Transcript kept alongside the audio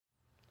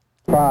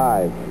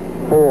5,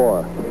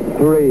 4,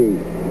 3,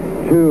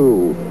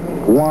 2,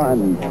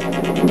 1,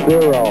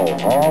 0.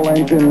 All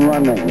engine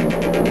running.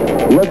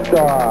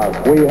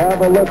 Liftoff. We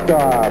have a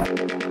liftoff.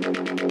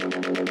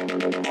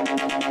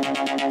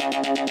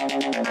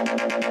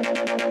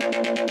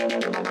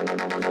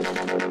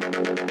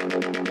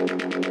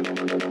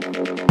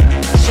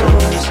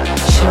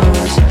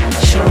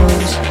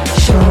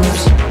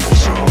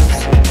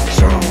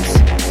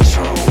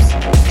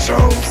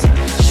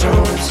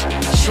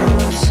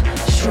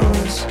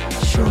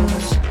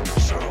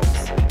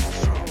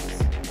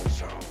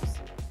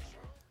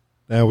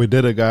 And we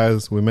did it,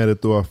 guys. We made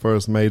it through our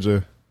first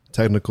major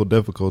technical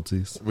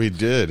difficulties. We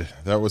did.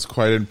 That was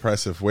quite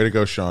impressive. Way to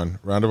go, Sean.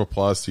 Round of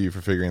applause to you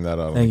for figuring that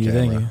out. Thank on you, the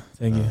thank camera. you,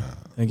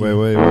 thank you.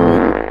 Wait.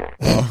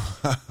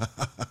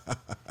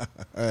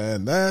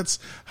 And that's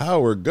how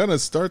we're going to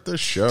start the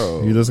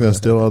show. You just going to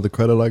steal all the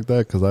credit like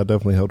that? Because I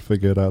definitely helped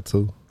figure it out,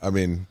 too. I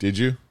mean, did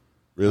you?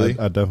 Really?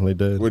 I definitely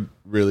did. What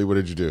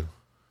did you do?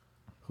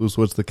 Who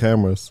switched the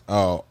cameras?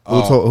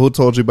 Who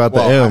told you about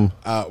the M?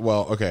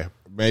 Okay.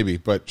 Maybe,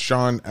 but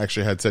Sean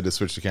actually had said to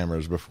switch the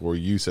cameras before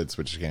you said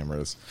switch the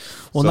cameras.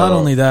 Well, not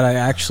only that, I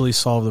actually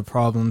solved the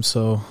problem.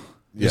 So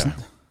yeah.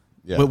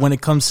 But when it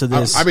comes to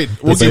this, I mean,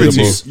 we'll give it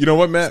to you. You know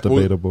what, Matt? It's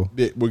debatable.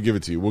 We'll give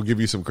it to you. We'll give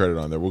you some credit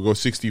on there. We'll go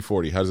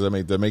 60-40. How does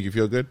that make you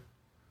feel good?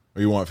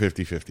 Or you want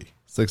 50-50?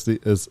 60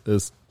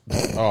 is.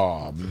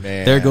 Oh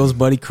man! There goes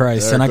Buddy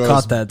Christ, there and I goes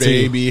caught that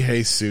baby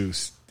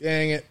Jesus.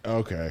 Dang it!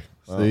 Okay.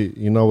 See,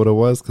 you know what it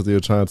was? Because he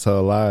was trying to tell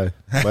a lie.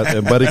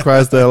 And Buddy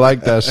Christ didn't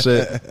like that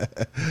shit.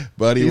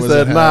 Buddy he was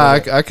said, "Nah,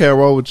 I can't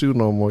roll with you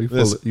no more. You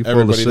full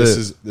of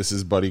shit." This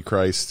is Buddy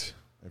Christ.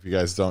 If you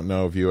guys don't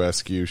know,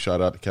 VOSQ,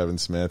 shout out to Kevin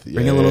Smith.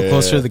 Bring it a little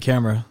closer to the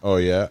camera. Oh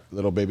yeah,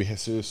 little baby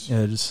Jesus.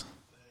 Yeah, just.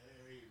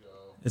 There you go.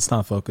 It's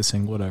not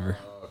focusing. Whatever.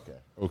 Okay.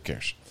 Who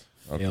cares?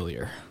 Okay.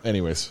 Failure.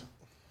 Anyways,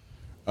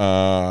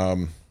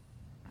 so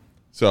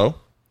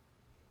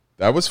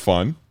that was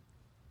fun.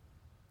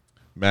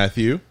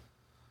 Matthew,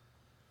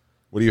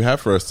 what do you have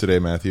for us today,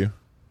 Matthew?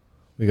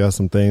 We got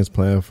some things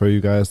planned for you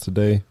guys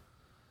today.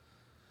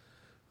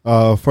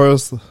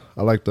 First,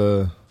 I like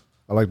to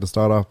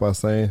start off by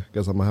saying, I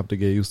guess I'm gonna have to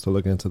get used to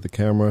looking into the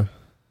camera.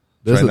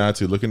 Try not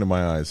to look into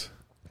my eyes.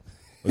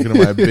 Look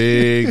into my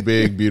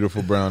big,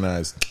 beautiful brown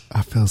eyes.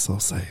 I feel so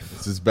safe.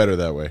 This is better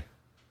that way.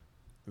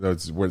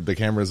 That's where the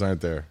cameras aren't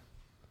there.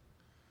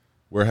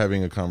 We're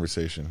having a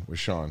conversation with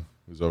Sean,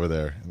 who's over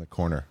there in the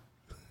corner.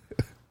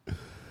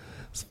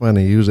 It's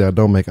funny. Usually, I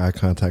don't make eye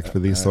contact for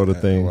these sort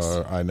of things.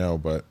 Well, I know,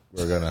 but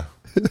we're gonna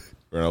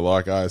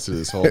lock eyes through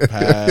this whole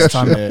passion. It's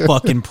time to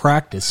fucking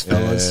practice,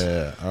 fellas.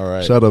 Yeah, all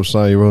right. Shut up,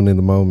 Sean. You're ruining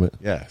the moment.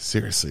 Yeah,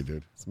 seriously,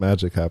 dude. It's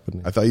magic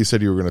happening. I thought you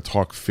said you were going to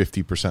talk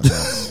 50%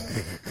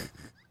 less.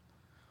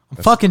 I'm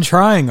fucking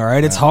trying, all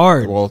right? It's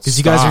hard Well, because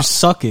you guys are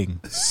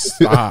sucking.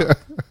 Stop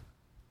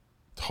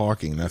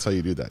talking. That's how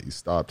you do that. You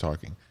stop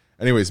talking.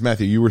 Anyways,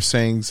 Matthew, you were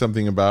saying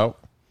something about...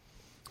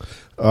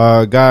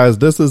 Guys,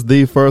 this is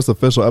the first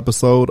official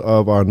episode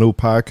of our new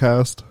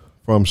podcast,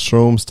 From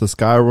Shrooms to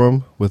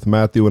Skyrim, with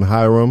Matthew and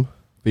Hiram,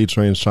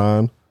 featuring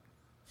Sean.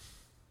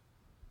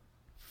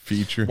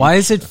 Why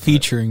is it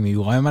featuring me?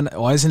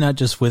 Why isn't that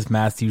just with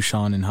Matthew,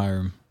 Sean, and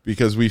Hiram?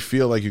 Because we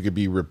feel like you could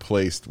be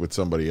replaced with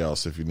somebody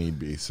else if you need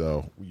be.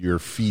 So you're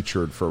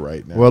featured for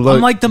right now. Well, look,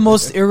 I'm like the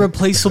most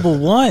irreplaceable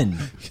one.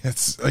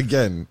 It's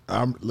again,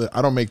 I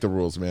don't make the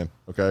rules, man.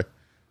 Okay,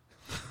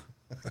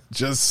 I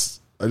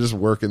just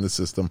work in the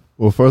system.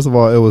 Well, first of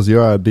all, it was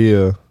your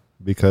idea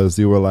because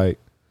you were like,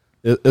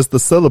 it's the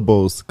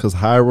syllables because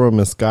Hiram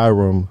and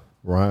Skyrim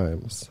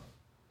rhymes.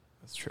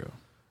 That's true.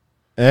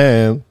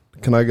 And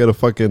can I get a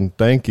fucking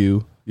thank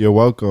you? You're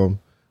welcome.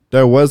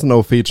 There was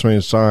no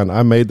featuring Sean.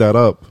 I made that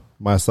up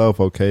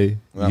myself. Okay,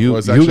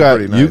 was actually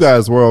pretty nice. You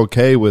guys were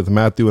okay with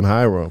Matthew and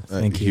Hiram.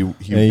 Thank you.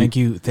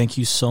 Thank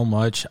you so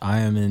much. I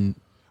am in.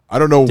 I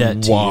don't know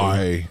debt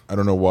why. I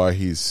don't know why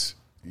he's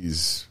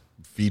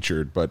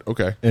featured, but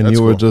okay. And that's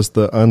you were cool. just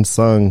the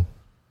unsung.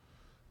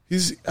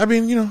 He's a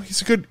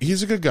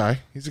good guy.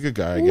 He's a good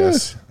guy, I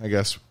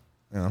guess.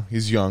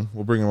 He's young.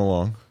 We'll bring him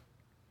along.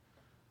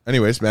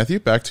 Anyways, Matthew,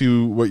 back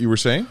to what you were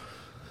saying.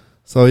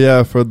 So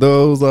yeah, for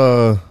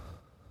those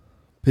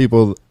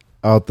people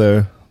out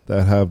there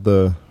that have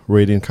the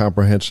reading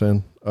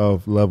comprehension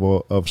of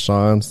level of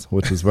Sean's,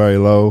 which is very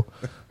low,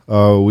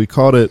 we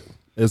called it.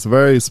 It's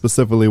very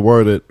specifically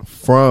worded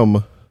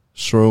from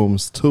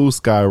Shrooms to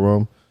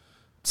Skyrim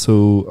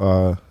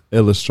to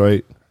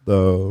illustrate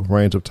the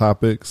range of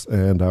topics,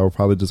 and we're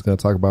probably just going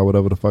to talk about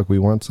whatever the fuck we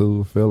want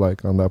to feel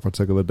like on that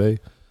particular day.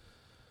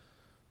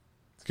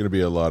 It's going to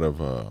be a lot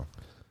of...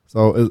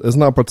 So it's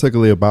not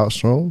particularly about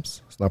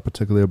Shrooms. It's not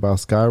particularly about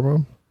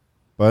Skyrim,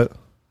 but...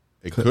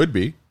 It could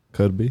be.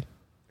 Could be.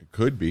 It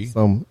could be.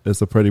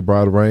 It's a pretty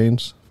broad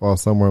range. Fall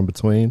somewhere in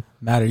between.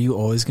 Matt, are you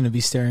always going to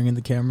be staring in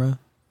the camera?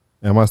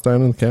 Am I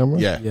staring in the camera?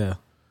 Yeah.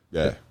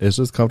 It's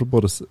just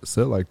comfortable to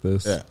sit like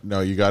this. Yeah. No,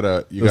 you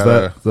gotta.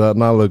 Does that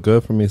not look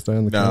good for me staring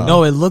in the camera?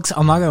 No, it looks.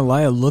 I'm not gonna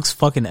lie. It looks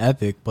fucking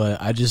epic,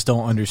 but I just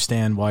don't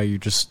understand why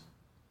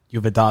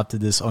you've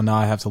adopted this. Oh, now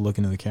I have to look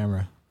into the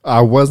camera.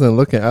 I wasn't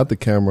looking at the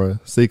camera.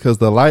 See, because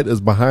the light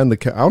is behind the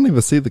camera. I don't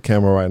even see the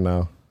camera right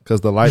now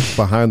because the light's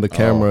behind the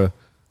camera.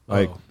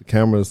 Like the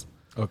camera's.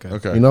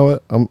 Okay. You know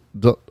what?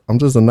 I'm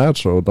just a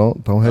natural.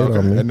 Don't hate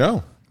on me.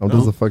 No. I'm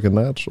just a fucking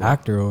natural.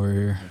 Actor over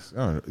here.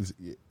 Oh,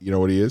 you know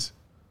what he is?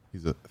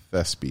 He's a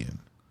thespian.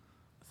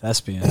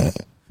 Thespian.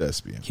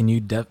 Thespian. Can you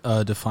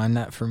define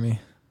that for me?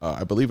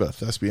 I believe a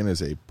thespian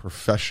is a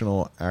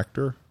professional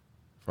actor,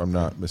 if I'm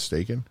not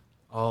mistaken.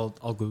 I'll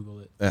Google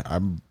it.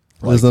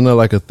 Isn't it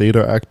like a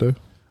theater actor?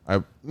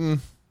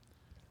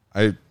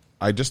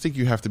 I just think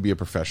you have to be a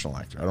professional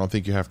actor. I don't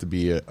think you have to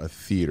be a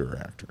theater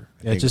actor.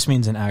 Yeah, it just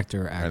means an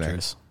actor or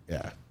actress.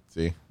 Yeah.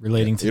 See,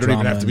 Relating to you don't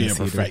even drama have to be in a the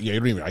theater. professional. Yeah, you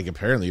don't even. Like,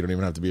 apparently, you don't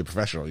even have to be a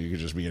professional. You could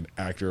just be an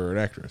actor or an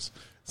actress.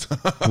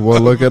 Well,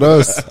 look at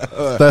us.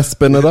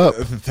 Thespin it up.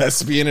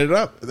 Thespian it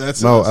up.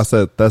 That's No, us. I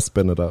said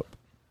thespin it up.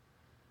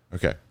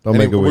 Okay. Don't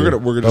make it weird.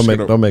 Don't make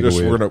it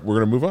weird. We're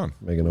gonna move on.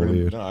 Making it We're gonna-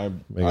 weird. No,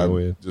 I'm Making it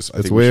weird. I It's think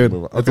we should weird.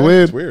 move on. It's Okay,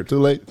 weird. It's weird. Too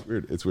late. It's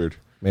weird. It's weird.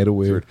 Made it It's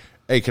weird. weird.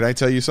 Hey, can I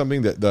tell you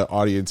something that the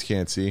audience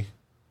can't see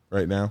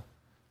right now?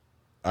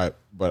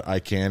 But I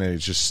can, and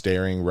it's just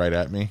staring right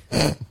at me.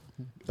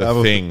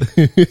 The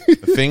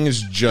thing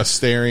is just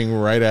staring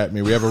right at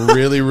me. We have a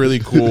really, really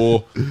cool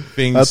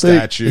thing I think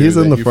statue. he's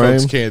in that the you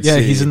folks frame. can't Yeah,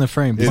 see. he's in the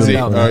frame. Is Point he? it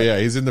out. Oh yeah,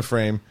 he's in the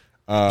frame.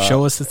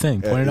 Show us the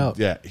thing. Point it out.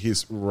 Yeah,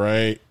 he's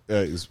right.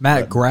 He's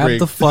Matt, grab big-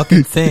 the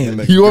fucking thing.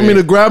 the You want me to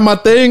big- grab my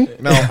thing?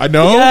 No, I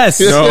know. Yes.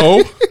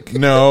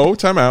 No.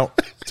 Time out.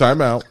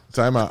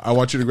 I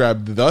want you to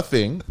grab the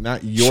thing,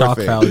 not your Shock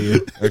thing. value.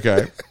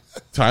 Okay.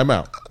 Time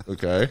out.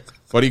 Okay.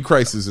 Buddy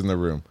Christ is in the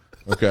room.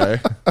 Okay.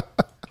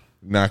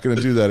 Not going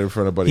to do that in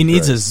front of Buddy He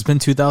needs Christ. this. It's been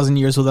 2,000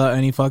 years without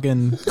any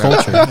fucking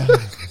culture.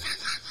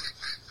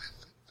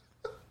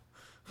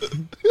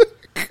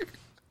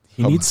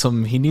 He needs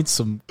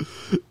some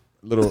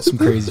Little.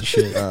 crazy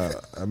shit.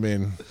 I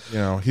mean,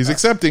 he's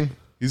accepting.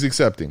 He's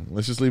accepting.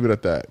 Let's just leave it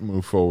at that.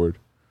 Move forward.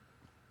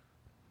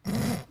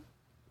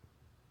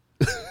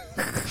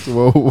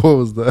 What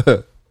was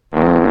that?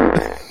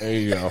 There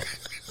you go.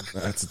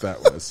 That's what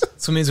that was.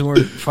 So it means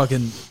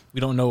we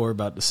don't know what we're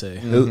about to say.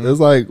 It's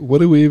like, what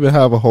do we even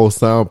have a whole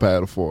sound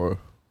pad for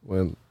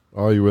when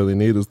all you really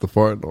need is the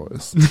fart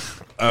noise?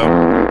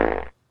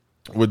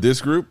 With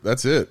this group,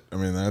 that's it. I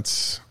mean, And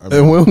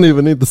we don't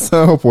even need the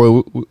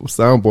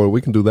soundboard. We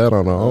can do that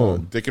on our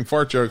own. dick and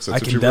fart jokes. That's I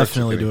what can you're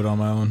definitely chicken. do it on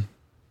my own.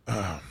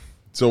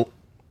 So,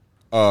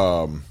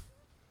 are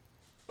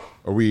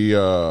we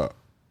going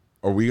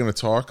to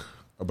talk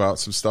about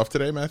some stuff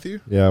today, Matthew?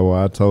 Yeah, well,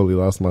 I totally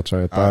lost my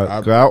train of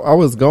thought. I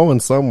was going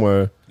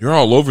somewhere. You're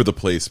all over the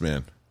place,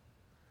 man.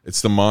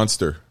 It's the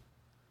Monster.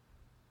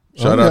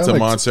 Shout yeah, out to like-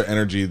 Monster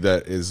Energy.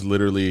 That is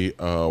literally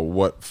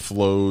what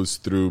flows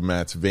through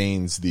Matt's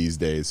veins these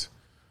days.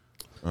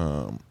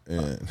 And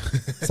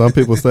Some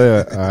people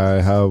say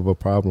I have a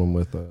problem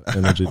with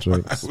energy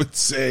drinks. I would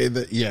say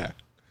that, yeah.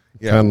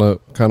 Kind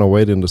of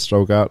waiting to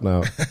stroke out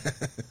now.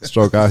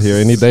 Stroke out here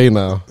any day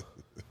now.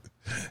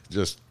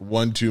 Just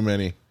one too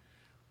many.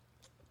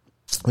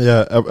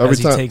 Yeah, every As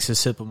he time. takes a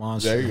sip of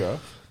Monster. There you go.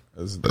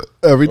 That's-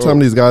 Every time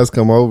these guys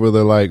come over,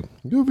 they're like,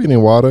 "You have any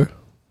water?"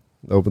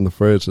 Open the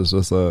fridge. It's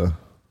just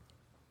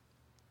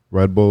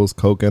Red Bulls,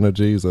 Coke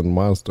Energies, and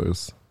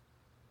Monsters.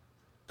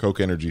 Coke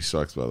Energy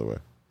sucks, by the way.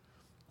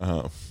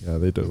 Yeah,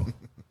 they do.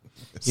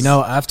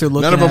 After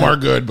looking None of them at, are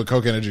good, but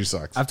Coke Energy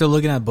sucks. After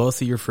looking at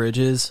both of your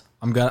fridges,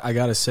 I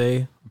gotta say,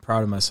 I'm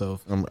proud of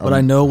myself. I'm- But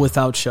I know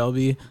without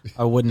Shelby,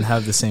 I wouldn't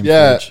have the same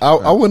Yeah, fridge.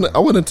 I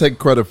wouldn't take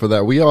credit for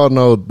that. We all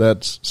know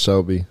that's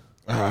Shelby.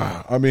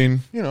 I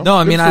mean, No,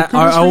 I mean, good for- I kudos for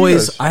you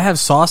always guys. I have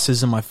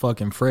sauces in my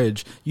fucking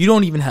fridge. You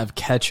don't even have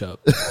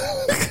ketchup.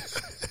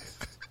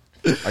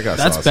 I got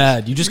That's sauces.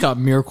 bad. You just got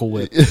Miracle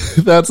Whip.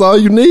 That's all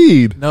you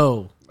need.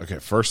 No, Okay,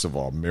 first of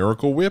all,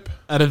 Miracle Whip.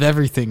 out of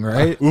everything,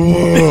 right?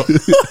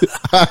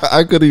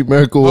 I could eat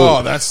Miracle Whip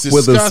Oh, that's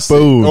with disgusting. a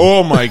spoon.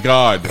 Oh my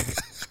god,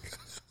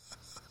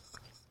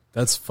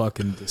 That's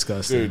fucking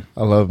disgusting. dude!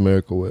 I love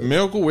Miracle Whip.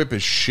 Miracle Whip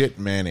is shit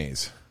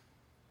mayonnaise.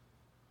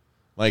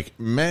 Like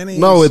mayonnaise.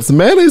 No, it's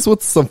mayonnaise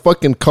with some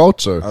fucking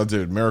culture. oh,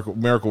 dude. Miracle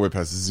Whip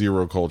has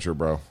zero culture,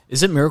 bro.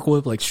 Is it Miracle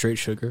Whip like straight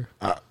sugar?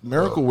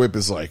 Miracle Whip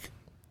is like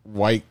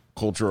white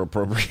culture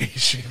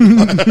appropriation.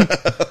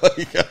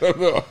 Like, I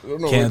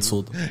don't know.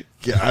 Canceled.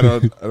 Yeah, I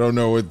don't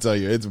know what to tell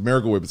you. It's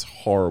Miracle Whip is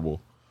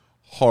horrible,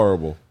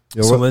 horrible.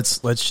 Yeah, So what-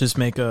 let's just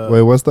make a.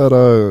 Wait, what's that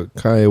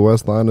Kanye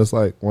West line? It's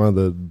like one of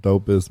the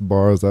dopest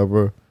bars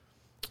ever.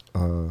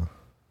 I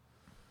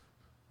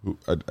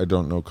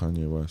don't know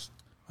Kanye West.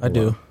 I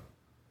do,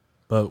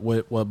 but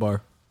what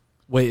bar?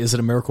 Wait, is it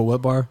a Miracle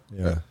Whip bar?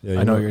 Yeah,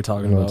 I know what you're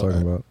talking you know what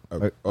about. I'm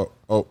talking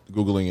about.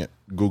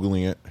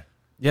 Googling it.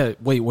 Yeah.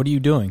 Wait, what are you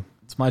doing?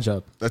 It's my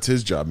job. That's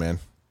his job, man.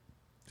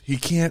 He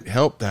can't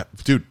help that,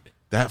 dude.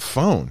 That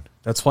phone,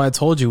 That's why I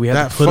told you we have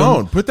that to put phone.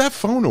 them. Put that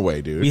phone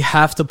away, dude. We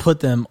have to put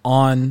them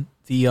on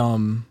the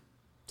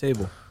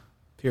table.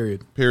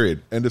 Period.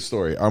 Period. End of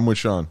story. I'm with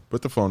Sean.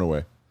 Put the phone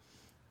away.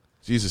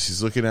 Jesus,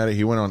 he's looking at it.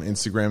 He went on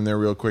Instagram there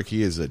real quick.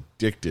 He is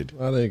addicted.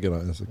 I didn't get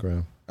on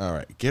Instagram. All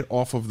right, get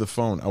off of the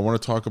phone. I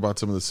want to talk about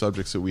some of the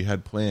subjects that we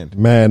had planned.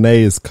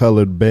 Mayonnaise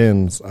colored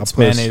bins. It's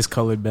mayonnaise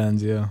colored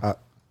Benz, yeah.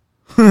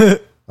 I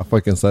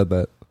fucking said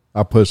that.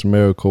 I push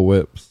Miracle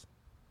Whips.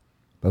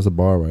 That's a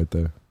bar right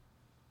there.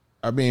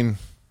 I mean,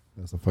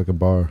 that's a fucking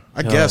bar.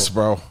 I guess,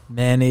 bro.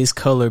 Mayonnaise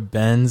colored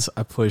Benz.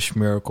 I push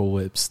Miracle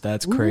Whips.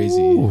 That's crazy.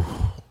 Ooh.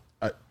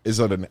 Is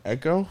that an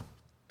echo?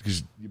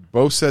 Because you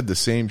both said the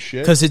same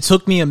shit. Because it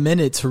took me a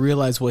minute to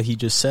realize what he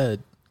just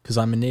said. Because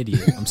I'm an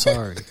idiot. I'm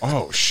sorry.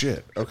 Oh,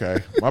 shit. Okay.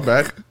 My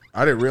bad.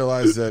 I didn't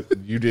realize that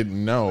you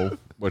didn't know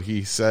what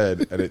he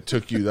said, and it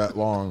took you that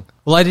long.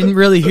 Well, I didn't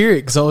really hear it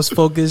because I was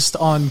focused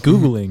on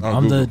Googling.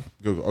 Oh,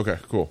 Google. Okay,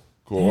 cool.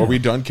 Cool. Yeah. Are we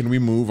done? Can we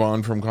move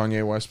on from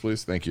Kanye West,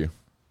 please? Thank you.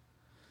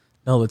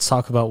 No, let's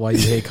talk about why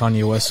you hate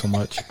Kanye West so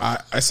much. I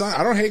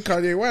don't hate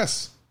Kanye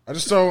West. I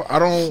just don't. I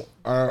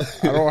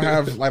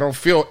don't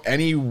feel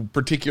any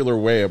particular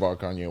way about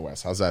Kanye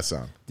West. How's that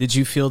sound? Did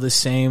you feel the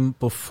same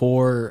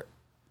before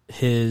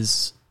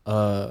his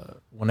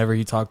whenever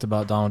he talked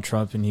about Donald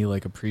Trump and he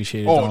like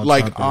appreciated Donald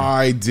Trump?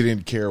 I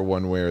didn't care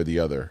one way or the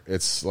other.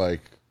 It's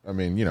like, I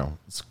mean,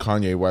 it's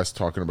Kanye West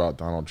talking about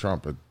Donald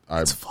Trump.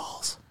 It's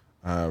false.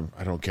 I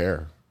don't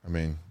care. I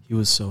mean, He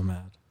was so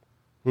mad.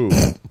 who?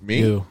 Me?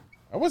 You.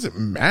 I wasn't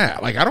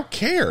mad. Like, I don't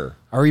care.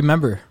 I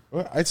remember.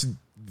 It's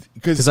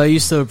Because because I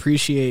used to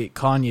appreciate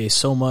Kanye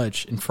so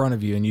much in front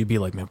of you, and you'd be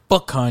like, man,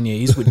 fuck Kanye.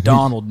 He's with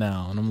Donald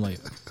now. And I'm like,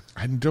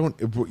 I don't.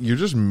 You're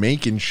just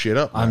making shit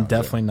up. I'm now.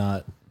 definitely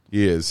not.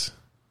 He is.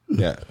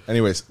 Yeah.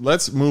 Anyways,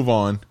 let's move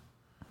on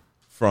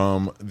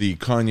from the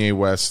Kanye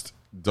West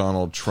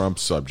Donald Trump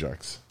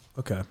subjects.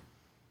 Okay.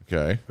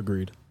 Okay.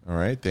 Agreed. All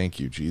right. Thank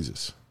you,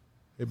 Jesus.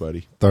 Hey,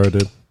 buddy.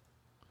 Thirded.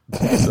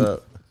 What's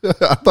up?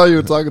 I thought you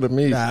were talking to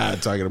me. Nah,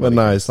 talking about But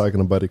nah, he's talking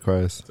to Buddy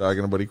Christ.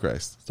 talking to Buddy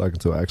Christ. He's talking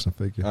to an action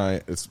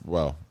figure. It's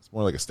more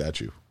like a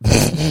statue.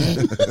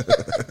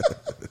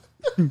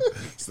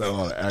 It's not a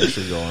lot of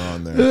action going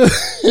on there.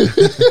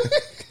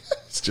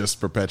 It's just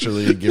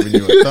perpetually giving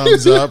you a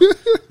thumbs up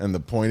and the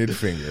pointed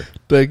finger.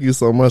 Thank you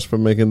so much for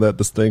making that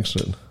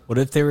distinction. What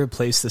if they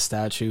replaced the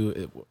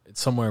statue?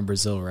 It's somewhere in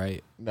Brazil,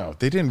 right? No,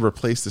 they didn't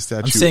replace the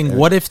statue. I'm saying,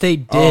 what if they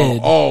did?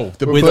 Oh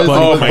my Buddy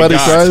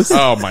god! Christ?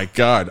 Oh my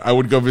god! I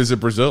would go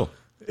visit Brazil.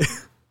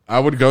 I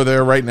would go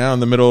there right now in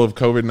the middle of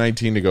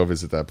COVID-19 to go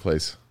visit that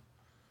place.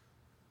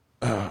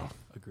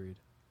 Agreed.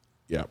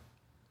 Yeah,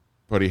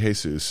 Buddy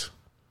Jesus.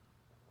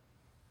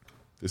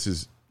 This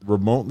is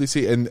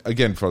remotely and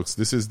again, folks,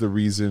 this is the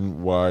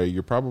reason why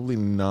you're probably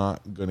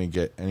not going to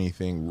get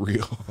anything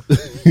real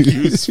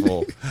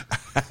useful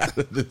out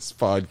of this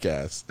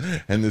podcast.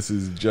 And this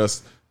is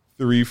just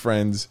three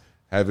friends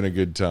having a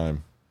good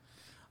time.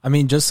 I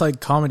mean, just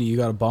like comedy, you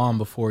got to bomb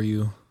before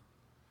you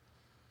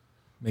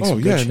make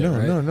some good shit,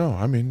 right? no.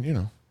 I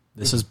mean,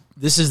 This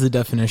is the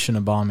definition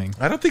of bombing.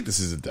 I don't think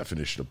this is a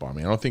definition of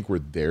bombing. I don't think we're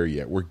there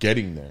yet. We're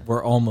getting there.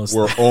 We're almost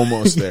We're there.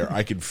 almost there.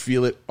 I can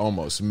feel it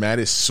almost. Matt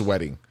is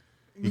sweating.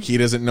 He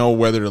doesn't know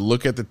whether to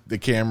look at the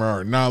camera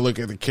or not look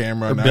at the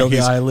camera. Billie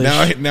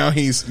Eilish.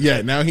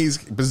 Now he's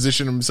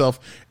positioned himself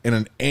in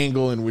an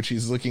angle in which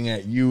he's looking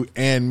at you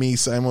and me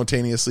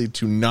simultaneously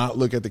to not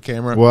look at the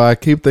camera. Well, I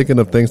keep thinking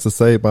of things to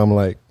say, but I'm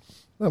like,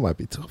 that might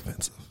be too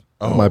offensive.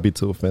 That might be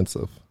too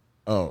offensive.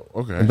 Oh,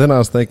 okay. And then I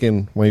was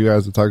thinking, when you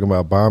guys were talking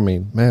about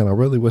bombing, man, I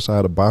really wish I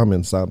had a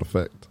bombing sound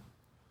effect.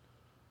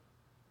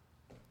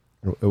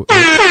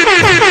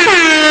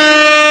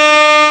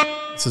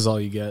 This is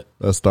all you get.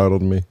 That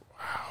startled me.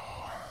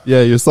 Wow.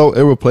 Yeah, you're so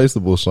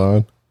irreplaceable,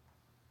 Sean.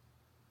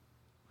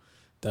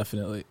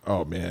 Definitely.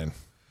 Oh man,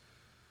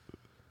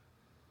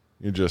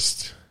 you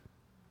just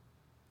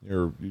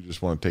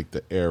want to take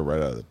the air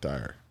right out of the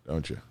tire,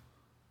 don't you?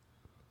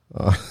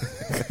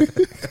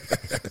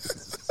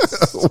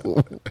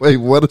 Wait,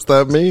 what does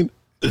that mean?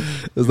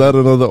 Is that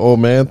another old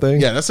man thing?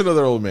 Yeah, that's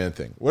another old man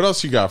thing. What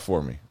else you got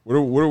for me? What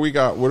do we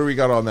got? What do we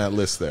got on that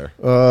list there?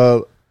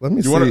 Let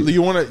me see.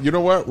 You want to? You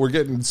know what? We're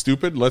getting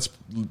stupid.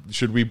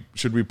 Should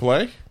we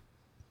play?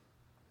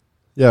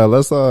 Yeah,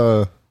 let's.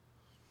 Or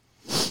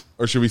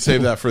should we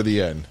save that for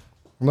the end?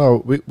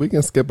 No, we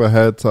can skip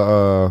ahead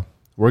to.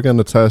 We're going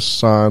to test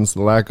Sean's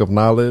lack of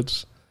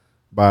knowledge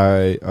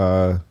by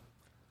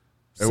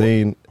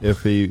seeing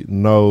if he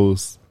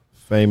knows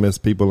famous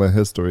people in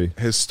history.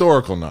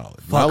 Historical knowledge.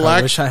 Fuck,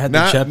 I wish I had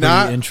the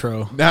Jeopardy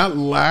intro. Not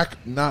lack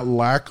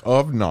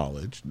of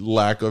knowledge.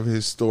 Lack of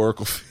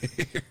historical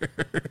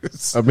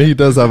figures. I mean, he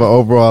does have an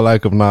overall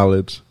lack of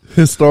knowledge.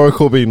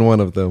 Historical being one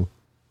of them.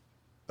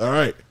 All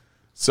right.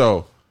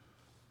 So,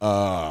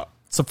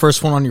 It's the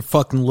first one on your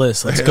fucking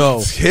list. Let's go.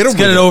 Let's get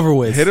it over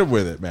with. Hit him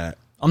with it, Matt.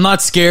 I'm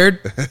not scared.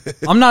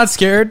 I'm not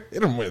scared.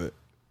 Hit him with it.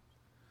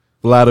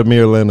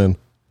 Vladimir Lenin.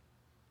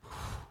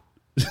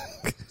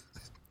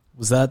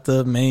 Was that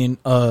the main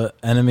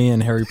enemy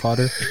in Harry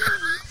Potter?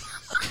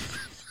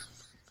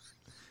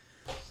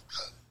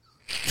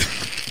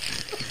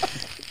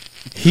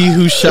 He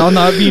who shall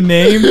not be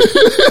named.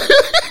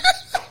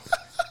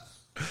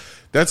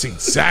 That's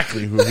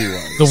exactly who he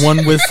was. The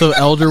one with the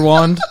Elder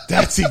Wand.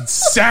 That's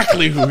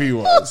exactly who he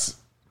was.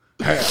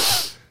 I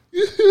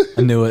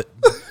knew it.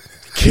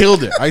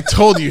 killed it. I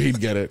told you he'd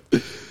get it.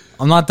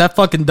 I'm not that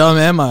fucking dumb,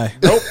 am I?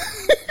 Nope.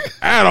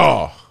 At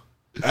all.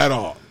 At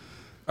all.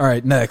 All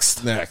right,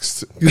 next.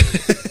 Next.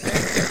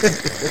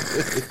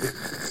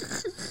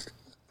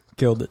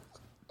 Killed it.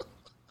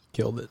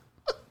 Killed it.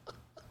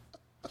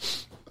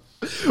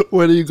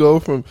 Where do you go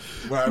from?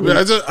 I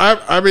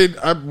mean,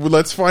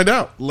 let's find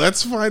out.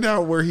 Let's find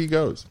out where he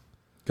goes.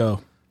 Go.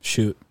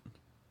 Shoot.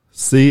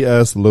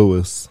 C.S.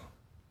 Lewis.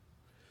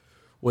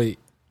 Wait.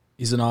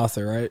 He's an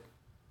author, right?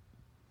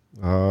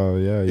 Oh,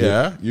 yeah.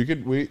 Yeah, you could.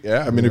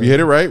 I mean, if you hit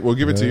it right, we'll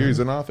give it to you. He's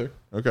an author.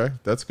 Okay,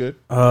 that's good.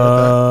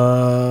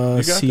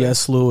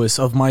 C.S. Lewis,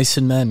 Of Mice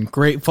and Men.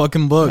 Great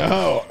fucking book.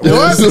 Oh,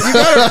 what? You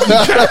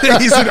got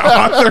it. He's an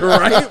author,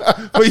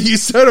 right? But you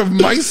said Of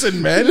Mice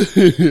and Men.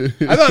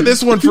 I thought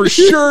this one for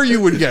sure you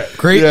would get.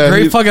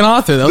 Great fucking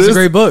author. That was a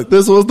great book.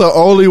 This was the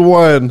only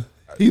one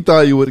he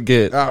thought you would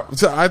get.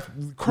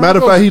 Matter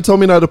of fact, he told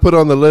me not to put it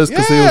on the list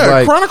because he was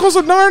like, Chronicles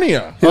of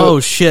Narnia. Oh,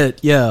 shit.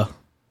 Yeah.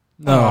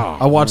 No,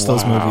 I watched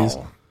those movies.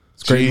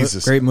 It's great,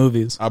 Jesus. great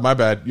movies. My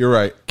bad. You're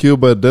right.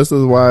 Cuba, this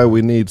is why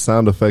we need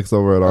sound effects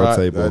over at our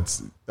table.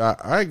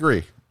 I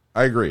agree.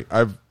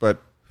 But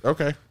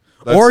okay.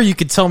 Or you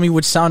could tell me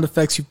which sound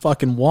effects you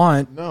fucking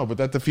want. No, but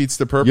that defeats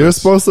the purpose. You're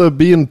supposed to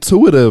be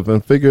intuitive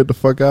and figure it the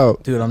fuck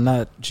out. Dude, I'm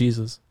not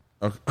Jesus.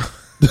 Okay.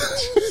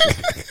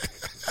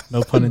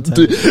 No pun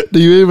intended.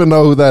 Do you even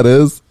know who that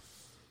is?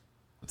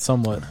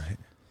 Somewhat.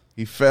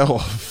 He fell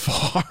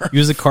far. He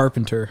was a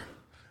carpenter.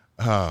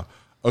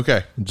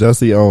 Okay.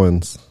 Jesse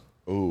Owens.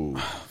 Ooh.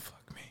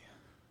 Fuck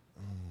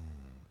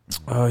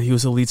me. He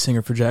was a lead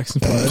singer for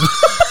Jackson 5.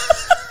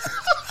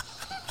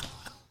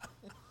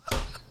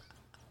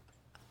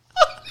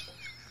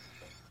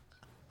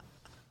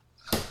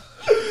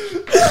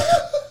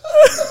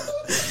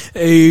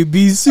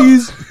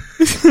 ABCs.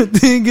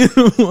 Thinking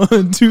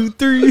 1, 2,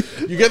 3.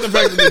 You get the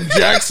fact that the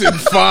Jackson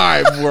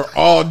 5 were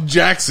all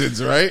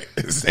Jacksons, right?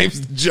 His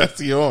name's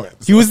Jesse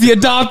Owens. He was the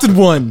adopted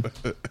one.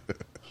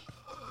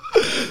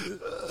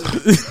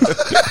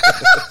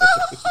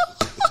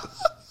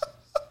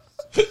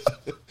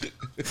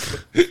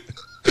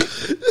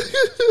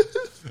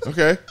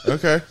 Okay.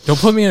 Don't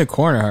put me in a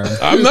corner, Harvey.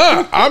 I'm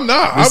not.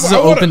 This is an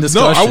open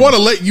discussion. No, I want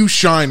to let you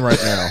shine right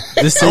now.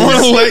 I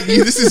want to let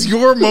you. This is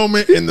your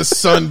moment in the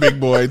sun, big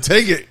boy.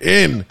 Take it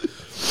in.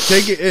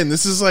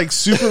 This is like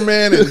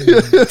Superman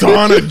and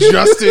Dawn of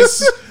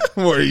Justice,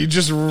 where you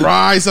just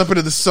rise up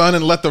into the sun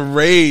and let the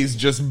rays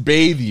just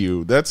bathe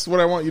you. That's what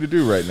I want you to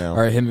do right now.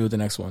 All right, hit me with the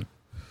next one.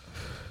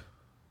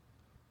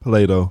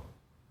 Plato.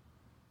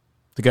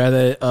 The guy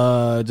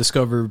that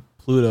discovered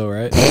Pluto,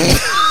 right?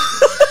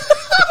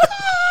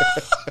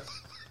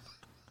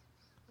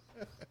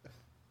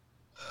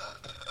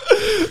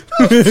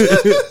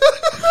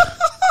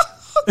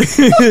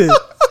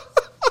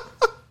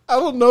 I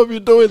don't know if you're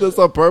doing this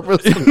on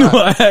purpose. No,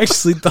 I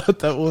actually thought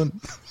that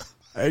one.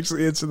 I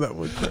actually answered that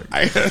one correct.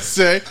 I gotta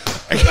say,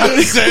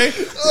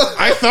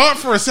 I thought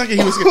for a second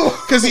he was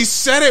because he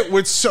said it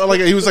with so like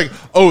he was like,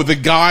 oh, the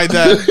guy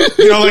that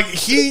like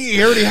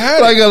he already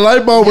had like it. a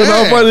light bulb went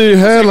off on your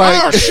head.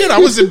 Like, oh shit, I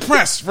was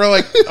impressed for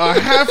like a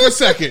half a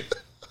second,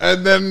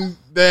 and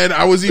then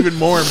I was even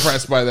more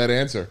impressed by that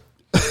answer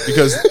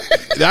because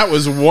that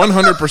was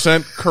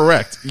 100%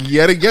 correct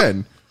yet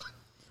again.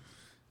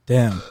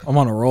 Damn, I'm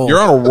on a roll. You're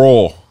on a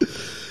roll.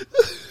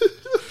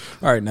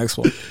 All right, next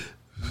one.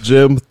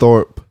 Jim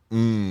Thorpe.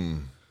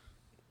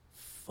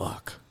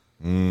 Fuck.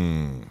 This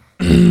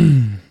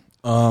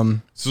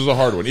was a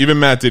hard one. Even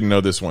Matt didn't know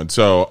this one,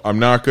 so I'm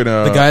not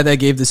gonna. The guy that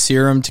gave the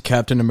serum to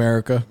Captain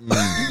America.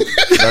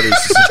 That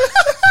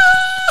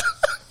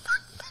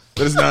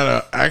is not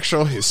an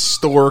actual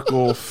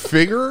historical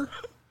figure,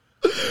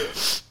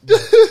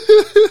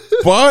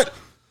 but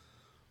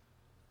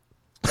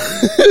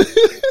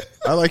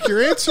I like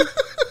your answer.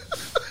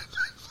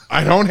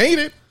 I don't hate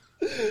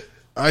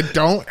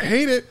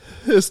it.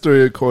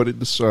 History according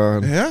to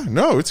Sean. Yeah,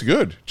 no, it's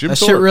good. Jim That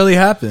Thorpe. shit really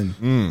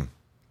happened.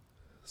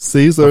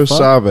 Cesar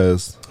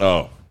Chavez.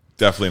 Oh,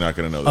 definitely not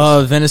going to know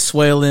this.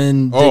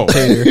 Venezuelan Oh.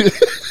 dictator.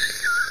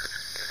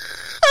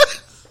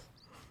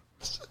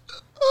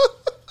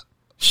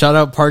 Shout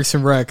out Parks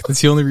and Rec. That's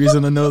the only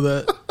reason I know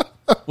that.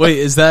 Wait,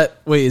 is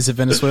it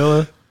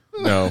Venezuela?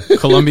 No.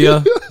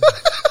 Colombia?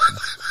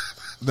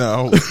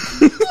 No.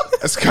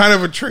 That's kind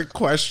of a trick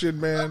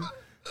question, man.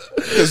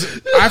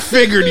 Because I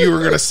figured you were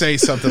going to say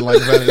something like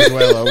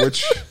Venezuela,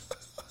 which...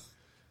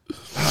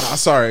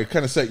 sorry, I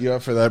kind of set you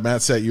up for that.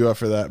 Matt set you up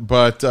for that.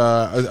 But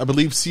I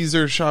believe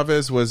Cesar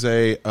Chavez was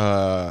a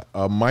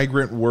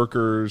migrant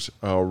workers'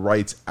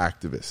 rights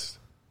activist.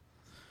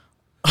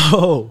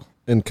 Oh.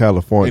 In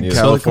California. In So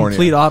the California.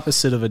 complete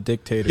opposite of a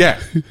dictator.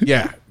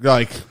 Yeah.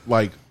 Like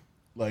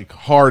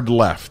hard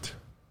left.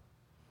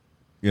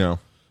 You know.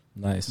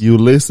 Nice.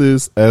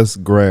 Ulysses S.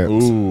 Grant.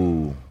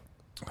 Ooh.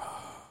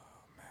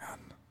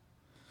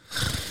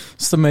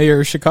 It's the mayor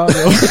of Chicago.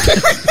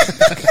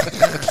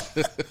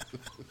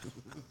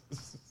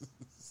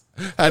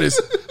 That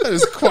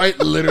is quite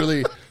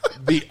literally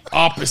the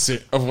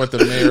opposite of what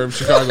the mayor of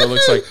Chicago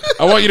looks like.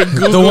 I want you to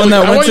Google. The one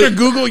that I went want you to- to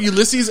Google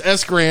Ulysses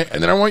S. Grant,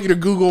 and then I want you to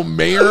Google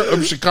mayor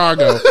of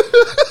Chicago.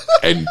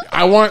 And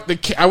I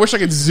wish I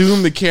could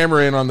zoom the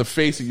camera in on the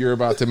face that you're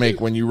about to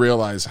make when you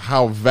realize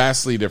how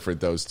vastly different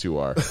those two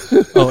are.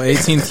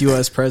 18th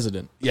U.S.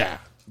 president. Yeah,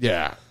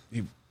 yeah.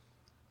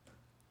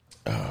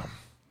 I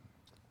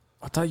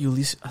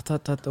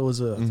thought that was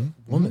a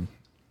woman.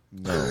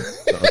 No.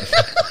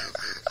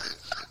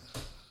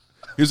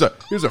 Here's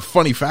a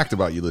funny fact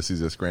about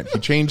Ulysses S. Grant. He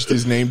changed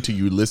his name to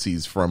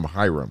Ulysses from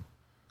Hiram.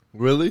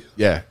 Really?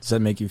 Yeah. Does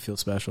that make you feel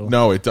special?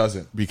 No, it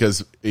doesn't,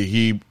 because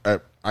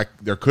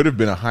there could have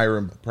been a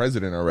Hiram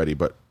president already,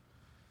 but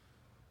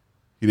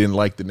he didn't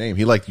like the name.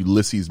 He liked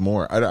Ulysses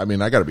more. I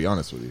mean, I got to be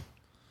honest with you.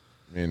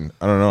 I mean,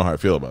 I don't know how I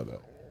feel about that.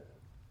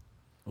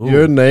 Ooh.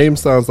 Your name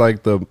sounds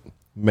like the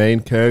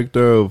main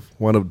character of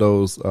one of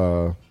those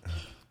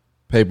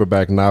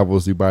paperback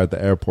novels you buy at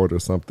the airport or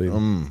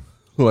something.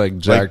 Like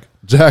Jack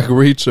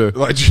Reacher.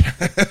 Like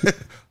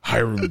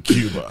Hiram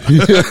Cuba.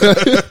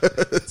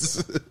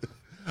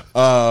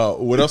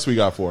 What else we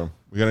got for him?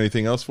 We got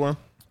anything else for him?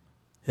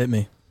 Hit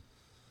me.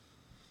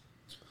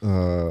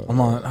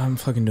 I'm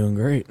fucking doing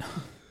great.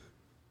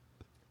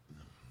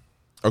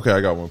 Okay,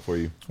 I got one for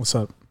you. What's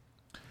up?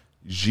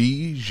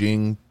 Xi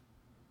Jinping.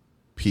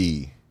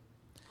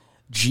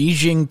 Xi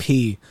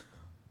Jinping,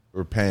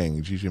 Or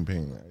Pang. Xi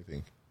Jinping, I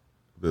think.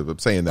 I'm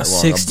saying a that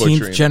wrong. I'm 16th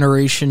butchering.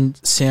 generation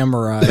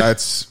samurai.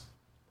 That's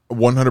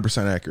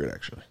 100% accurate,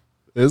 actually.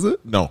 Is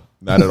it? No,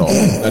 not at all.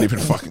 Not even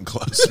fucking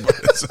close. But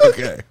it's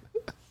okay.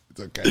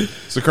 It's okay.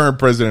 It's the current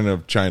president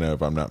of China,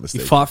 if I'm not He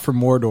mistaken. fought for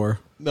Mordor.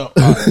 No.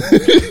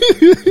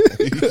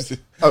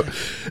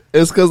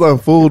 It's because I'm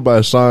fooled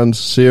by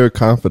Sean's sheer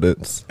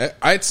confidence,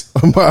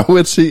 by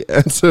which he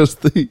answers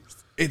these.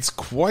 It's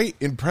quite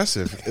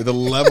impressive. The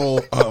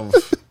level of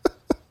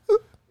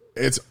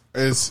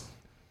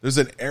there's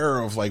an air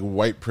of like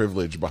white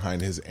privilege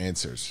behind his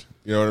answers.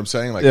 You know what I'm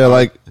saying? Yeah,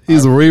 like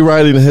he's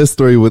rewriting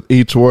history with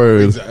each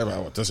word.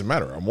 Well, it doesn't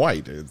matter. I'm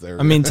white.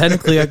 I mean,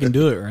 technically, I can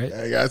do it, right?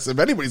 I guess if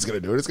anybody's gonna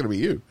do it, it's gonna be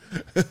you.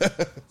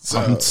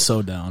 I'm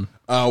so down.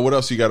 What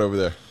else you got over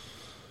there?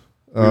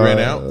 We ran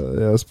out.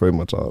 Yeah, that's pretty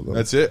much all of them.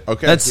 That's it.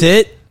 Okay, That's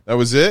it. That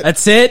was it.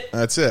 That's it.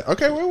 That's it.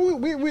 Okay, well,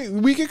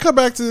 we can come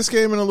back to this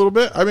game in a little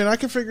bit. I mean, I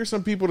can figure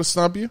some people to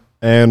stump you.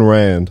 Ayn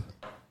Rand.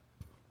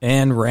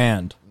 And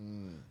Rand.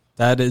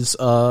 That is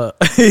a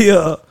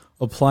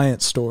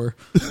appliance store.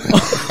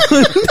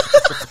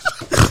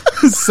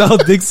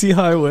 South Dixie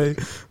Highway.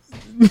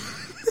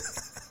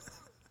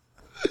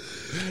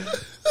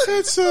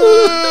 It's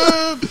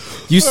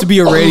Used to be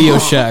a Radio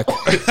Shack.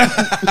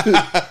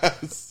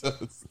 so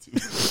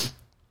stupid.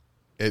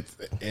 It's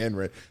and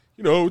right.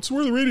 You know, it's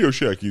where the Radio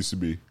Shack used to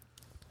be.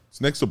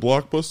 It's next to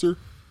Blockbuster.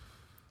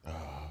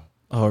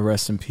 Oh,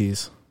 rest in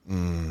peace.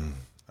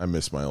 I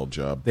miss my old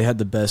job. They had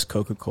the best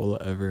Coca-Cola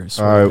ever. I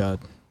swear All to right, God.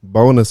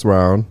 bonus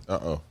round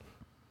Uh-oh.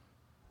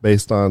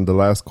 based on the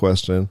last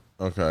question.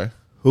 Okay.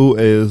 Who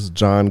is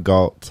John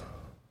Galt?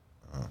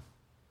 You're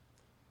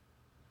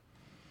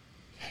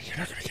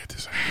not gonna get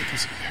this. I hate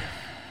this either.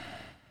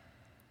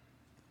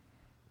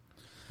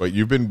 But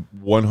you've been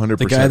 100%.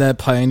 The guy that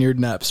pioneered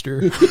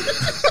Napster.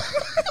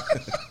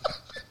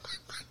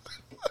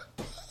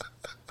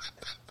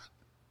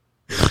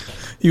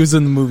 He was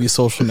in the movie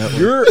Social Network.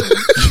 You're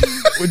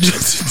With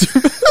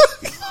Justin Timberlake.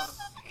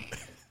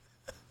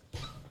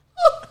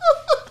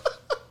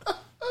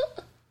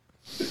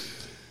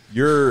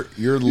 your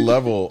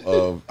level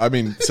of, I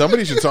mean,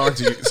 somebody should talk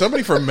to you.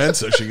 Somebody from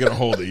Mensa should get a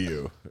hold of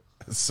you.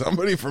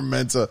 Somebody from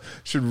Mensa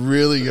should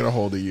really get a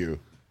hold of you,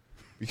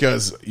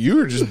 because you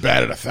were just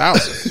bad at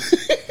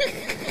 1,000.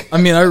 I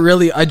mean,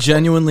 I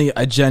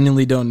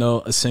genuinely don't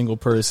know a single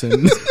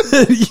person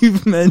that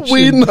you've mentioned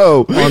We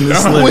know. on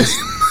this list.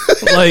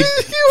 Like,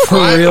 for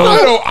real.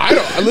 I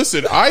don't.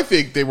 Listen, I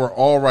think they were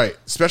all right,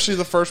 especially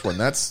the first one.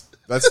 That's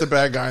the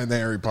bad guy in the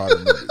Harry Potter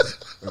movies.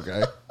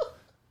 Okay.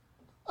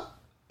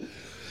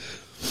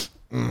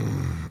 All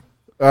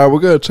right, we're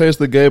gonna change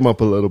the game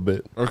up a little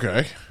bit.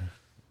 Okay.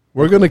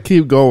 We're gonna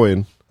keep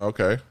going.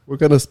 Okay. We're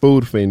gonna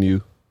spoon feed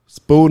you.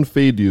 Spoon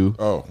feed you.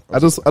 Oh. I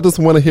just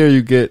want to hear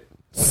you get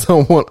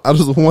someone. I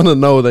just want to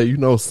know that you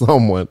know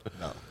someone.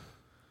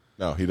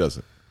 No, he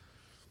doesn't.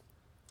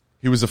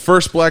 He was the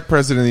first black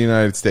president of the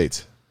United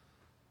States.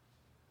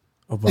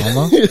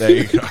 Obama? There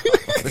you go.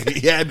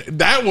 He had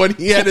that one.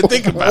 He had to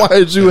think about. Why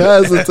did you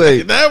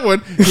hesitate? That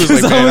one. He was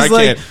like, I man, was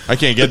like, I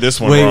can't get this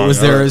one Wait, wrong.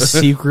 was there a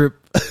secret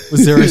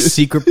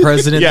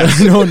president Yes,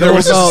 that I don't there know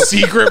was about? a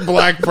secret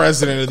black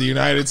president of the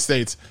United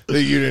States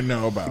that you didn't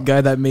know about.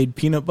 Guy that made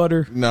peanut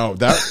butter? No,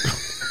 that.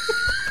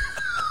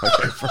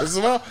 Okay, first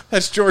of all,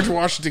 that's George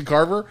Washington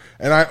Carver,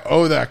 and I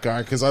owe that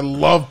guy because I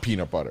love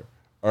peanut butter.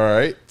 All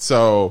right,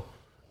 so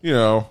you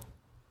know,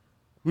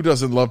 who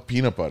doesn't love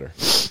peanut butter?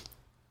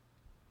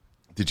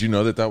 Did you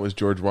know that was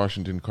George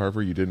Washington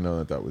Carver? You didn't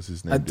know that was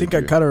his name? I think did I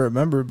you? kind of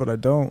remember, but I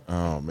don't.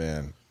 Oh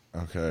man.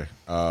 Okay.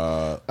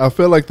 I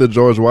feel like the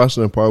George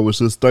Washington part was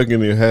just stuck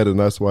in your head, and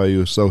that's why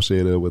you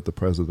associated it with the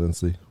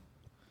presidency.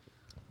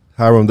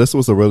 Hiram, this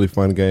was a really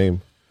fun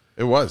game.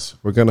 It was.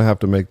 We're gonna have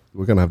to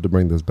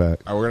bring this back.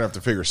 We're gonna have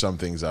to figure some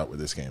things out with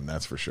this game.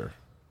 That's for sure.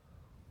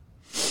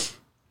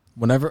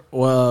 Whenever,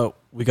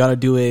 we got to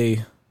do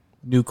a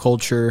new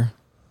culture,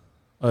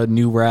 a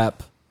new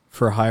rap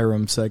for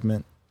Hiram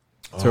segment.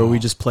 So we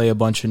just play a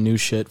bunch of new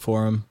shit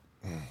for him,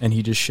 and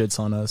he just shits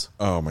on us.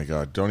 Oh my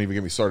god! Don't even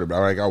get me started.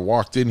 Like, I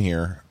walked in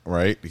here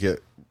right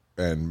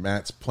and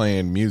Matt's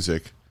playing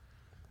music,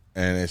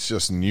 and it's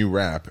just new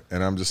rap,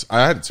 and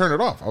I had to turn it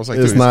off. I was like,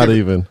 It's dude, not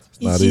even.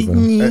 It's not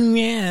even.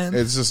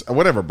 It's just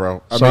whatever,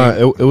 bro. Sean,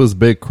 it was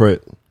Big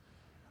Crit.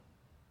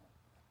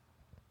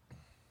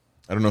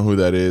 I don't know who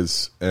that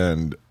is,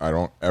 and I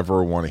don't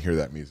ever want to hear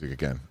that music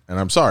again. And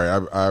I'm sorry.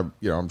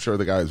 I'm sure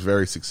the guy is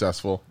very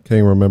successful,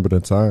 Can't remember the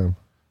time.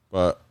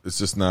 but it's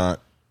just not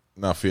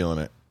feeling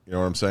it. You know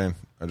what I'm saying?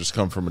 I just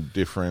come from a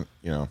different,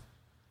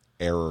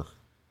 era.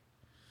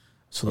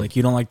 So, like,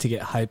 you don't like to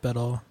get hype at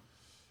all?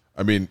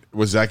 I mean,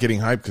 was that getting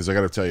hyped? Because I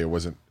got to tell you,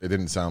 it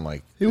didn't sound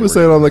like He was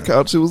sitting on the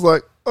couch. He was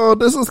like, "Oh,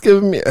 this is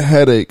giving me a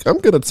headache. I'm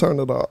gonna turn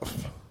it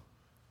off."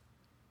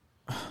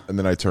 And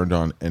then I turned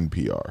on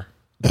NPR.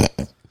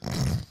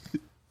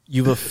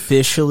 You've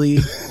officially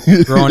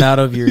grown out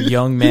of your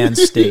young man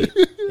state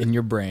in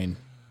your brain.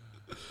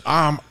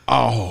 That's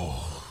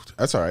all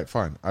right.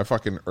 Fine. I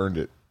fucking earned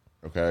it.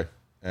 Okay.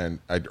 And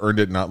I earned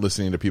it not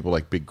listening to people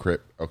like Big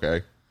Crit.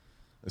 Okay.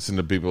 Listen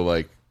to people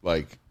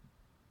like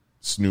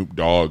Snoop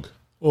Dogg.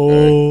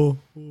 Oh.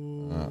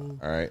 All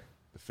right.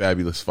 The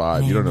Fabulous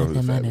Five. You don't know who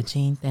the Fabulous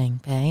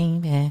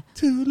baby.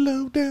 Two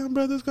low down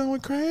brothers going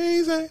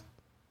crazy.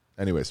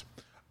 Anyways,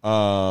 you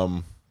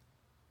know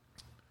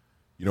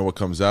what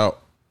comes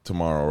out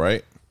tomorrow,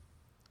 right?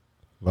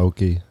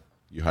 Loki,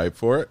 You hype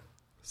for it?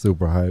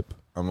 super hype.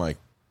 I'm like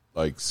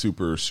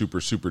super,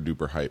 super, super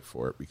duper hype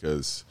for it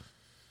because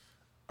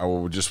I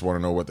would just want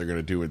to know what they're going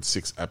to do in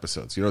 6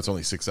 episodes. You know, it's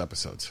only 6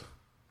 episodes.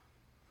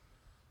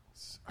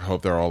 I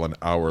hope they're all an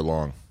hour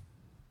long.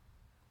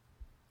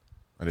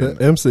 The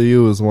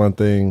MCU is one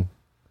thing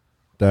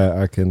that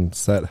I can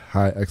set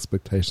high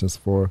expectations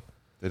for.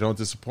 They don't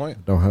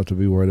disappoint. Don't have to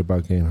be worried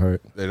about getting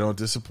hurt. They don't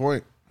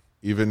disappoint.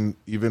 Even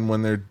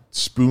when they're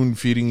spoon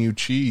feeding you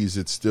cheese,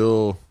 it's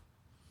still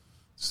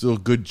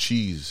good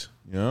cheese,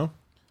 you know?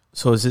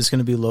 So is this going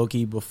to be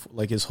Loki before,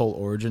 like, his whole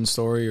origin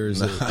story, or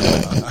is it?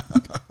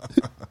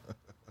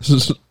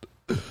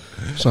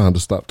 Sean, to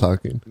stop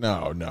talking.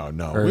 No.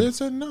 Or-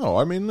 It's a no.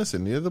 I mean,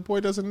 listen, the boy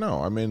doesn't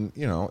know. I mean,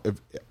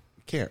 if you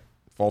can't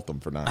fault them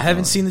for not. I haven't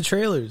knowing. seen the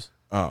trailers.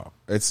 Oh,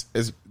 it's.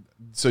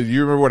 So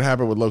you remember what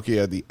happened with Loki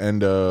at the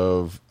end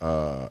of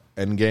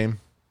Endgame?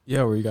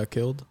 Yeah, where he got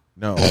killed.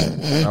 No,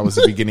 that was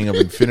the beginning of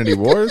Infinity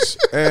Wars,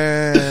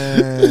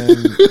 and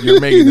you're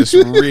making this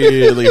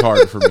really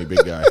hard for me,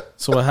 big guy.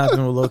 So what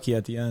happened with Loki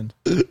at the end?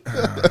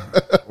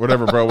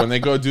 Whatever, bro. When they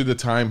go do the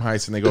time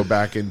heist and they go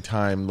back in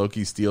time,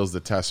 Loki steals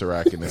the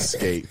Tesseract and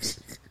escapes.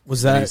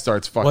 Was that And he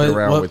starts fucking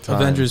around what with time.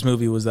 Avengers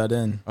movie was that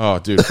in? Oh,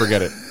 dude,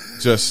 forget it.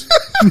 Just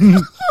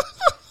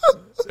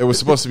it was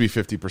supposed to be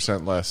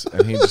 50% less,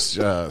 and he's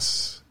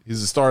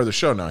the star of the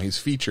show now. He's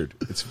featured.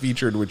 It's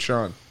featured with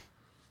Sean.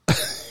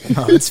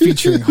 No, it's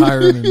featuring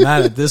Hiram and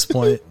Matt at this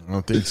point. I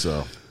don't think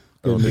so.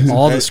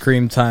 All the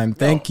scream time.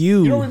 Thank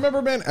you. You don't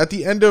remember, man? At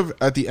the end of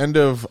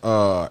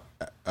Endgame,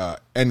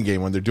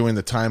 when they're doing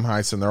the time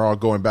heist and they're all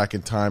going back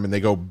in time, and they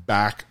go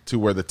back to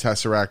where the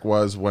Tesseract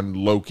was when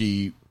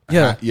Loki. They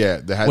had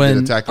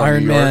the attack on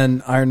New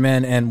York. Iron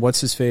Man, and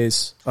what's his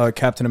face,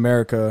 Captain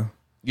America,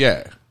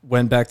 Yeah,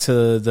 went back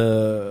to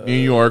the New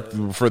York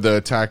for the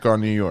attack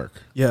on New York.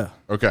 Yeah,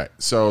 Okay,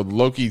 so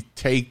Loki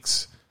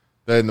takes.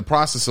 In the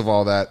process of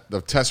all that,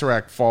 the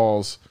Tesseract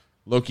falls.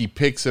 Loki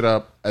picks it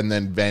up and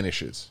then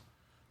vanishes.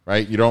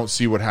 Right, you don't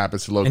see what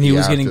happens to Loki. and he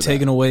was after getting that.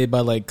 taken away by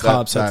like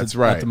cops That's at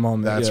right. the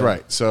moment. That's yeah.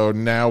 right. So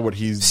now what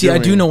he's See,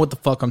 doing, I do know what the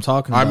fuck I'm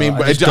talking about. I mean,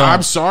 just don't.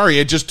 I'm sorry.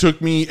 It just took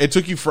me. It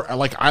took you for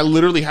like I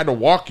literally had to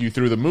walk you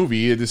through the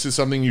movie. This is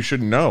something you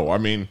shouldn't know. I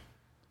mean,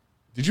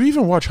 did you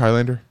even watch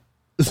Highlander?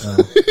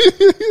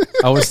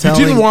 I was telling,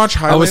 didn't watch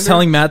I was Highlander?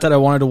 telling Matt that I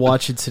wanted to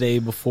watch it today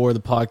before the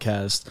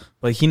podcast,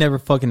 but he never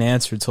fucking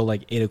answered till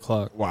like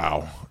 8:00.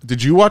 Wow.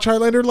 Did you watch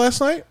Highlander last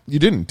night? You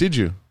didn't, did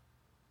you?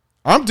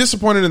 I'm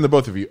disappointed in the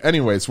both of you.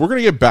 Anyways, we're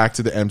gonna get back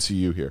to the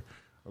MCU here.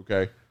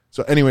 Okay.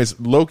 So, anyways,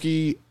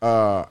 Loki.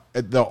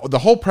 The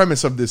whole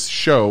premise of this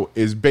show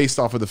is based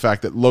off of the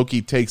fact that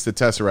Loki takes the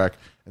Tesseract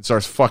and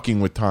starts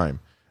fucking with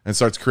time and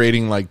starts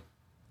creating like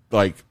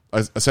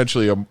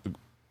essentially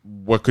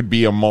what could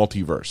be a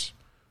multiverse.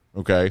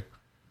 Okay.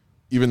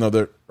 Even though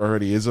there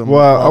already is a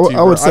multiverse.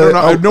 I would say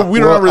I don't know.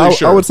 We're not really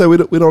sure. I would say we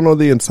don't know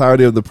the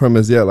entirety of the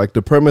premise yet. Like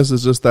the premise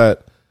is just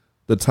that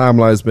the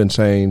timeline's been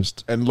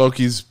changed, and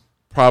Loki's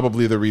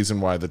probably the reason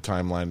why the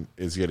timeline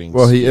is getting.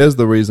 Well, he is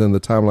the reason the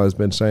timeline's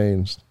been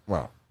changed.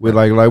 Wow. We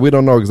we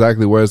don't know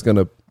exactly where it's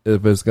gonna,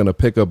 if it's gonna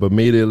pick up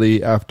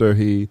immediately after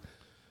he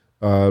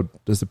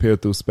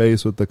disappeared through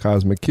space with the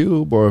cosmic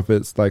cube, or if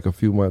it's like a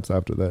few months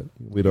after that.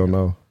 We don't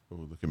know. Oh,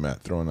 look at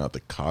Matt throwing out the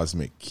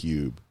cosmic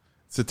cube.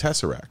 It's a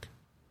Tesseract.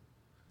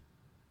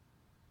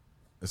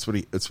 That's what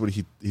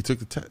he took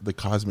the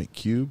cosmic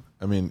cube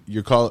I mean,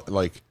 you call it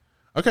like,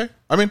 okay.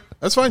 I mean,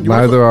 that's fine.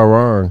 Neither are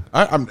wrong.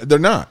 They're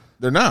not.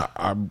 They're not.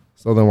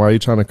 So then why are you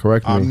trying to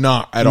correct me? I'm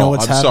not at You know all.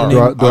 what's I'm sorry.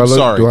 happening? I'm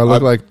sorry. Do I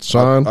look like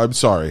Sean? I'm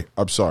sorry.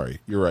 I'm sorry.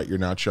 You're right. You're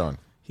not Sean.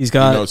 He's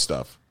got You know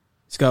stuff.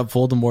 he's got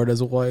Voldemort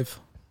as a wife.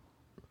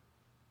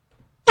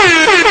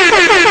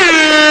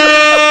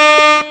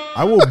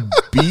 I will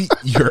beat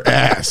your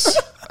ass.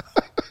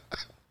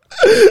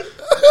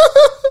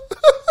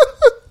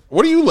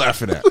 What are you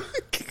laughing at?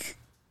 That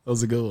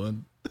was a good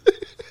one.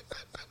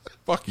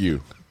 Fuck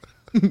you,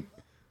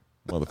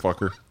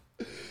 motherfucker.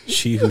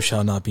 She who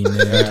shall not be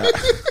named.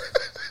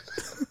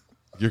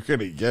 You're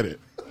gonna get it.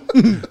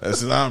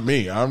 That's not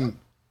me.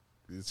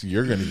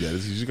 You're gonna get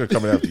it. She's gonna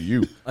come after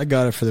you. I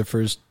got it for the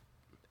first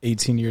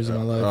 18 years of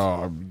my life.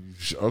 Oh,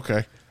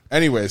 okay.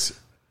 Anyways,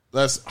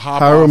 let's hop.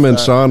 Hiram off and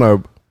that. Sean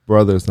are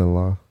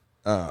brothers-in-law.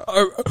 I'm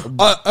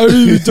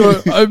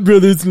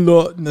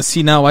brothers-in-law. Now,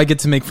 see, now I get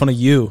to make fun of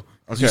you.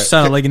 Okay. You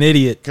sound like an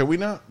idiot. Can we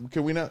not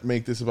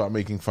make this about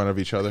making fun of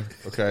each other?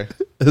 Okay.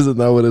 Isn't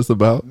that what it's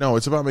about? No,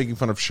 it's about making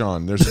fun of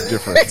Sean. There's a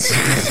difference.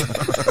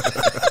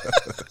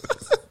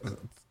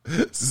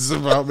 This is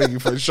about making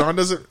fun. Sean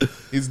doesn't.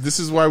 This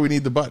is why we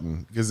need the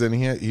button, because then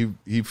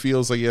he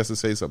feels like he has to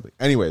say something.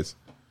 Anyways,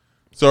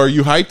 so are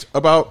you hyped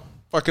about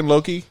fucking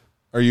Loki?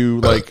 Are you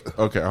like,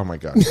 okay? Oh my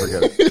god,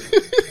 forget it.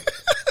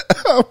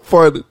 I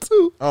farted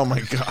too. Oh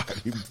my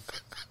god.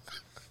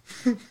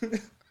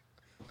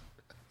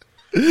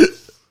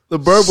 The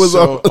burp was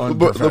So up.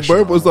 The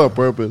burp was on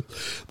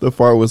purpose. The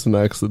fart was an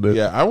accident.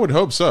 Yeah, I would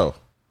hope so.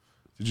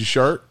 Did you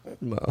shart?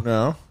 No.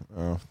 No.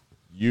 Oh,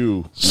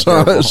 you.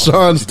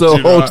 Sean still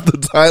Do holds not- the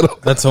title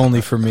That's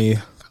only for me.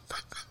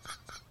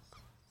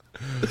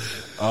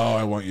 Oh,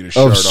 I want you to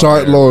shart.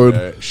 Shart on air.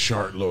 Lord.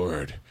 Shart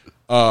Lord.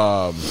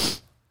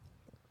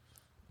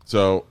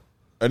 So,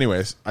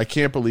 anyways, I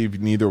can't believe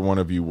neither one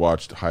of you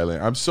watched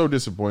Highlander. I'm so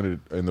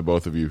disappointed in the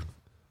both of you.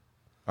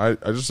 I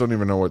just don't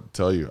even know what to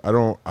tell you. I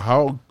don't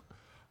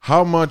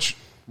how much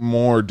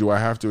more do I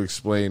have to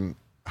explain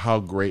how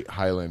great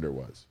Highlander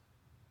was?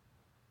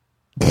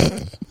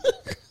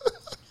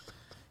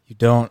 You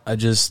don't. I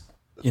just,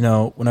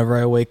 whenever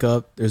I wake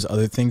up, there's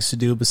other things to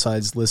do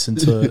besides listen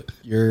to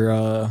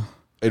your.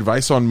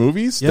 Advice on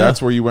movies? Yeah.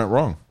 That's where you went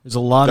wrong. There's a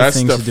lot That's of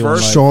things the to do. In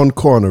first- life. Sean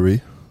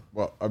Connery.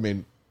 Well, I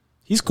mean,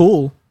 He's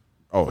cool.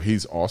 oh,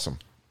 he's awesome.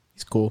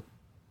 He's cool.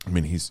 I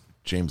mean, he's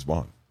James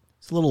Bond.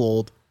 He's a little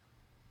old.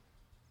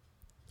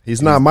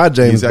 He's not my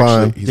James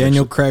Bond.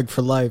 Daniel Craig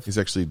for life. He's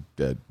actually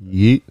dead.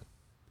 Yeet.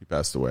 He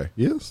passed away.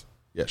 Yes.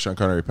 Yeah, Sean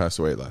Connery passed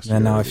away last year.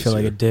 And now I this feel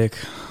like year. a dick.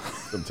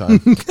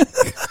 Sometime.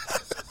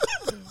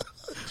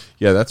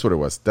 Yeah, that's what it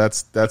was.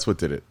 That's what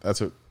did it.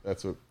 That's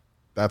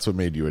what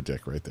made you a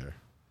dick right there.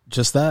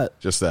 Just that.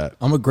 Just that.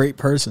 I'm a great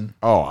person.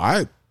 Oh,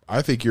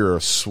 I think you're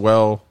a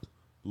swell,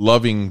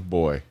 loving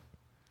boy.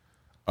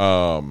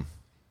 I've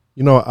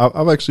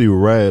actually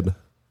read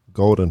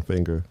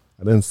Goldenfinger.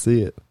 I didn't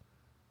see it.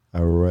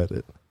 I read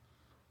it.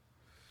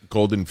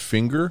 Golden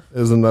Finger?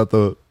 Isn't that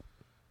the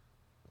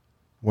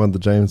one, the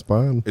James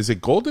Bond? Is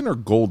it Golden or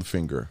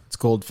Goldfinger? It's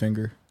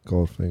Goldfinger. I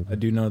Goldfinger.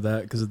 do know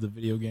that because of the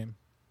video game.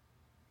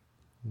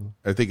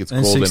 I think it's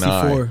And Golden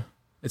 64. Eye.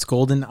 It's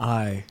Golden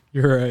Eye.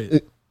 You're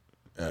right.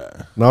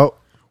 No.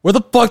 Where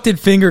the fuck did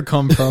finger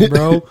come from,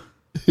 bro?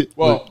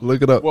 Well,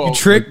 Look it up. well, You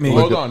tricked me.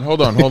 Hold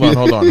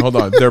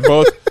on. They're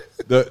both.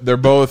 They're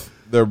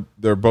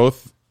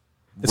both.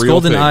 It's real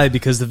Golden things. Eye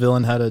because the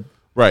villain had a.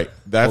 Right.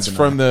 That's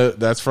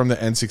GoldenEye. from the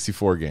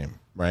N64 game,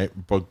 right?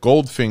 But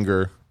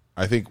Goldfinger,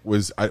 I think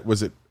was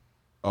it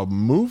a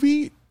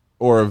movie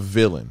or a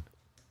villain?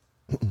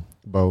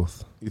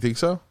 Both. You think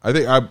so?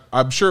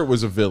 I'm sure it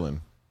was a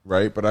villain,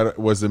 right? But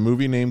was the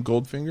movie named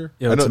Goldfinger?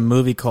 Yeah, it's a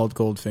movie called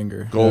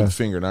Goldfinger.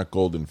 Goldfinger, not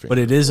Golden Finger. But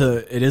it is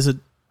a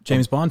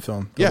James Bond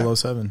film. Yeah.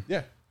 007.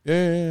 Yeah,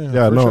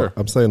 Yeah, for no, sure.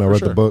 I'm saying I For read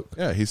sure. the book.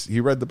 Yeah, he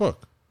read the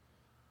book.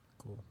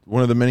 Cool.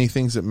 One of the many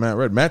things that Matt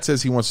read. Matt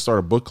says he wants to start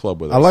a book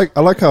club with us. I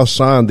like how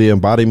Sean, the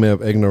embodiment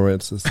of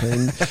ignorance, is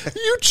saying,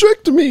 "You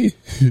tricked me."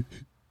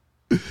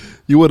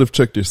 You would have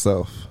tricked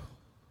yourself.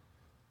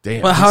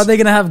 Damn. Well, how are they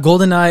going to have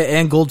GoldenEye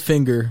and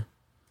Goldfinger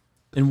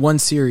in one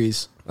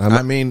series?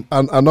 I mean,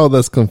 I know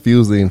that's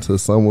confusing to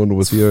someone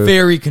with your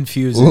Very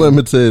confusing.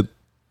 limited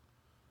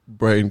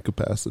brain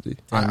capacity.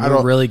 Damn, I you're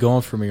don't- really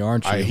going for me,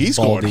 aren't you? he's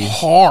Baldy. going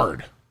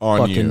hard on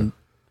Fucking you.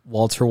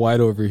 Walter White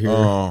over here.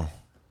 Oh,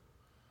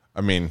 I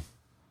mean,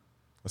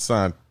 let's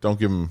not. Don't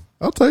give him.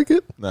 I'll take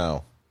it.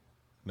 No.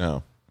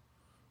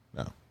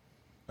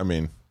 I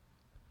mean,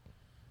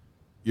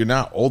 you're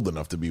not old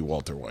enough to be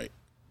Walter White.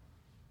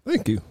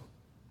 Thank you.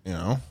 You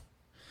know,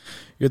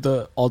 You're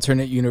the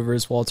alternate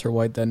universe Walter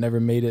White that never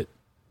made it.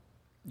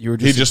 You were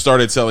he just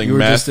started selling you were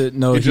meth. just a-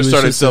 no, he he just was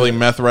started just selling a-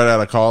 meth right out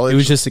of college. he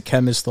was just a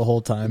chemist the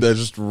whole time. They're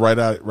just right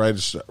out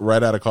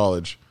of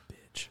college.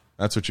 Bitch.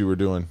 That's what you were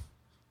doing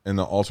in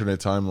the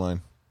alternate timeline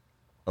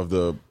of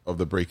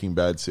the Breaking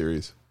Bad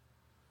series.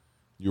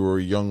 You were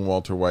a young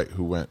Walter White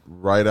who went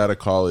right out of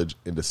college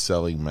into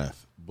selling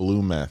meth,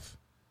 blue meth.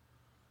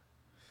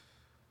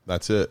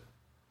 That's it.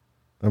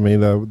 I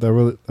mean,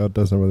 that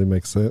doesn't really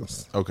make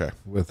sense Okay.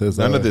 with his.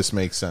 None of this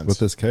makes sense. with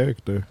his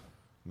character.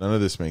 None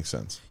of this makes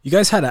sense. You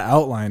guys had an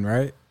outline,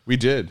 right? We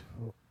did,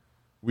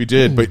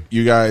 but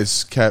you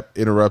guys kept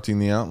interrupting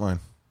the outline.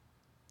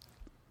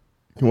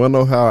 You want to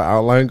know how an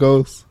outline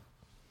goes?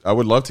 I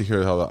would love to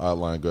hear how the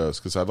outline goes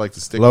because I'd like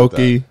to stick with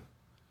Loki,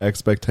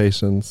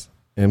 expectations,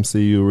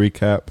 MCU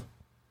recap,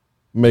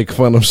 make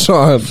fun of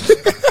Sean.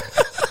 that.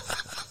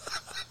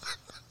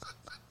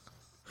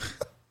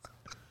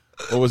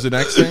 What was the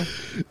next thing?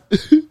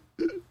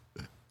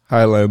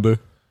 Highlander,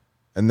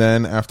 And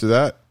then after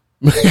that,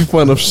 make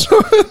fun of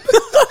Sean.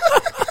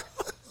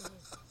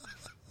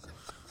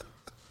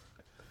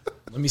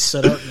 Let me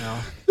set up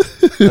now.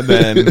 and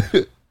then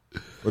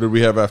what did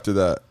we have after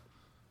that?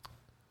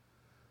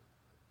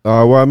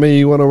 Well, I mean,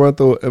 you want to run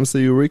through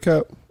MCU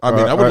recap? I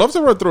mean, I would love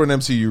to run through an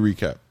MCU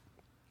recap.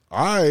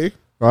 I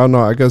don't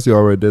know. I guess you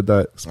already did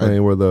that,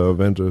 explaining where the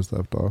Avengers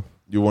left off.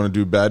 You want to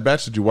do Bad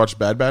Batch? Did you watch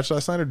Bad Batch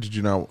last night, or did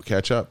you not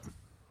catch up?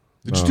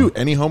 Did you do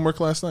any homework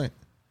last night?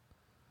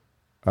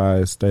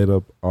 I stayed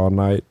up all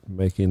night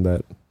making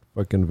that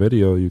fucking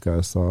video you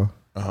guys saw.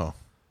 Oh,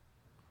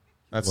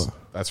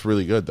 that's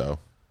really good though.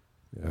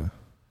 Yeah.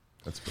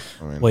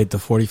 I mean, Wait, the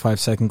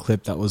 45-second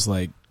clip that was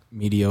like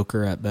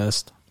mediocre at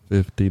best.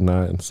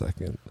 59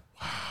 second.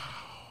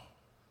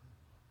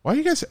 why are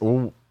you guys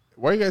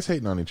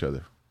hating on each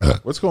other?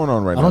 What's going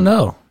on right now? I don't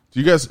know. Do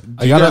you guys?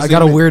 I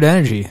got a weird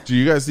energy. Do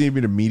you guys need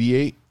me to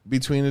mediate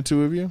between the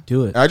two of you?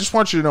 Do it. I just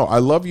want you to know I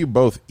love you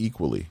both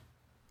equally.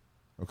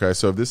 Okay,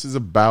 so if this is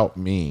about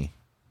me,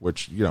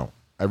 which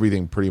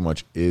everything pretty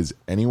much is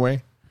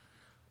anyway,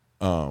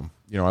 I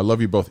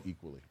love you both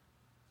equally.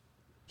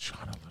 Sean,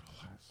 a little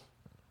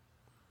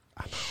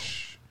less.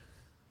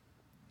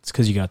 It's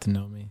because you got to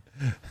know me.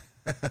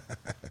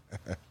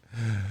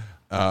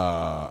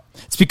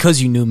 It's because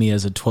you knew me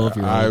as a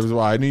 12-year-old.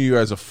 I knew you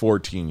as a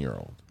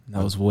 14-year-old.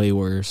 That was way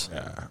worse.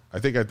 Yeah, I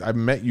think I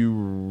met you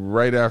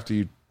right after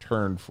you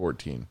turned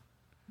 14.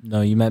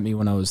 No, you met me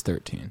when I was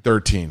 13.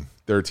 13,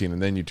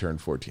 and then you turned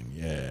 14.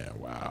 Yeah,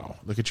 wow.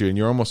 Look at you, and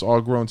you're almost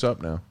all grown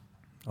up now.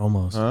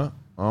 Almost. Huh?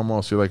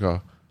 Almost. You're like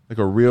a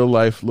real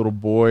life little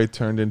boy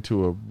turned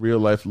into a real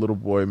life little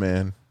boy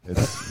man.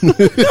 It's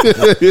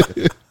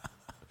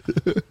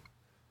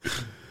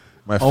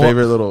my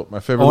favorite little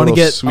I want to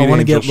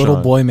get little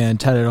Sean. boy man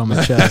tatted on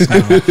my chest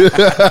now.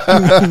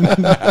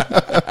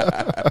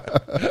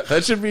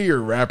 That should be your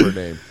rapper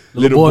name.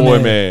 Little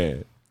boy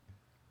man.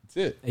 That's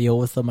it. Hey, yo,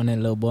 what's up, my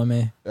name, little boy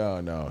man? Oh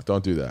no,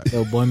 don't do that.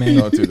 Little boy man.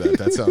 Don't do that.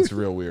 That sounds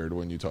real weird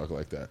when you talk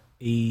like that.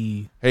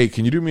 Hey,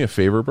 can you do me a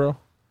favor, bro?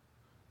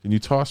 Can you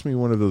toss me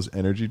one of those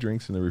energy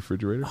drinks in the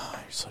refrigerator? Oh,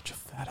 you're such a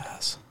fat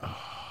ass. Oh,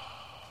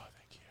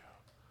 thank you.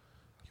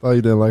 Thought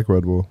you didn't like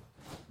Red Bull.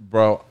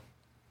 Bro,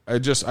 I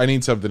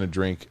need something to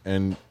drink,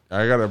 and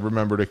I got to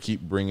remember to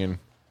keep bringing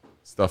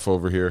stuff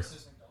over here.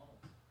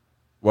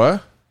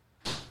 What?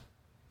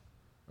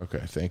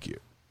 Okay, thank you.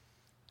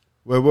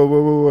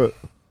 Wait.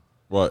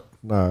 What?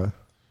 Nah.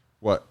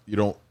 What? You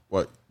don't,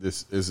 what?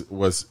 Is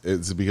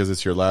it because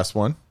it's your last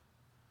one?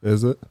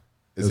 Is it?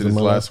 Is it his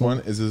last one?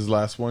 Is it his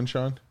last one,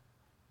 Sean?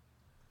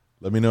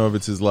 Let me know if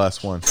it's his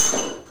last one.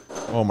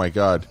 Oh my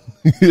God.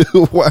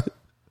 What?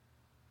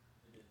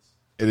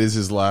 It is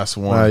his last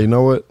one. Nah, you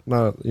know what?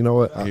 Nah, you know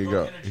what? Here you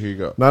go. Here you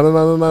go.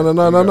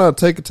 No.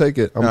 Take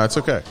it. No, it's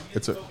okay.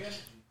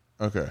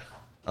 Okay.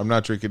 I'm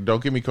not drinking.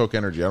 Don't give me Coke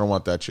Energy. I don't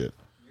want that shit.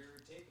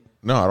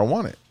 No, I don't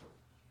want it.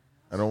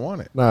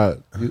 Nah.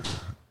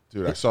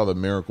 Dude, I saw the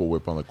Miracle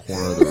Whip on the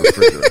corner of the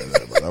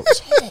refrigerator. That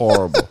was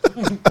horrible.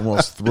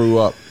 Almost threw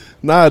up.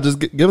 Nah, just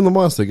give him the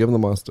monster. Give him the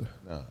monster.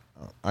 No,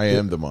 I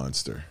am the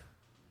monster.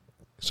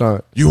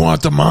 Sean. You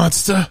want the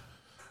monster?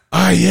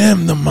 I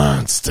am the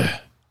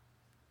monster.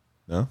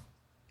 No?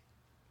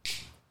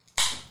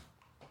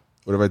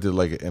 What if I did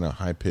like in a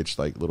high pitched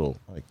little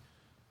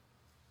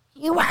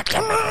You want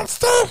the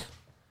monster?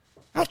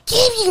 I'll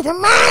give you the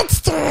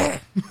monster.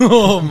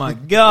 Oh my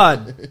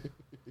God.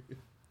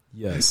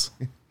 Yes.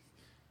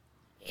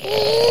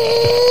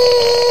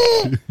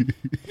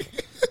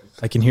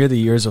 I can hear the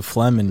years of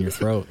phlegm in your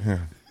throat.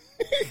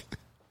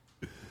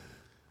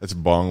 That's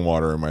bong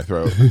water in my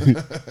throat.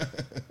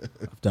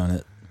 I've done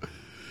it.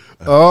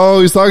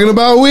 Oh, he's talking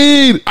about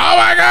weed. Oh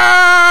my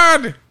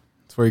God!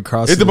 That's where he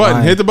crosses Hit the button,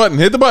 line. hit the button,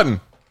 hit the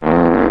button.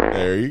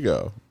 There you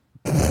go.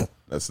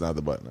 That's not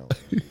the button.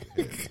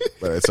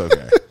 But it's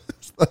okay.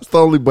 That's the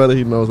only button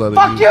he knows how to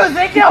Fuck use. you,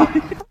 thank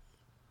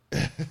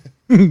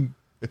you.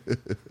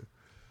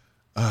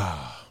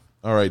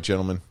 All right,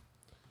 gentlemen.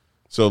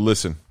 So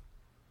listen,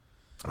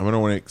 I'm going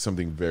to make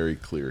something very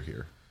clear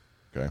here.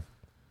 Okay.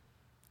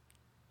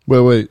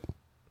 Wait.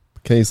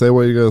 Can you say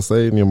what you're gonna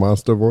say in your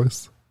monster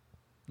voice?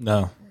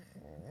 No.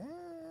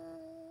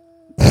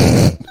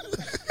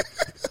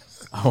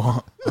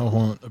 I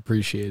won't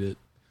appreciate it.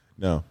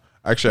 No,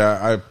 actually,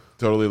 I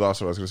totally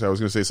lost what I was going to say. I was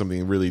going to say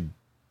something really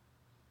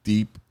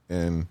deep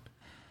and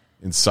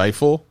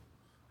insightful,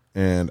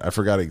 and I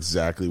forgot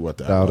exactly what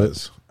that Doubt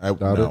was.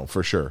 Doubt no, it.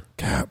 for sure.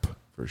 Cap.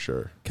 For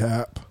sure.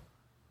 Cap.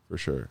 For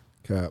sure.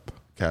 Cap.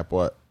 Cap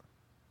what?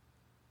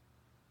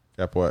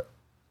 Cap what?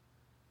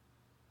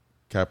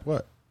 Cap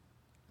what?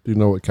 Do you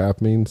know what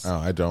cap means? Oh,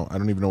 I don't. I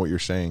don't even know what you're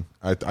saying.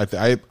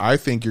 I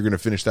think you're going to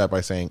finish that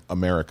by saying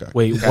America.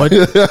 Wait, what?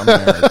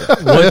 America.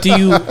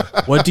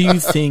 What do you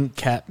think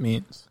cap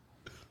means?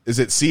 Is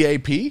it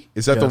CAP?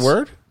 Is that the Yes.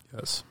 word?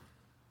 Yes.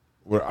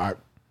 Well,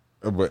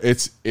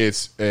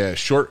 it's a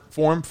short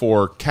form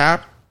for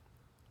cap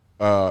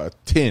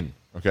tin.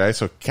 Okay,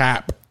 so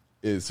cap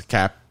is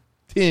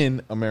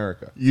Captain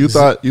America. You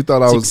thought I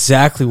That's was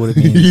exactly what it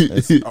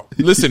means. Oh,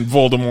 listen,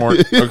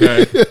 Voldemort.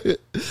 Okay,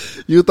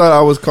 you thought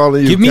I was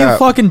calling you Give me a cap.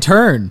 fucking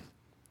turn.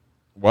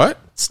 what?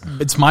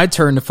 It's my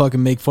turn to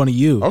fucking make fun of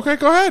you. Okay,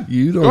 go ahead.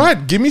 You don't- Go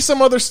ahead. Give me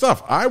some other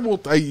stuff. I will.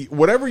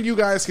 Whatever you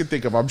guys can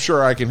think of, I'm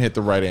sure I can hit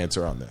the right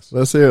answer on this.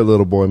 Let's hear it,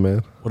 little boy,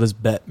 man. What does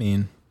bet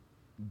mean?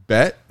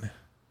 Bet.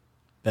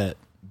 Bet.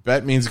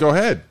 Bet means go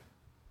ahead.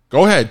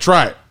 Go ahead.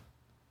 Try it.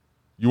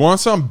 You want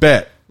some?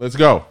 Bet. Let's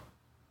go.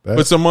 Bet.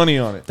 Put some money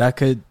on it. That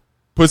could.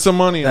 Put some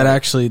money on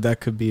That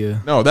could be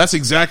a No, that's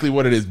exactly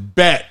what it is.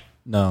 Bet.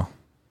 no.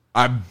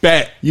 I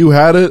bet. You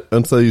had it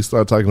until you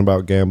start talking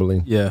about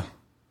gambling. Yeah.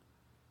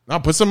 Now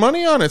put some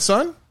money on it,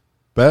 son.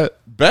 Bet.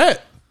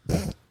 Bet.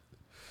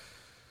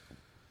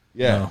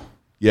 Yeah. No.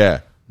 Yeah.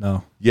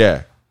 No.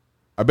 Yeah.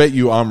 I bet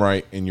you I'm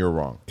right and you're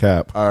wrong.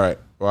 Cap. All right.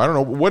 Well, I don't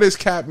know. What does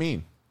cap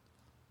mean?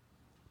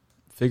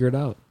 Figure it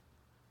out.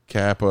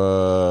 Cap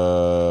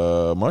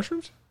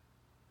mushrooms?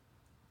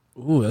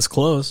 Ooh, that's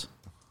close.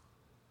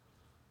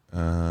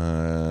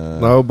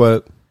 No,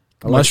 but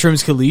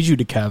Mushrooms could lead you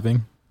to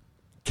calving.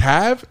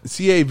 Cav?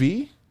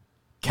 C-A-V?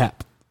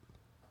 Cap.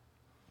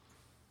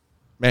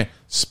 Man,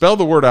 spell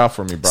the word out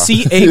for me, bro.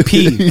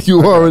 C-A-P. you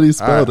already All right.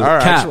 spelled it. All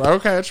right. Cap.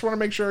 Okay. I just want to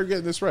make sure I'm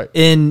getting this right.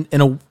 In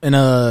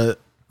a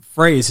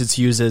phrase, it's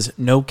used as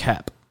no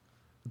cap.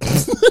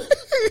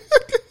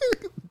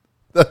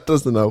 That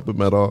doesn't help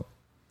him at all.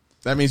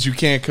 That means you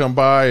can't come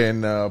by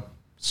and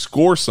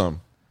score some.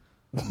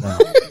 No.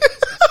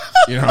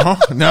 You know?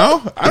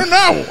 No? I don't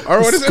know. Or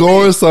what does it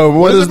Score mean? some.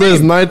 What does is it this?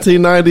 mean?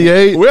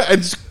 1998.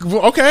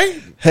 Well,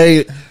 okay.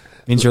 Hey,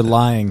 Means you're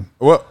lying.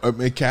 Well,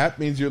 cap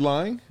means you're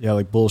lying? Yeah,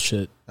 like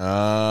bullshit.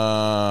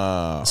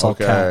 Ah, all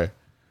okay. cap.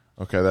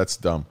 Okay, that's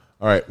dumb.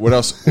 All right, what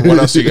else? What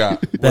else you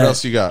got? What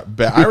else you got?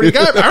 Bet. I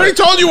already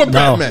told you what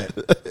No. bet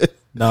meant.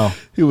 No.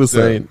 he was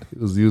saying he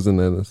was using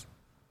it as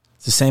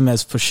It's the same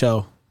as for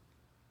show.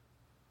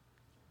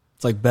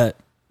 It's like bet.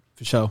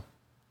 For show.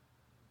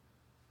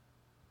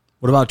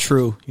 What about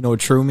true? You know what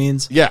true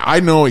means? Yeah, I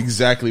know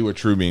exactly what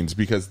true means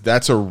because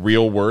that's a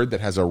real word that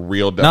has a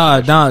real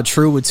definition. Nah,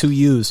 true with two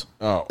U's.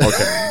 Oh,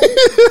 okay.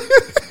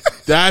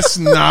 That's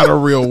not a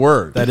real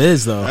word. That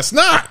is, though. That's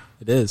not.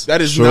 It is. That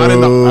is not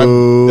enough.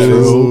 That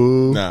is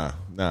True.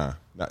 nah.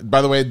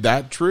 By the way,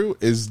 that true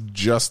is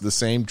just the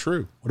same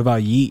true. What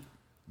about yeet?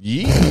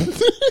 Yeet,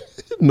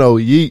 no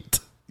yeet.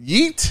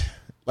 yeet,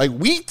 like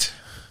wheat.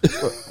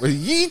 What,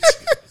 yeet.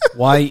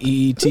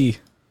 Y-E-E-T.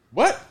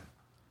 What?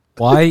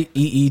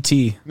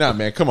 Y-E-E-T. Nah,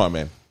 man, come on,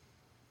 man.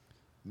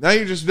 Now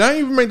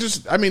you may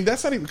just. I mean,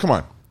 that's not even. Come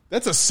on,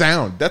 that's a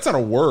sound. That's not a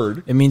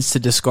word. It means to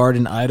discard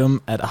an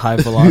item at a high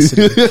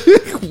velocity.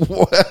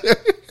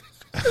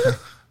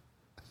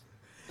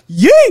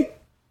 Yeet!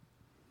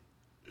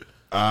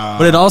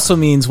 But it also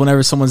means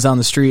whenever someone's down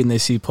the street and they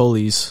see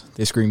police,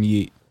 they scream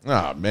yeet.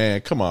 Ah,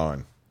 man, come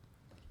on.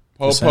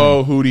 Just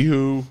Popo, hootie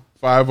hoo,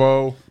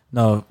 5-0.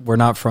 No, we're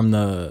not from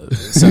the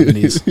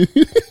 70s.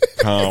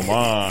 Come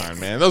on,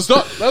 man. Those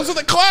are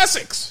the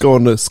classics.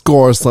 Going to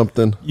score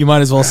something. You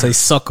might as well say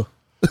sucker.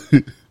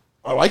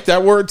 I like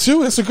that word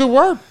too. That's a good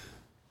word.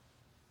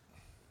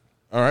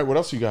 All right, what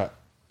else you got?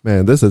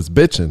 Man, this is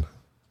bitching.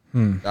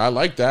 I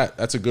like that.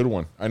 That's a good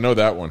one. I know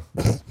that one.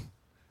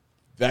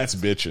 That's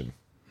bitching.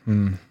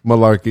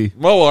 Malarkey.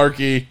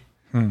 Malarkey.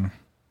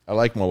 I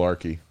like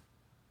malarkey.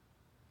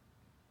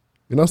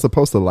 You're not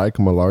supposed to like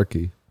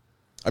malarkey.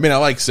 I mean, I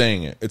like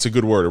saying it. It's a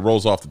good word. It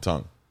rolls off the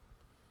tongue.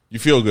 You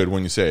feel good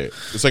when you say it.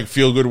 It's like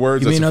feel good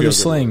words. Give me That's a another feel-good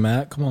slang, word.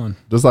 Matt. Come on.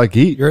 Just like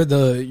eat. You're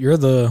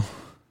the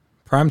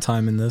prime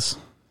time in this.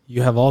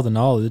 You have all the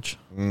knowledge.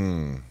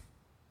 I'm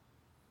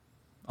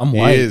white.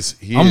 I'm is.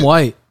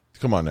 white.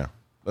 Come on now.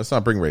 Let's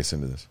not bring race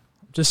into this.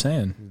 I'm just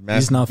saying.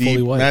 Matt's He's not deep,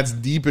 fully white. Matt's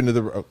deep into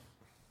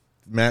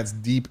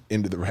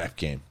the rap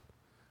game.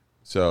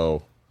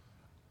 So,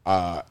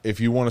 if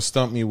you want to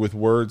stump me with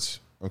words,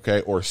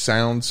 okay, or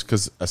sounds,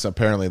 because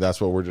apparently that's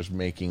what we're just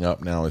making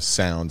up now is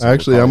sounds.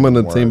 Actually, We're I'm calling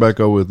going them to team words. back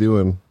up with you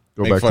and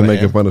go Make back fun to of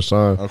making him. fun of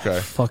Sean. Okay.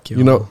 Fuck you.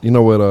 You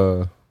know what?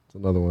 It's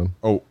another one.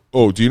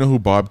 Oh, do you know who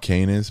Bob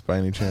Kane is by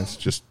any chance?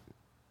 Just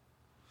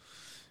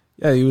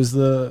Yeah, he was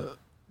the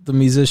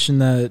musician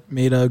that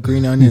made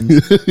Green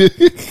Onions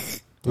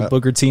with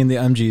Booker T and the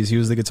MGs. He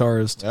was the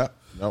guitarist. yeah.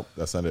 Nope,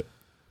 that's not it.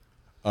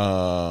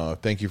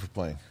 Thank you for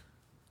playing.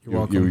 You're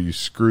welcome. You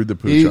screwed the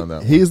pooch on that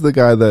one. He's the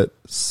guy that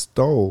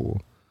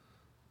stole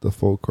the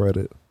full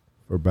credit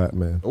for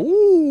Batman.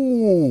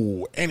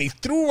 Ooh, and he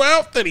threw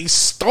out that he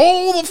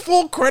stole the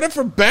full credit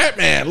for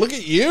Batman. Look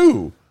at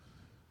you.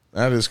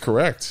 That is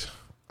correct.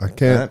 I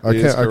can't That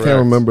is I correct. can't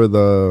remember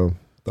the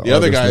The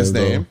other artist guy's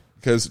though. name.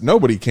 because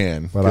nobody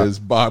can, But because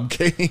Bob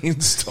Kane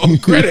stole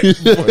credit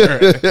for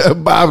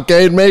it. Bob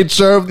Kane made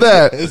sure of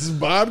that. Because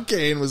Bob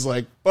Kane was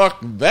like, fuck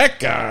that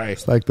guy.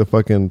 It's like the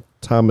fucking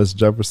Thomas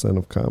Jefferson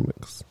of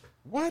comics.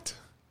 What?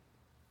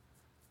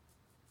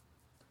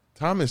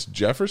 Thomas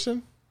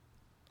Jefferson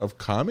of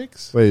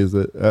comics? Wait,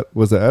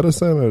 was it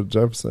Edison or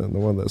Jefferson, the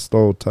one that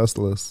stole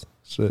Tesla's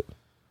shit?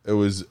 It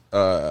was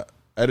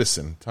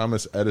Edison,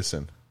 Thomas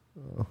Edison.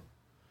 Oh.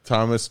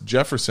 Thomas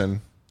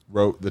Jefferson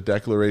wrote the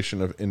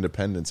Declaration of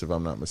Independence, if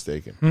I'm not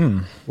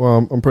mistaken.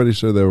 Well, I'm pretty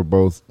sure they were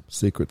both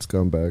secret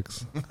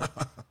scumbags.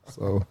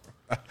 So,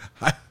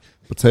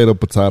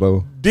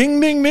 potato. Ding,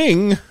 ding,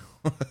 ding.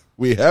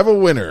 We have a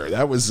winner.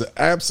 That was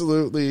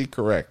absolutely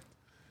correct.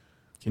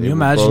 Can you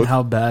imagine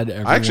how bad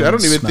everyone Actually, I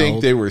don't even think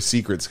smelled? they were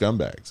secret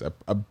scumbags.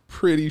 I'm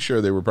pretty sure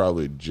they were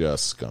probably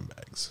just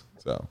scumbags.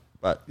 So,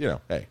 but, you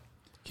know, hey.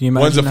 Can you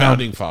One's a imagine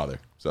founding father.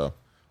 So,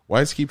 why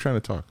does he keep trying to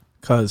talk?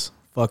 Cuz,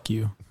 fuck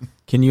you.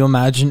 Can you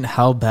imagine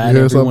how bad You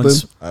hear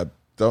everyone's... something? I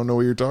don't know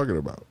what you're talking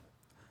about.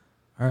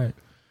 All right.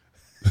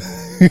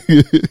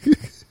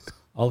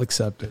 I'll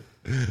accept it.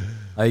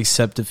 I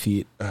accept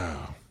defeat.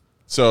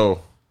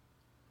 So,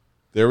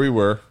 there we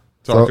were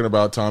talking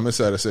about Thomas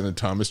Edison and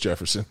Thomas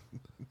Jefferson.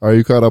 Are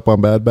you caught up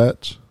on Bad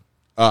Batch?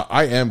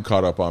 I am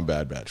caught up on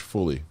Bad Batch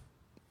fully.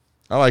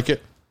 I like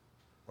it.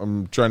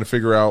 I'm trying to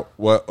figure out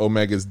what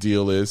Omega's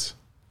deal is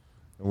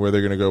and where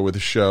they're going to go with the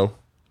show.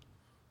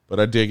 But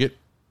I dig it.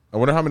 I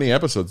wonder how many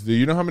episodes. Do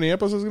you know how many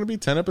episodes it's going to be?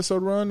 10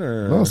 episode run?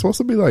 Or No, it's supposed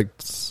to be like,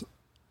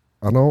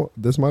 I know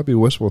this might be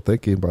wishful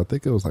thinking, but I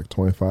think it was like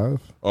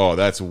 25. Oh,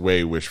 that's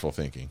way wishful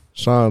thinking.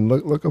 Sean,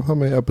 look up how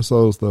many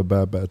episodes the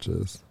Bad Batch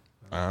is.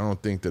 I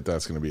don't think that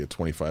that's going to be a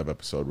 25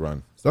 episode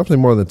run. It's definitely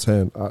more than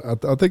 10.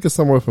 I think it's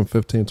somewhere from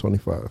 15,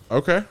 25.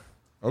 Okay,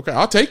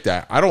 I'll take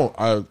that. I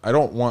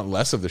don't want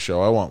less of the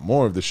show. I want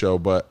more of the show,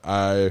 but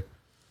I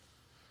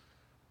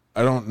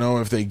don't know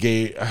if they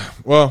gave.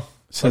 Well,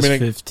 It says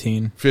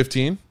 15.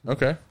 15.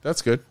 Okay,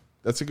 that's good.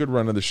 That's a good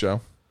run of the show.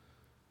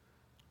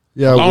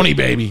 Yeah, Filoni,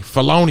 baby,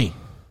 Filoni.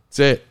 That's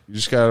it. You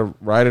just gotta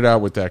ride it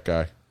out with that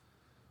guy.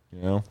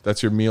 You know,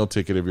 that's your meal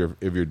ticket of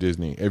your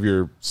Disney, of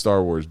your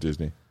Star Wars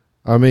Disney.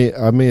 I mean,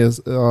 it's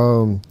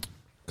because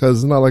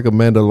it's not like a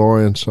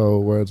Mandalorian show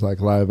where it's like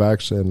live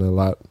action and a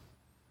lot.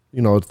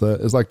 You know,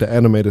 it's like the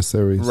animated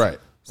series, Right.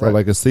 So right.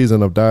 like a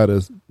season of that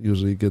is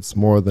usually gets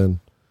more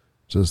than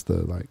just the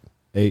like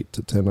 8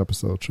 to 10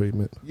 episode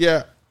treatment.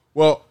 Yeah.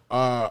 Well,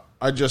 I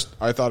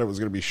thought it was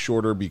going to be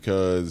shorter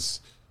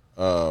because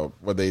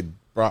when they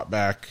brought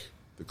back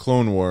the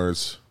Clone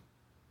Wars,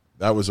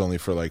 that was only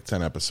for like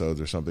 10 episodes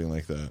or something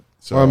like that.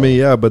 So I mean,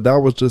 yeah, but that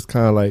was just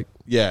kind of like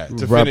yeah,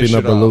 to wrapping finish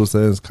up it a off. loose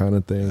ends kind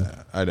of thing.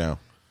 I know.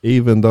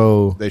 Even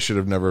though They should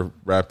have never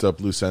wrapped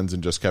up loose ends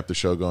and just kept the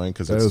show going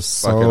because there's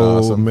it's fucking so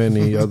awesome.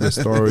 many other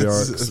story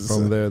arcs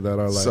from there that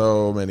are like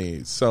so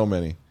many.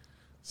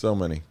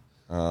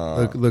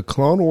 the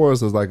Clone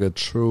Wars is like a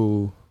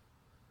true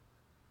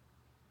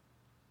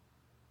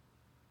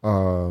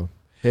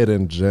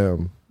hidden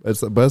gem.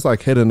 It's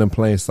like hidden in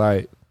plain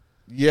sight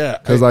Yeah,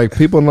 because like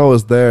people know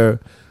it's there,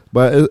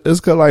 but it's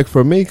cause like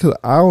for me because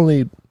I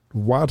only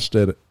watched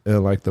it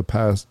in like the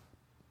past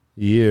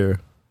year,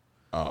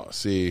 oh,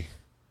 see,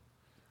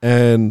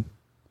 and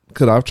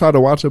because I've tried to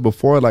watch it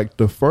before, like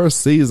the first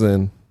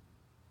season,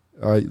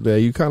 yeah,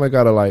 you kind of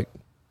gotta like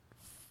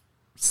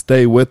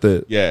stay with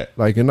it. yeah,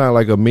 Like you're not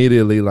like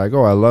immediately like,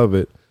 oh, I love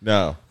it.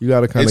 no, You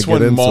got to kind of it's get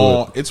when into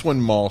Maul. it. It's when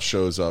Maul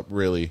shows up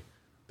really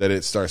that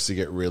it starts to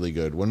get really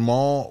good. When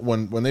Maul,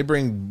 when they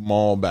bring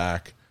Maul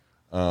back,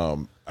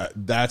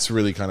 that's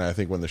really kind of I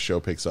think when the show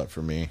picks up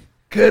for me.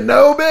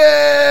 Kenobi.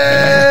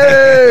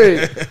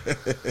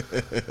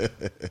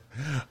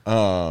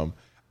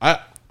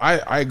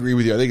 I agree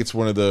with you. I think it's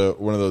one of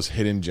those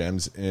hidden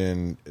gems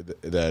in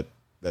that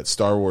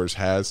Star Wars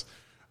has.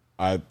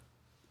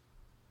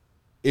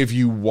 If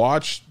you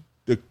watch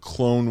the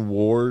Clone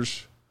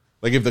Wars,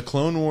 like if the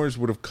Clone Wars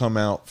would have come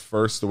out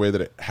first the way that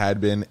it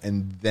had been,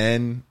 and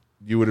then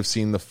you would have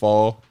seen the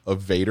fall of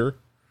Vader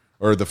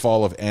or the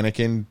fall of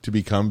Anakin to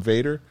become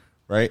Vader,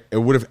 right? It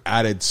would have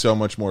added so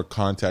much more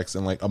context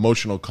and like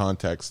emotional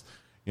context,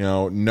 you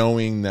know,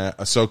 knowing that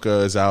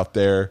Ahsoka is out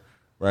there,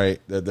 right?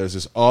 That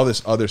there's all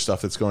this other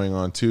stuff that's going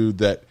on too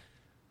that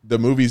the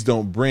movies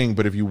don't bring.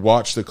 But if you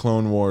watch the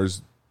Clone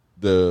Wars,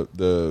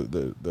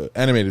 the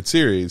animated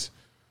series,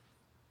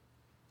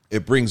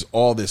 it brings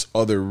all these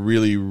other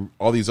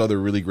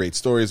really great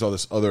stories, all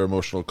this other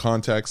emotional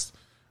context,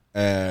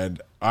 and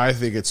I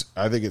think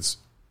it's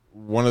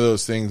one of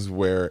those things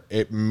where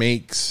it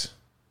makes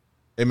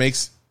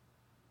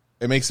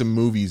the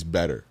movies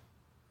better,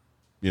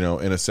 you know,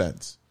 in a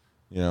sense.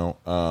 You know,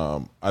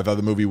 I thought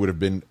the movie would have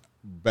been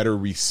better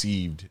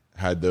received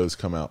had those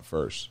come out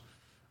first.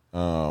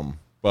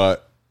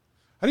 But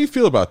how do you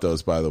feel about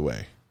those, by the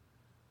way?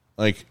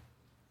 Like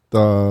the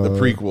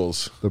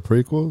prequels. The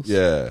prequels?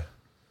 Yeah.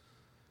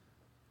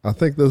 I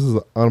think this is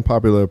an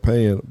unpopular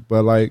opinion,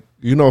 but like,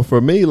 you know,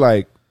 for me,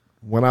 like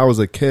when I was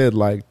a kid,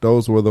 like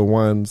those were the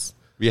ones,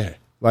 Yeah.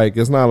 like,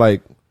 it's not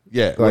like,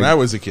 Yeah. When I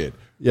was a kid.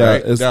 Yeah,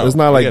 right? it's No, not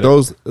I like get it.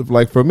 those.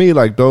 Like for me,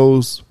 like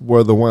those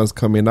were the ones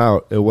coming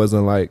out. It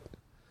wasn't like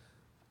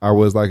I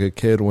was like a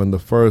kid when the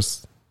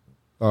first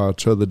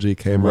trilogy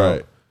came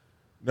Right. out.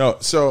 No,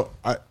 so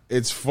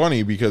it's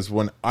funny because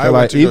when I But, went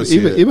like to go see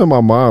it, even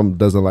my mom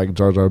doesn't like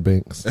Jar Jar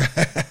Binks.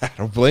 I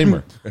don't blame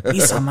her.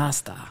 He's a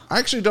master. I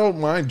actually don't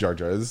mind Jar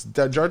Jar.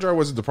 Jar Jar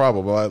wasn't the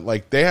problem. But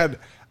like they had,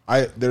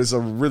 there's a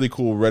really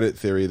cool Reddit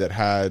theory that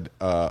had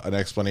an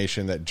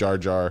explanation that Jar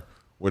Jar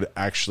would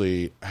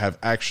actually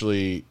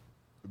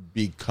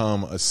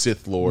become a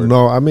Sith Lord.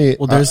 No, I mean,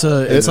 Well, there's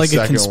it's the like a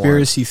second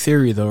conspiracy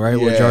theory though, right?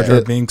 Where Yeah. Jar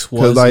Jar Binks 'Cause,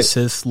 was like, a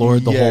Sith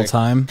Lord the whole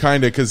time.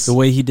 kind of because The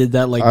way he did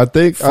that, like I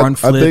think-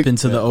 front I flip think-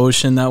 into the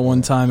ocean that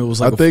one time, it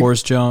was like I a think-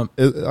 forced jump.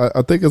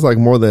 I think it's like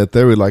more than a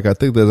theory. Like I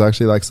think there's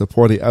actually like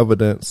supporting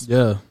evidence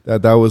Yeah,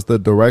 that was the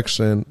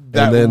direction,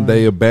 That- and then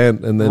they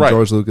abandoned, and then Right.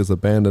 George Lucas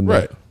abandoned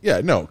right, it.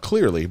 yeah, no,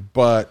 clearly,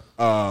 but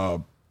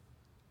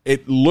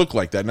it looked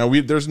like that. Now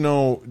there's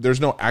no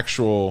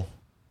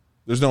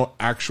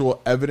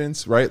actual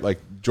evidence, right? Like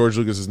George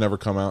Lucas has never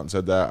come out and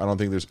said that. I don't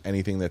think there's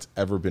anything that's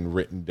ever been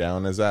written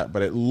down as that,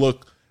 but it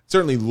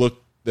certainly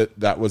looked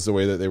that was the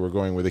way that they were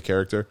going with the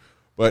character.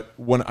 But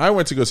when I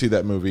went to go see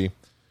that movie,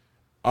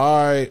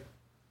 I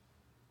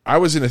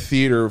was in a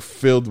theater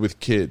filled with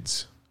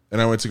kids,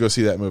 and I went to go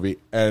see that movie.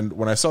 And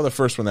when I saw the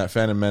first one, that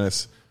Phantom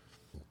Menace,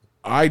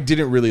 I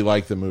didn't really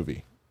like the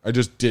movie. I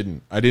just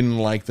didn't. I didn't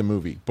like the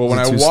movie. But when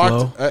I too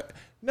walked, slow?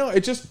 no,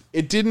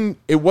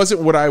 it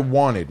wasn't what I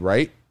wanted,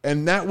 right?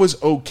 And that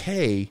was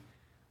okay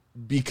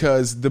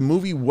because the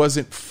movie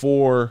wasn't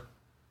for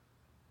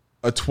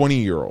a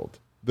 20-year-old.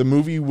 The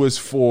movie was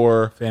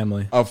for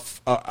family. a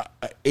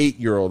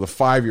 8-year-old, a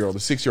 5-year-old, a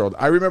 6-year-old.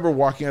 I remember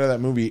walking out of that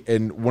movie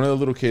and one of the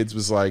little kids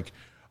was like,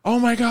 "Oh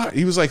my God."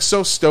 He was like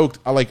so stoked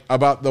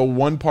about the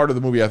one part of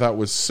the movie I thought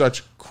was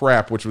such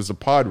crap, which was the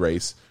pod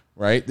race,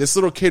 right? This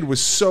little kid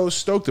was so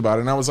stoked about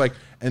it. And I was like,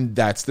 and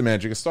that's the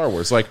magic of Star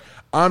Wars. Like,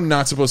 I'm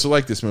not supposed to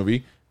like this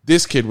movie.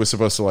 This kid was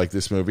supposed to like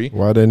this movie.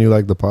 Why didn't you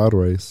like the pod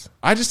race?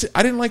 I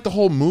didn't like the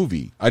whole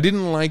movie. I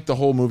didn't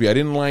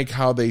like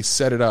how they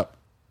set it up.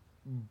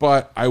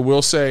 But I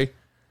will say,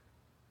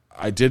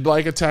 I did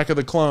like Attack of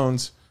the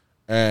Clones,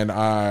 and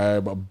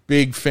I'm a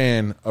big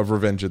fan of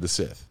Revenge of the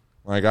Sith.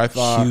 Like I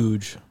thought,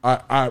 Huge.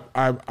 I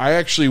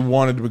actually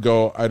wanted to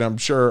go, and I'm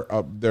sure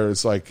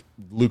there's like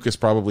Lucas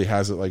probably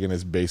has it like in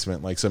his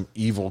basement, like some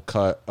evil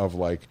cut of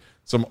like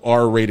some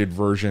R-rated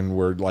version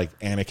where like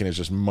Anakin is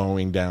just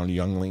mowing down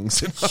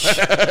younglings.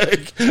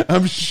 Like,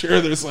 I'm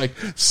sure there's like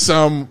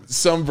some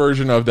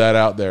version of that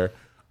out there.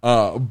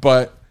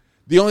 But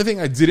the only thing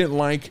I didn't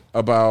like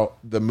about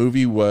the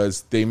movie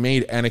was they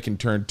made Anakin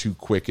turn too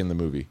quick in the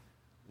movie.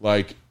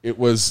 Like they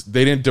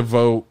didn't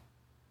devote,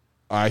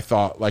 I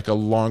thought, like a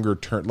longer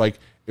turn. Like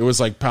it was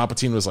like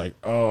Palpatine was like,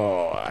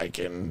 "Oh, I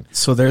can."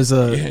 So there's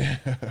a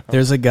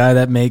guy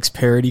that makes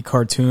parody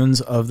cartoons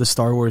of the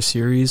Star Wars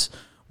series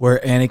where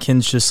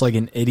Anakin's just like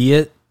an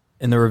idiot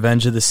in the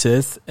Revenge of the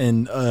Sith,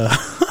 and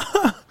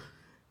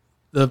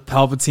the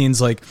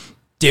Palpatine's like,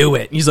 "Do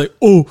it." And he's like,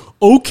 "Oh,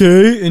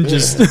 okay," and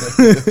just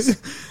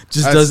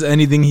does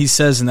anything he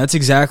says, and that's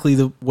exactly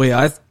the way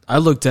I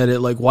looked at it.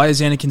 Like, why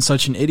is Anakin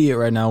such an idiot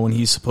right now when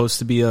he's supposed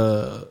to be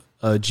a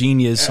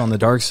genius on the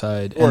dark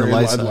side and the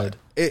light side?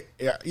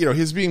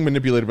 He's being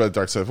manipulated by the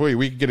dark side.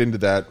 We could get into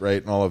that,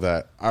 right, and all of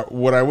that.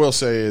 What I will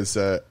say is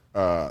that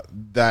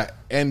that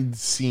end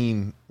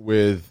scene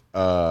with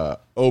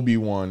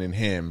Obi-Wan and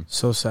him,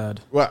 So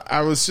sad. well,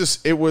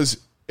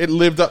 it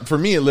lived up for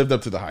me. It lived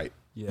up to the hype.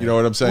 Yeah. You know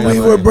what I'm saying? We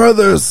were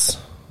brothers.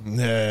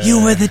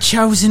 You were the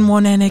chosen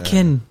one,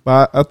 Anakin.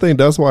 But I think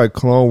that's why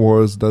Clone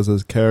Wars does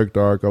his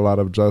character arc a lot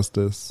of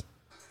justice.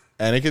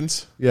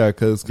 Anakin's Yeah,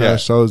 because it kind of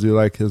shows you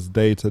like his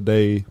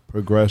day-to-day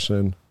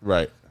progression,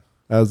 right.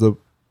 as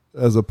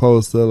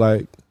opposed to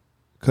like,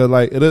 cause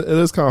like it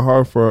is kind of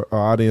hard for an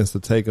audience to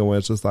take it when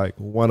it's just like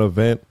one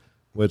event,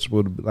 which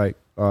would be like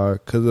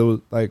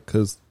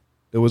because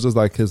it was just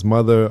like his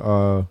mother,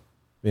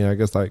 I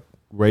guess like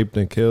raped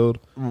and killed.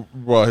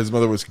 Well, his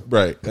mother was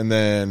right, and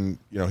then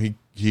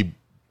he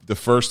the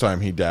first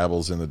time he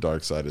dabbles in the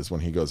dark side is when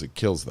he goes and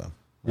kills them.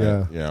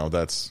 Right? Yeah,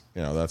 that's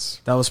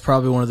That was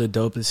probably one of the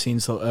dopest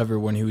scenes though ever,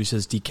 when he was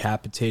just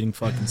decapitating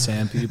fucking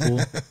sand people.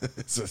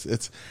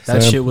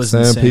 That shit was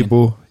sand insane.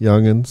 people,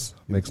 youngins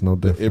makes no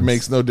difference. it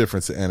makes no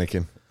difference to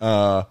Anakin.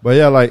 But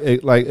yeah,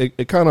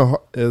 it kind of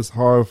is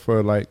hard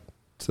for like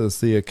to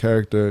see a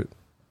character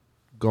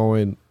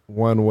going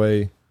one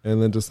way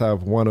and then just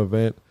have one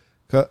event.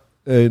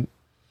 And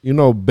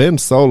Ben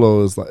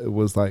Solo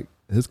was like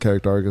his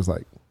character arc is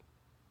like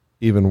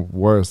even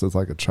worse. It's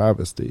like a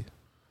travesty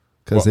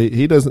because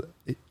he doesn't.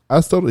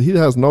 He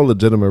has no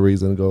legitimate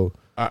reason to go.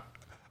 I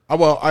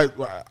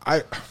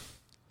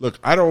look.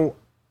 I don't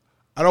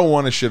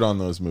want to shit on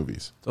those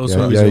movies. Those Yeah,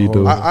 movies yeah, are you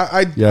do.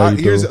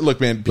 horrible. Here's do. look,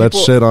 man. People,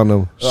 Let's shit on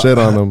them. Shit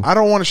on them. I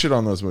don't want to shit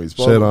on those movies.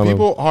 Shit on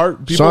people.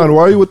 Sean,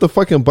 why are you with the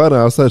fucking button?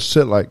 I said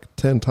shit like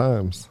 10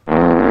 times.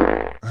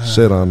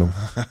 Shit on them.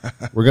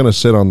 We're gonna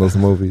shit on those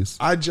movies.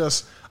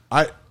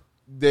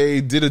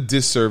 They did a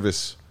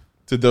disservice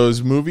to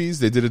those movies.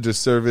 They did a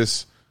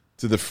disservice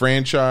to the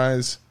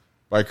franchise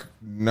by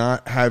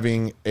not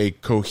having a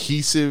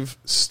cohesive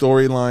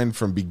storyline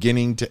from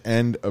beginning to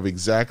end of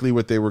exactly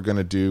what they were going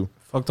to do.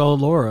 Fucked all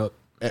the lore up.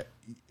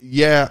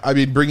 Yeah, I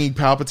mean, bringing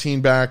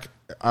Palpatine back,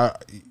 I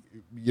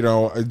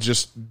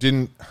just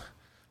didn't.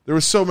 There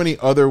were so many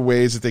other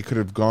ways that they could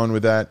have gone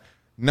with that.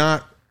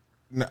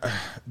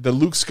 The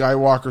Luke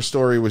Skywalker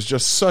story was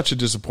just such a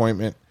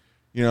disappointment.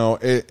 You know,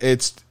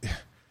 it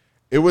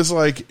was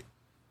like,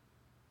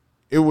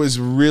 it was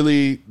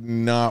really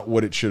not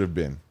what it should have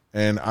been.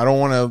 And I don't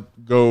want to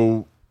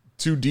go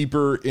too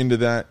deeper into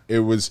that. It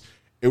was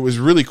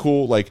really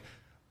cool. Like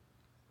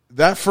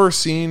that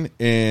first scene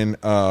in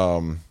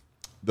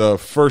the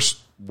first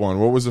one.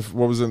 What was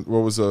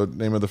the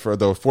name of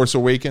the Force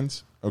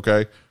Awakens?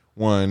 Okay,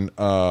 when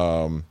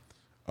Kylo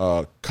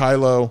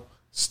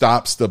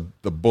stops the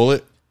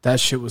bullet, that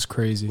shit was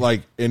crazy.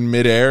 Like in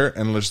midair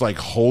and just like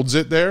holds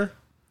it there,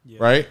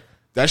 right?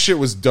 That shit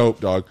was dope,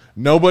 dog.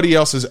 Nobody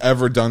else has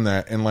ever done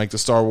that in like the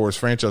Star Wars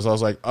franchise. I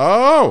was like,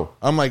 oh,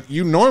 I'm like,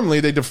 normally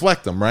they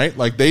deflect them, right?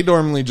 Like they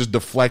normally just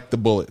deflect the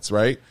bullets,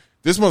 right?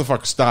 This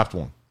motherfucker stopped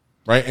one,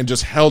 right? And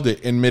just held it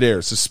in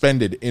midair,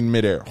 suspended in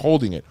midair,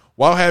 holding it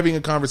while having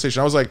a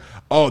conversation. I was like,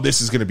 oh, this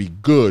is going to be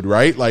good,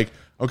 right? Like,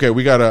 okay,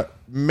 we got a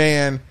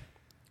man.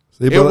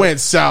 It went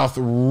south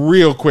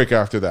real quick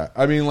after that.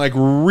 I mean, like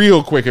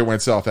real quick, it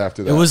went south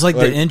after that. It was like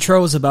the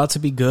intro was about to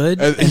be good,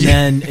 and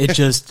then it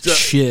just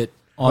shit.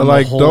 On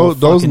like the whole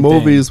those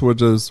movies thing. were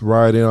just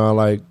riding on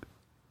like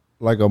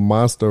a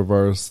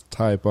MonsterVerse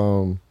type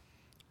of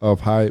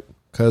hype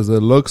because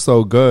it looks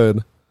so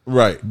good,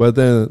 right? But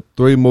then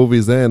 3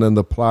 movies in, and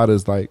the plot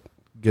is like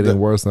getting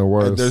worse and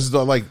worse.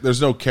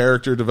 There's no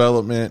character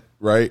development,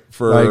 right?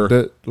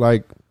 For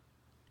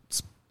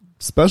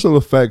special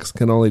effects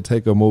can only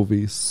take a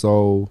movie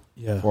so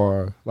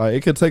far. Like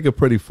it could take it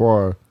pretty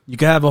far. You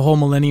could have a whole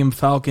Millennium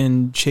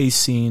Falcon chase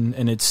scene,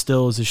 and it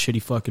still is a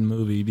shitty fucking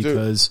movie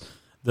because. Dude.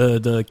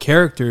 The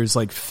characters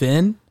like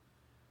Finn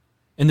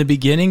in the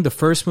beginning, the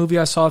first movie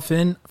I saw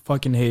Finn,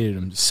 fucking hated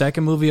him. The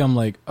second movie, I'm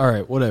like, all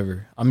right,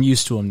 whatever. I'm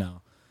used to him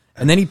now.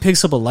 And then he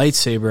picks up a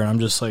lightsaber, and I'm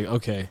just like,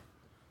 okay,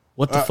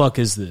 what the fuck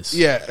is this?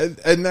 Yeah,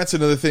 and that's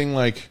another thing.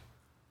 Like,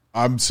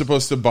 I'm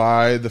supposed to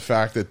buy the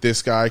fact that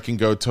this guy can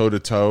go toe to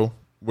toe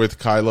with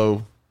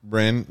Kylo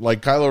Ren.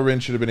 Like, Kylo Ren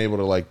should have been able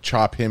to like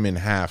chop him in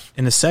half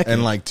in a second,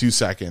 in like 2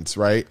 seconds,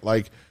 right?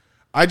 Like.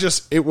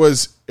 It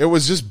was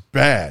just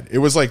bad. It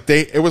was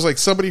like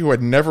somebody who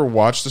had never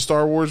watched the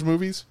Star Wars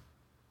movies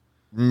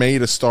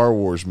made a Star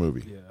Wars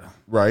movie. Yeah.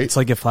 Right? It's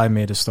like if I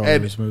made a Star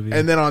Wars movie.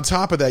 And then on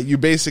top of that, you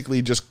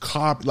basically just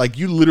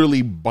you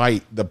literally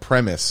bite the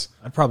premise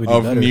I'd probably do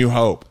of better. New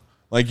Hope.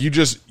 Like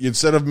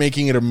instead of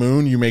making it a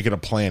moon, you make it a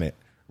planet.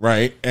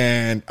 Right?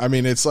 And I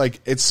mean, it's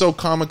like, it's so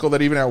comical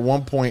that even at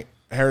one point,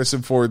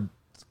 Harrison Ford's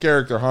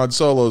character, Han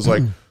Solo, is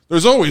like,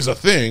 there's always a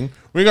thing.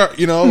 We got,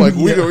 like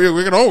we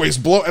can always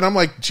blow. And I'm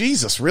like,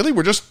 Jesus, really?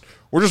 We're just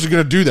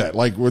gonna do that.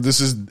 Like,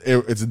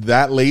 it's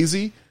that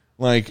lazy.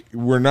 Like,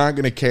 we're not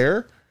gonna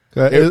care.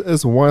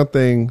 It's one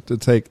thing to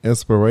take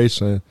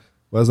inspiration,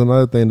 but it's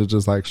another thing to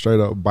just like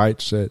straight up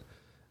bite shit.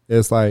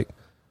 It's like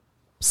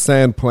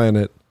Sand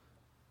Planet,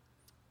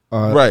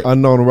 right?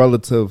 Unknown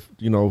relative,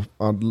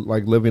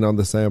 like living on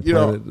the sand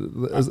planet.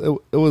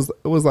 It was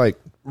like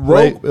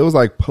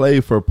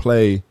play for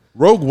play.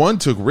 Rogue One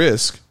took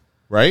risk.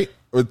 Right?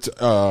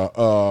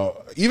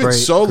 Even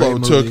Solo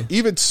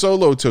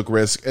took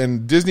risk,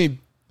 and Disney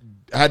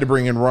had to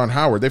bring in Ron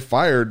Howard. They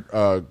fired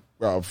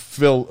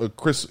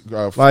Chris.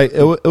 Like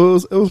it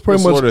was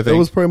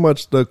pretty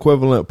much the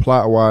equivalent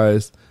plot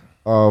wise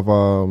of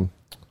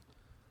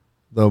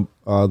the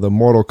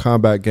Mortal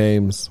Kombat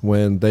games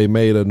when they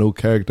made a new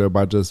character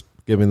by just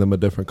giving them a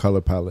different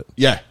color palette.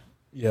 Yeah.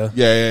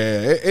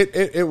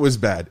 It was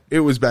bad.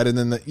 It was bad, and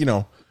then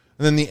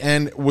And then the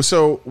end.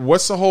 So,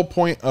 what's the whole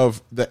point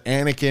of the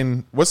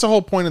Anakin? What's the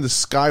whole point of the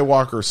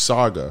Skywalker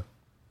saga?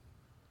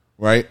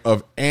 Right,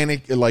 of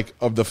Anakin, like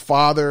of the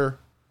father,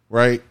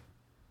 right?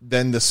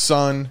 Then the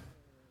son,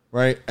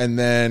 right? And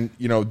then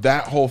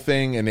that whole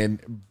thing, and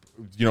then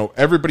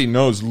everybody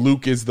knows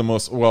Luke is the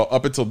most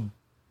up until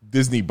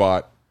Disney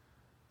bought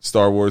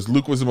Star Wars.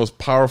 Luke was the most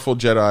powerful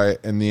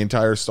Jedi in the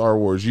entire Star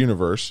Wars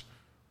universe,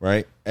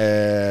 right?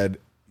 And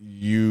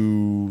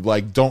you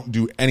don't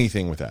do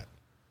anything with that.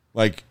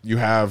 Like, you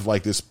have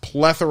like this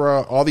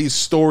plethora, all these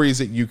stories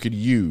that you could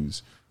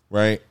use,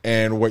 right?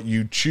 And what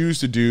you choose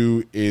to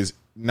do is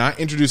not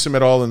introduce him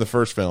at all in the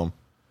first film.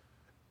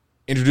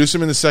 Introduce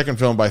him in the second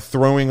film by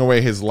throwing away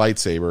his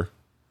lightsaber,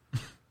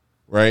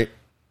 right?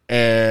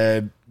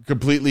 And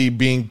completely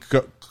being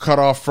cut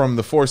off from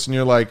the Force. And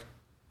you're like,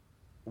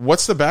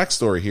 what's the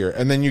backstory here?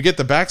 And then you get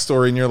the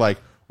backstory and you're like,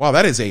 wow,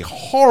 that is a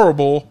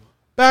horrible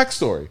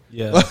backstory.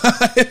 Yeah.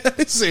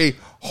 It's a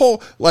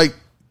whole, like,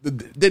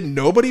 did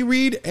nobody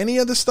read any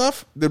of the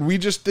stuff? Did we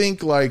just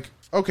think like,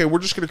 okay, we're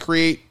just going to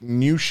create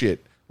new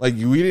shit? Like,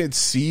 we didn't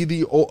see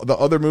the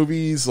other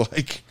movies.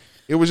 Like,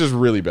 it was just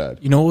really bad.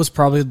 You know what was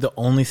probably the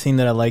only thing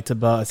that I liked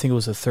about, I think it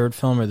was the third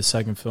film or the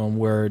second film,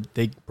 where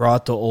they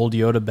brought the old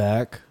Yoda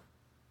back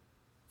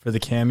for the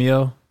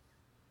cameo.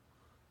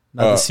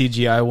 Not the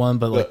CGI one,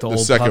 but like the old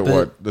second puppet.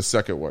 one. The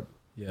second one.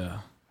 Yeah.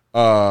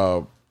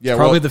 Yeah.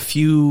 Probably the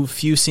few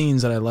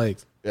scenes that I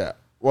liked. Yeah.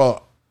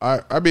 Well,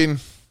 I mean,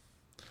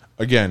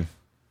 again,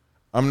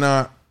 I'm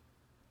not.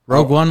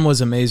 Rogue One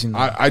was amazing.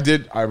 I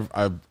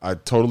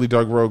totally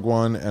dug Rogue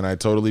One, and I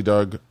totally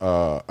dug.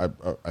 I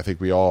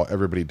think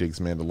everybody digs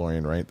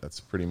Mandalorian, right? That's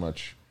pretty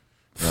much,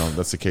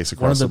 that's the case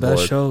across the board. One of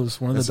the best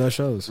shows. One of the best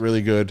shows.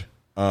 Really good.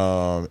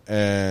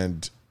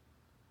 And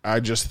I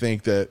just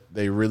think that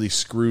they really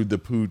screwed the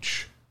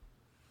pooch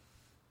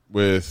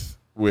with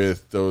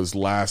those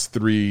last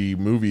 3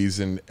 movies,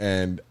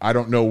 and I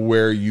don't know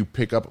where you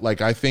pick up.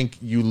 Like, I think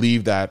you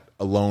leave that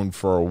alone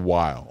for a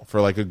while,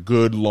 for like a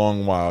good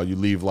long while. You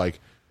leave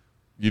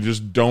you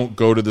just don't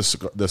go to the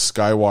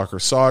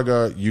Skywalker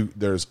saga.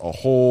 There's a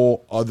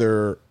whole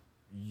other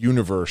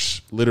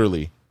universe,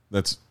 literally.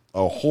 That's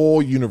a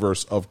whole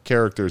universe of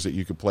characters that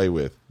you could play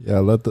with. Yeah,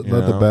 let the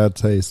bad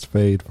taste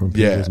fade from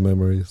people's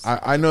memories.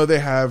 I know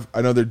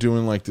they're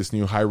doing like this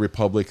new High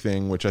Republic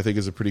thing, which I think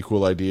is a pretty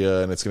cool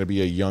idea, and it's going to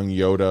be a young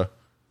Yoda,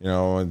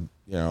 and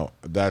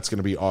that's going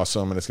to be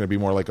awesome, and it's going to be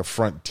more like a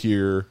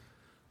frontier.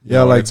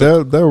 Yeah, like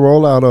their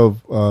rollout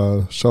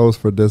of shows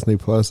for Disney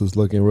Plus is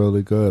looking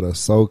really good.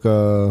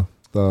 Ahsoka,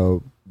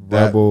 the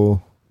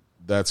Rebel.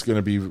 That's going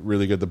to be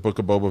really good. The Book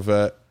of Boba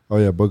Fett. Oh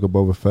yeah, Book of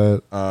Boba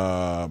Fett.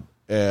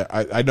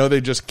 I know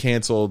they just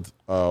canceled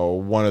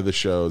one of the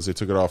shows. They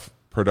took it off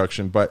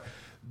production, but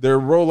their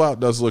rollout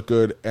does look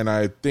good, and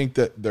I think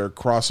that their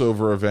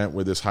crossover event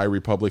with this High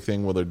Republic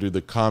thing, where they'll do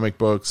the comic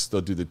books, they'll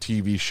do the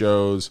TV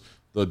shows,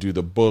 they'll do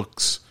the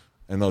books,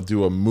 and they'll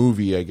do a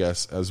movie, I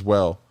guess, as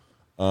well.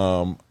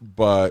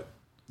 But,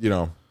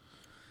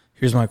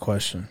 Here's my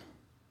question.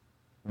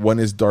 When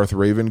is Darth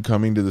Raven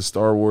coming to the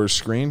Star Wars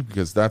screen?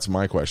 Because that's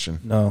my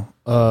question. No.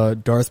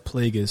 Darth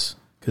Plagueis.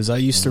 Because I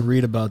used to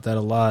read about that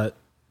a lot.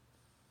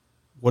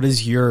 What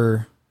is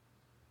your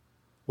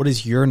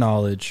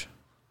knowledge?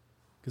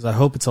 Because I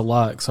hope it's a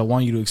lot, because I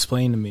want you to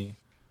explain to me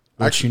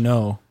what you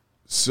know.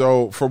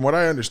 So, from what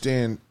I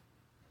understand,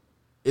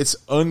 it's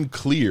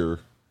unclear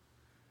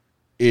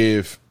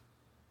if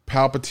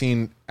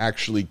Palpatine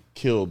actually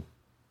killed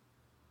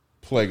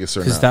Plagueis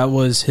or not. Because that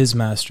was his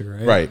master,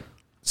 right? Right.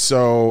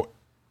 So,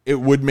 it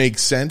would make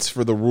sense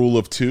for the rule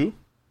of 2,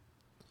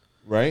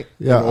 right?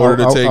 Yeah, in order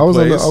to take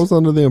place. I was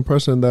under the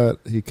impression that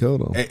he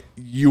killed him.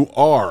 You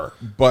are,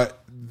 but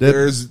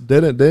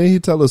didn't he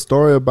tell a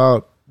story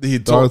about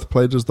Darth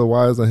Plagueis the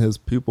Wise and his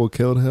people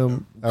killed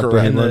him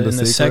after he learned the secret? In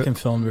the second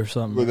film or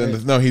something. But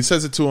then, no, he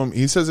says it to him.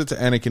 He says it to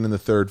Anakin in the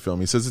 3rd film.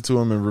 He says it to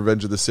him in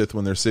Revenge of the Sith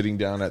when they're sitting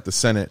down at the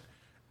Senate,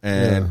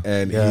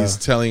 and he's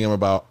telling him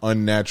about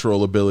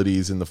unnatural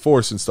abilities in the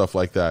Force and stuff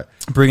like that,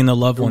 bringing the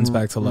loved ones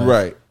back to life.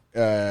 right?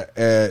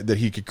 That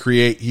he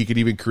could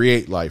even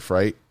create life,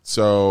 right?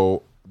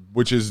 So,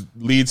 which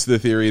leads to the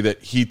theory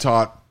that he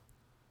taught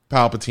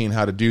Palpatine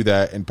how to do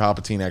that, and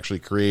Palpatine actually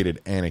created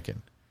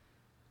Anakin.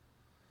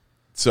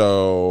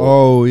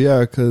 So,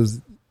 because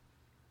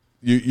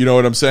you know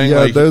what I'm saying?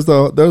 Yeah, there's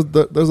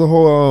a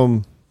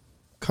whole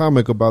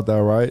comic about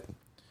that, right?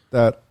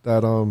 That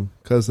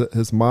because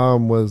his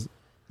mom was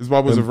a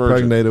virgin,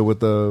 impregnated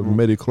with the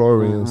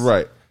midichlorians,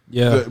 right?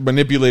 Yeah,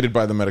 manipulated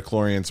by the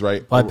midichlorians,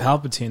 right? By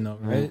Palpatine, though,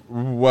 right?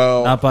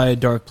 Well, not by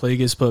Darth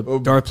Plagueis,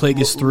 but Darth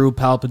Plagueis through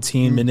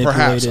Palpatine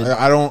manipulated.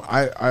 Perhaps.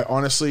 I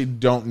honestly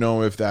don't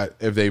know if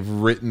they've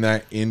written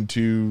that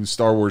into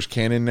Star Wars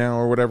canon now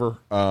or whatever.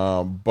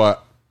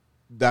 But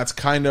that's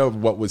kind of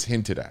what was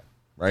hinted at,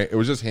 right? It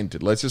was just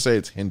hinted. Let's just say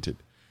it's hinted,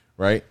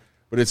 right?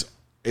 But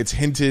it's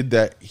hinted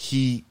that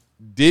he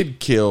did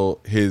kill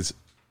his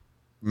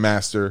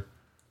master,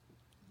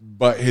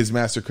 but his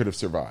master could have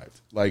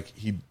survived.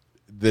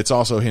 It's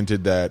also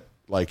hinted that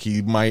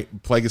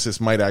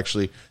Plagueis might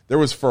actually. There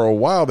was for a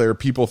while there,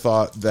 people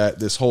thought that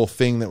this whole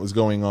thing that was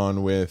going on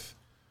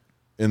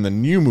in the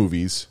new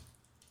movies,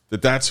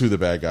 that's who the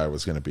bad guy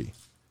was going to be.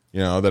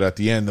 That at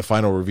the end, the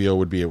final reveal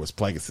would be it was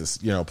Plagueis,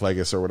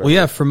 Plagueis or whatever. Well,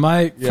 yeah, from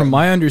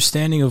my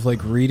understanding of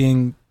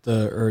reading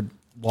or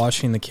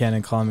watching the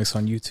canon comics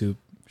on YouTube,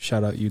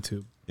 shout out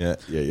YouTube. Yeah.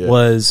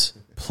 Was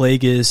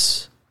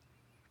Plagueis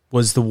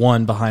was the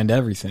one behind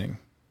everything.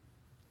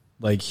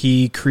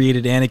 He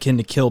created Anakin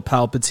to kill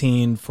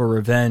Palpatine for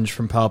revenge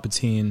from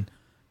Palpatine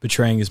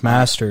betraying his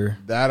master.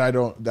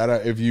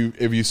 If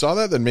you saw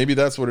that, then maybe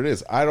that's what it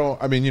is. I know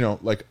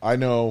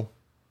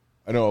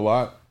a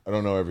lot. I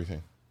don't know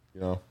everything,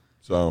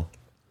 So,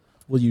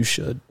 well, you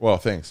should. Well,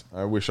 thanks.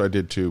 I wish I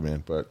did too,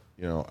 man. But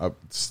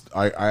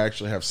I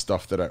actually have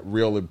stuff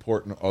real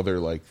important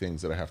other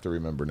things that I have to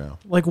remember now.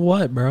 Like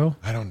what, bro?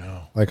 I don't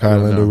know.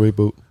 Highlander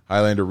reboot.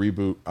 Highlander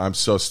reboot. I'm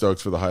so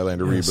stoked for the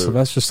Highlander reboot.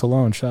 Sylvester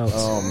Stallone, shouts.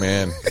 Oh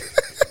man.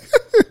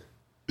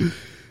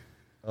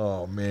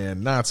 Oh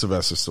man, not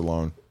Sylvester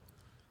Stallone.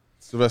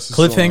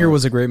 Cliffhanger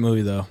was a great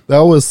movie though. That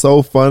was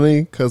so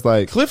funny because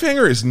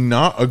Cliffhanger is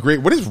not a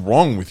great. What is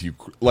wrong with you?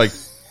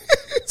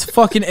 It's a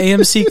fucking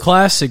AMC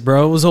classic,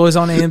 bro. It was always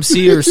on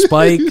AMC or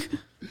Spike.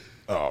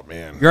 Oh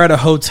man, you're at a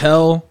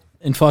hotel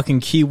in fucking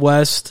Key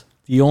West.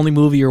 The only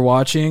movie you're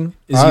watching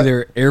is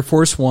either Air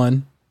Force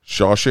One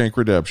Shawshank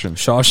Redemption.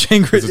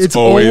 Shawshank. It's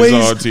always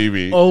on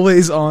TV.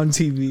 Always on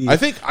TV. I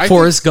think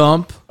Forrest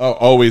Gump. Oh,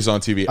 always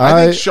on TV.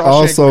 I think Shawshank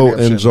also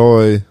Redemption-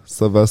 enjoy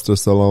Sylvester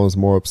Stallone's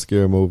more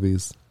obscure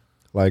movies,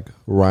 like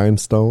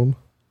Rhinestone.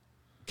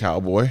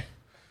 Cowboy.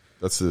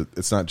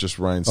 It's not just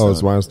Rhinestone. Oh,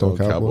 it's Rhinestone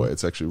Cowboy?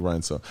 It's actually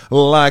Rhinestone.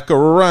 Like a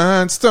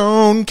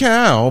rhinestone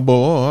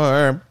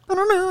cowboy.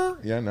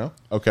 Yeah, no.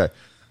 Okay.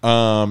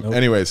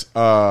 Anyways,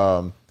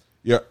 yeah,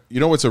 you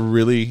know what's a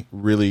really,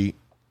 really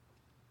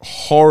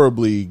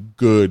horribly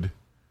good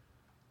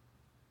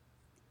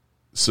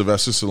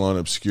Sylvester Stallone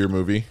obscure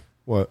movie?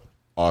 What?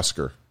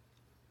 Oscar.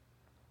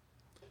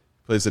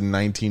 Plays a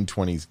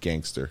 1920s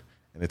gangster,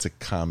 and it's a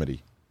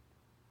comedy.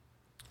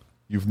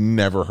 You've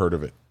never heard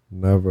of it.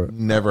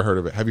 Never heard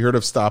of it. Have you heard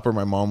of Stop or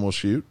My Mom Will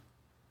Shoot?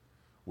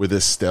 With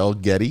Estelle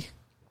Getty.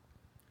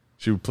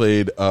 She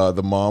played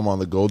the mom on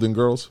the Golden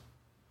Girls.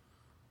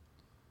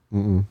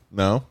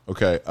 No?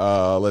 Okay.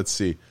 Let's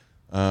see.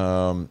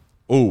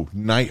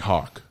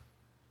 Nighthawk.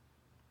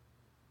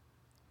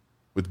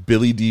 With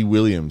Billy D.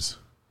 Williams.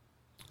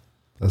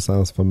 That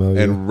sounds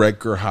familiar. And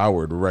Rutger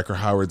Hauer. Rutger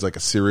Hauer's like a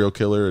serial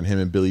killer, and him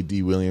and Billy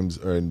D. Williams,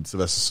 and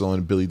Sylvester Stallone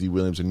and Billy D.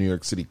 Williams are New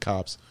York City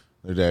cops.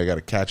 The other day I got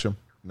to catch him.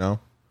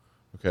 No?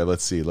 Okay,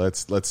 let's see.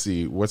 Let's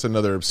see. What's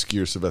another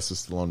obscure Sylvester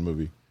Stallone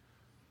movie?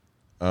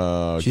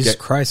 Jesus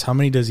Christ, how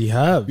many does he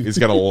have? He's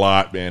got a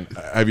lot, man.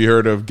 Have you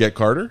heard of Get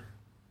Carter?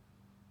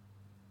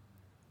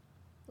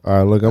 All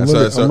right, look,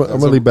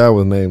 I'm really bad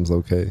with names.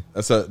 Okay,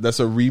 That's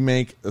a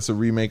remake. That's a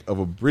remake of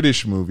a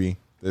British movie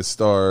that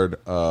starred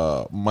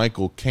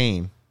Michael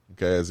Caine,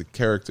 okay, as a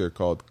character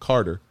called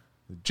Carter,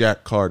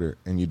 Jack Carter,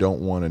 and You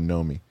Don't Want to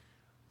Know Me.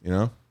 You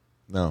know?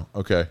 No.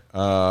 Okay.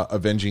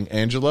 Avenging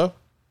Angelo.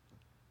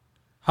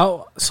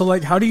 How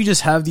do you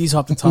just have these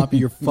off the top of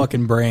your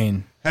fucking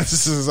brain?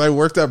 I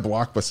worked at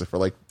Blockbuster for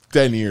like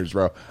 10 years,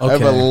 bro. I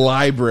have a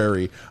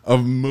library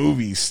of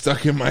movies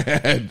stuck in my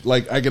head.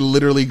 Like, I could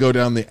literally go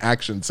down the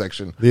action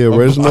section. The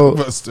original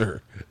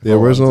Blockbuster. The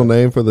original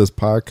name for this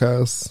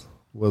podcast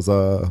was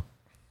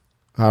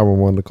however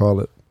one to call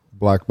it,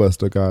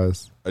 Blockbuster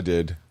Guys. I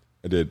did.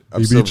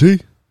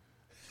 BBG.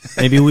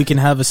 Maybe we can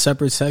have a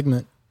separate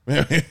segment.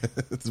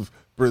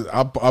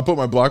 I'll put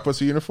my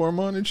Blockbuster uniform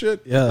on and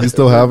shit. Yeah. You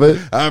still have it?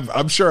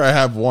 I'm sure I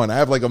have one. I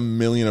have like 1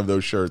 million of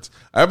those shirts.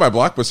 I have my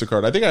Blockbuster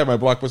card. I think I have my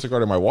Blockbuster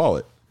card in my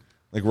wallet,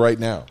 like right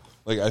now.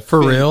 Like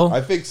real? I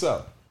think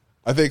so.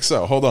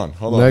 Hold on.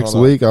 Next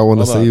week, I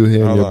want to see you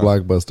here in your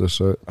Blockbuster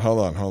shirt. Hold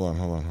on.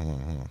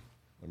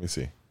 Let me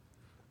see.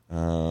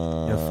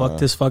 Fuck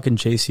this fucking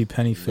JC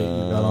Penney fit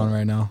you got on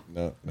right now.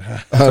 No.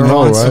 I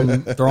know,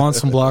 right? Throw on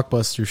some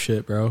Blockbuster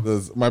shit, bro.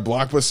 My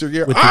Blockbuster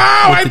gear.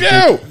 I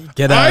do.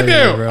 Get out of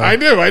here, bro. I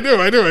do.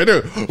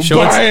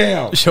 Show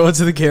it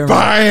to the camera.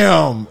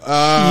 Bam.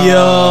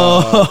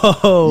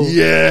 Yo.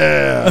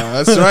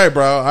 Yeah, that's right,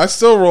 bro. I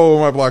still roll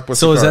with my Blockbuster.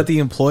 So is card. that the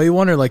employee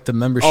one or like the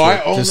membership? Oh,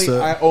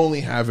 I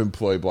only have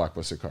employee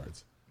Blockbuster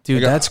cards.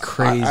 Dude, Like, that's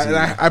crazy.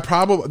 I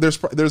probably there's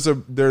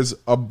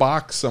a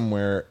box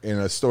somewhere in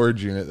a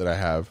storage unit that I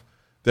have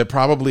that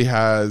probably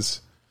has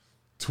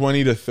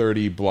 20 to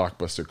 30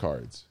 Blockbuster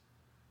cards,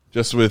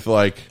 just with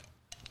like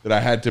that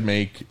I had to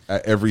make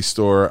at every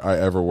store I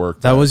ever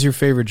worked. That at. was your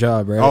favorite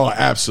job, right? Oh,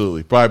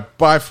 absolutely.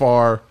 By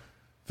far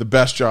the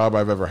best job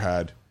I've ever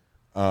had.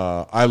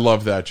 I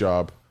love that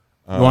job.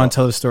 You want to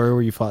tell the story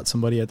where you fought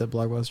somebody at that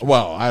Blockbuster?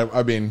 Well,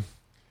 I mean,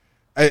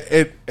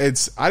 I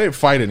didn't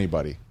fight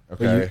anybody.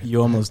 Okay,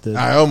 You almost did.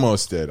 I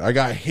almost did. I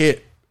got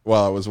hit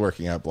while I was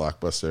working at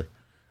Blockbuster,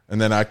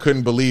 and then I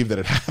couldn't believe that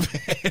it happened.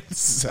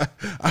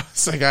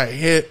 I got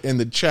hit in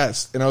the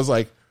chest, and I was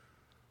like,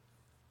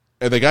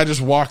 and the guy just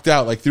walked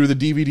out, like threw the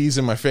DVDs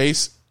in my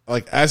face.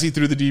 Like as he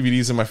threw the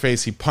DVDs in my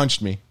face, he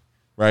punched me,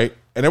 right?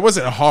 And it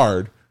wasn't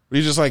hard, but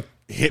he just like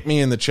hit me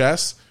in the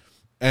chest.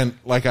 And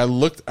like I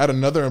looked at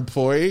another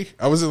employee,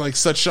 I was in like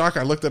such shock.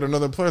 I looked at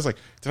another employee. I was like,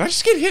 "Did I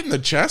just get hit in the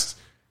chest?"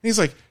 And he's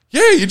like,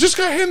 "Yeah, you just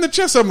got hit in the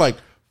chest." I'm like,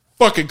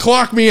 "Fucking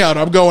clock me out.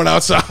 I'm going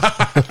outside."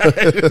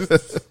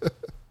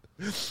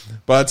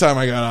 By the time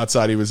I got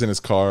outside, he was in his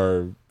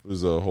car. It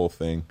was a whole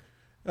thing.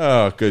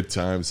 Oh, good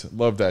times.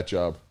 Love that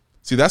job.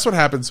 See, that's what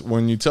happens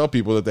when you tell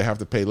people that they have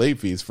to pay late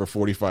fees for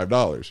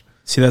 $45.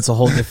 See, that's a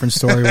whole different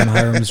story when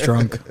Hiram's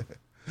drunk.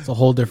 It's a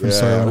whole different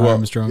story when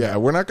Hiram's drunk. Yeah,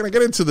 we're not going to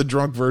get into the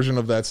drunk version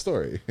of that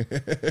story.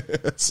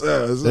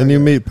 Didn't you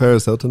meet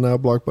Paris Hilton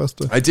at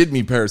Blockbuster? I did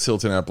meet Paris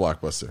Hilton at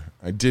Blockbuster.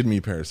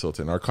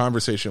 Our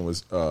conversation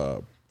was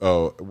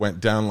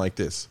went down like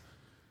this.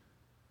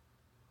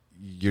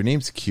 Your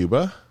name's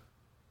Cuba?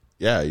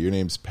 Yeah. Your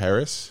name's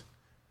Paris?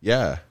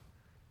 Yeah.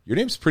 Your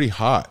name's pretty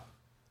hot.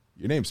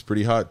 Your name's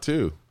pretty hot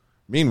too.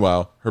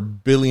 Meanwhile, her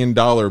 $1 billion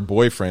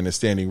boyfriend is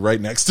standing right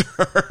next to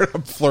her.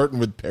 I'm flirting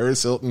with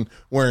Paris Hilton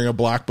wearing a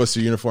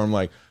Blockbuster uniform.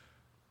 Like,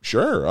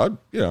 sure,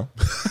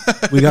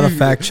 We got to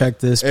fact check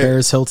this.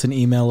 Paris Hilton,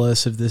 email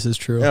us if this is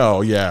true. Oh,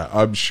 yeah.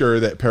 I'm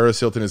sure that Paris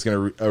Hilton is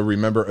going to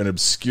remember an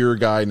obscure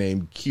guy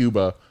named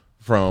Cuba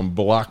from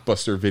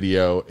Blockbuster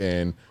Video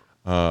in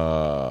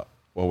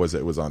what was it?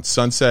 It was on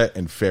Sunset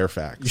and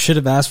Fairfax. You should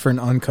have asked for an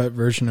uncut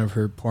version of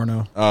her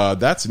porno.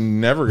 That's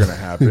never going to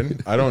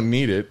happen. I don't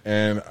need it.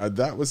 And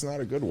that was not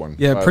a good one.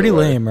 Yeah, by pretty the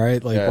way. lame,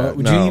 right? Like, Yeah,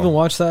 would you no. even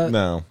watch that?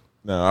 No,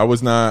 I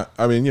was not.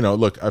 I mean,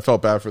 look, I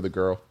felt bad for the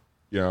girl,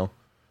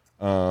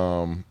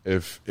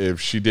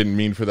 if she didn't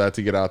mean for that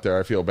to get out there,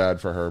 I feel bad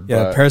for her.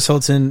 Yeah, but, Paris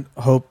Hilton,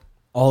 hope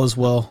all is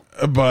well.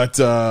 But,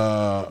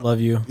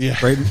 Love you. Yeah.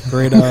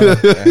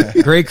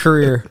 Great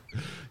career.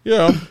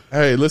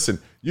 Hey, listen,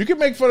 you can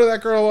make fun of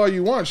that girl all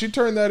you want. She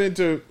turned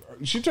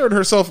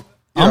herself.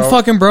 I'm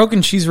fucking broke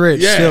and she's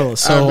rich still.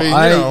 So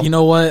I mean, you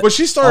know what? But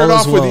she started All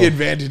is off with well. the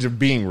advantage of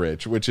being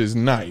rich, which is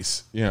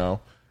nice.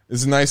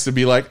 It's nice to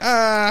be like,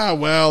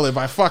 well, if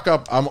I fuck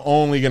up, I'm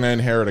only going to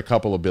inherit a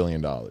couple of $1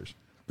 billion.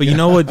 But you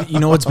know what? You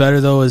know what's better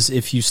though is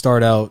if you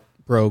start out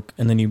broke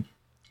and then you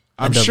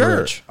end up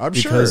rich.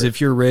 Because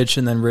if you're rich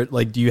and then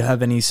like, do you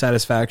have any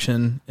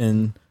satisfaction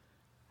in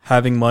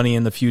having money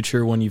in the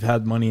future when you've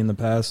had money in the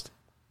past?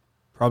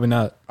 Probably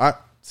not.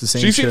 It's the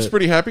same. She seems shit.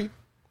 pretty happy.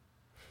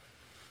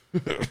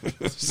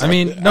 I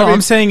mean,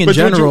 I'm saying in but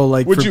general,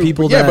 like for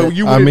people that. But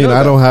you I wouldn't mean, know I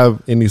that. don't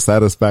have any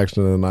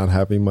satisfaction in not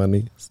having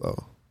money.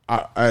 So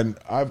And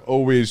I've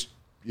always,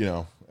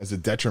 as a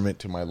detriment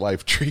to my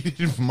life,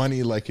 treated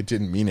money like it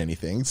didn't mean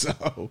anything.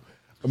 So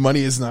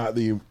money is not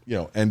the,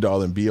 end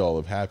all and be all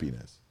of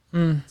happiness.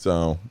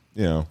 So,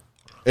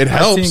 it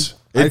helps.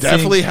 It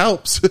definitely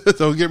helps.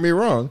 Don't get me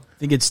wrong. I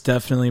think it's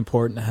definitely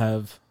important to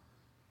have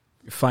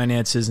your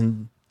finances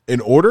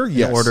In order?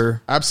 Yes.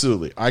 order.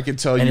 Absolutely. I can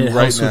tell and you it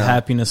right helps with now.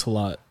 happiness a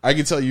lot. I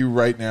can tell you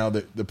right now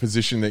that the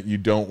position that you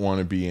don't want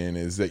to be in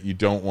is that you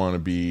don't want to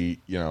be,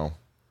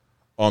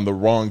 on the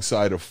wrong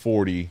side of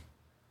 40,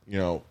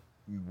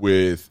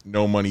 with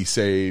no money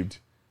saved,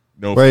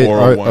 no wait,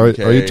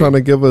 401k. are you trying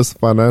to give us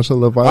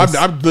financial advice?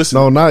 I'm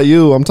listening. No, not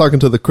you. I'm talking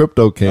to the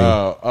crypto king.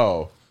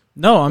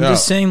 No, I'm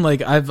just saying,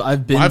 like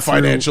I've been. My through,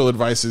 financial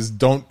advice is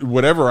don't,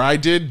 whatever I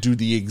did, do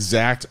the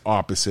exact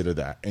opposite of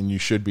that, and you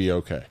should be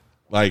okay.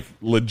 Like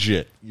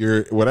legit,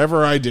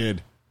 whatever I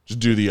did, just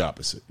do the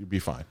opposite. You'd be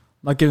fine. I'm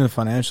not giving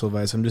financial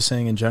advice. I'm just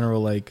saying in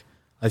general, like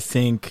I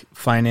think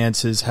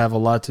finances have a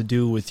lot to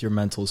do with your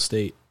mental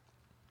state,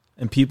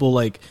 and people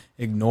like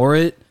ignore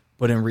it,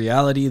 but in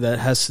reality, that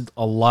has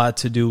a lot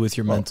to do with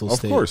your mental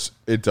state. Of course,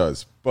 it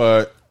does,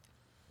 but.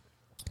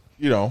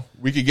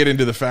 We could get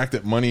into the fact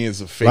that money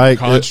is a fake Like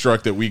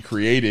construct that we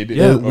created.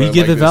 Yeah, we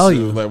give it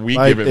value.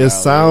 It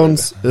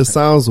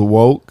sounds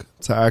woke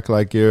to act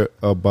like you're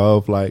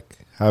above like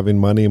having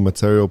money and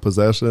material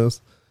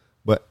possessions,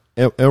 but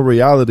in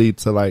reality,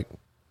 to like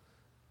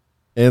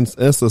in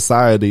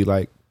society,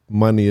 like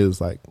money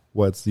is like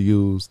what's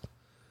used.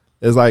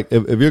 It's like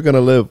if you're gonna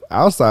live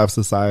outside of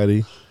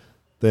society,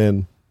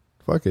 then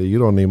fuck it, you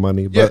don't need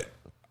money. But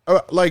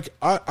I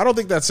don't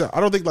think that's a.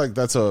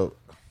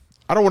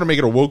 I don't want to make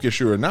it a woke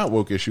issue or not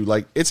woke issue.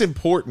 Like, it's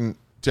important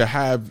to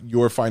have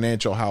your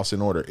financial house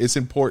in order. It's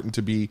important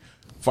to be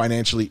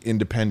financially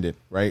independent,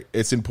 right?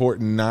 It's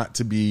important not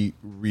to be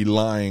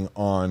relying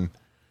on,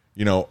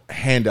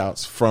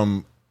 handouts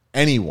from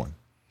anyone,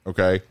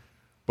 okay?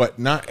 But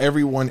not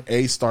everyone,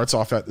 starts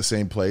off at the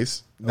same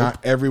place. Nope.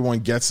 Not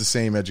everyone gets the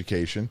same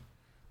education,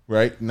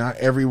 right? Not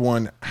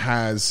everyone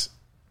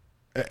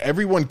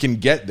everyone can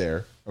get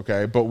there,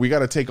 okay? But we got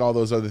to take all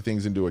those other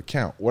things into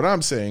account. What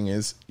I'm saying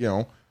is,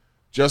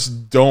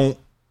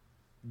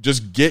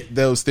 just get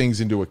those things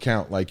into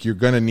account. Like, you're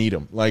going to need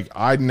them. Like,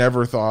 I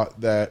never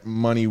thought that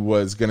money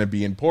was going to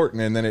be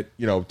important. And then it,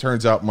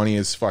 turns out money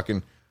is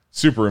fucking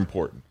super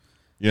important,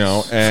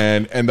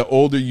 and the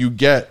older you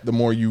get, the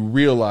more you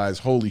realize,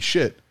 holy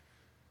shit,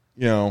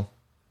 I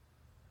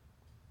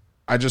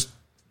just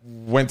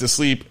went to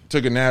sleep,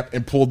 took a nap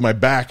and pulled my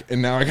back.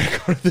 And now I got to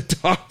go to the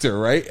doctor.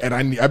 Right. And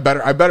I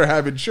better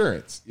have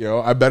insurance,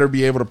 I better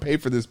be able to pay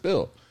for this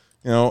bill.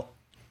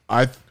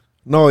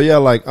 No, yeah,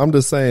 like I'm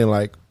just saying,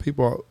 like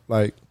people,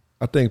 like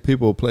I think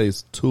people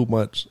place too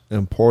much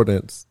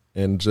importance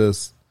in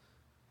just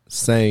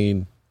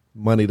saying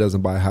money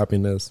doesn't buy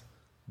happiness,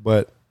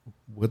 but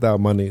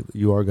without money,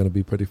 you are going to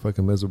be pretty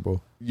fucking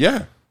miserable.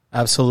 Yeah,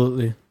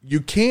 absolutely.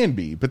 You can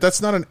be, but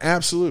that's not an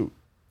absolute.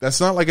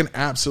 That's not like an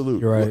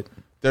absolute. You're right.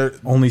 There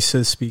only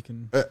cis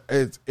speaking.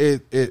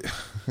 It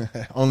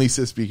only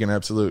cis speaking.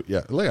 Absolute.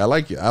 Yeah, I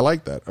like it. I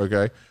like that.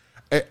 Okay.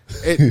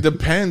 It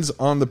depends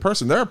on the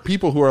person. There are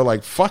people who are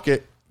like, fuck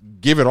it,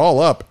 give it all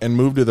up and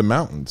move to the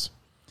mountains.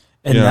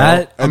 And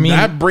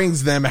that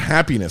brings them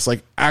happiness,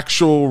 like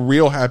actual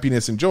real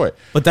happiness and joy.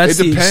 But that's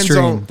the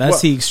extreme.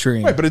 That's the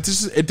extreme. Right, but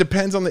it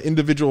depends on the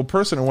individual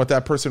person and what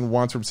that person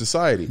wants from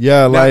society.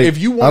 Yeah, now, like if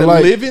you want to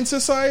live in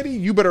society,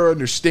 you better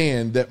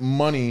understand that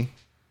money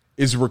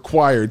is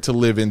required to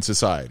live in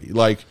society.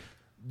 Like,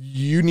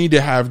 you need to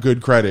have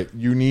good credit.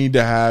 You need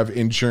to have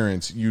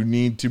insurance. You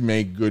need to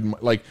make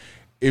good, like,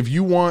 if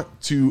you want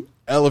to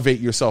elevate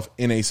yourself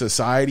in a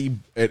society,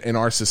 in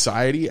our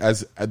society,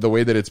 as the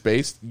way that it's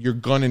based, you're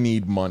gonna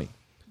need money.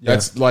 Yeah.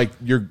 That's like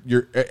you're,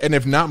 and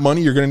if not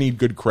money, you're gonna need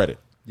good credit.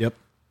 Yep.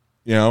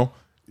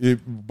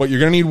 But you're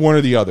gonna need one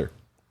or the other.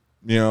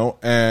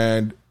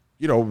 And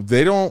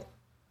they don't.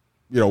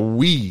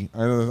 we, I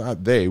know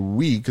not they,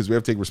 we, because we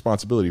have to take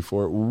responsibility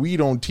for it. We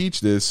don't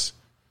teach this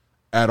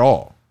at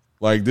all.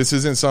 Like, this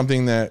isn't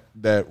something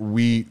that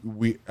we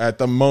at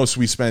the most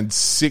we spend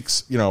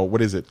 3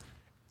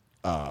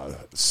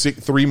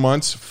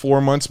 months,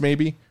 4 months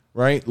maybe,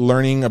 right,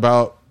 learning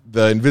about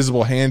the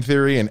invisible hand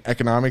theory in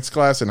economics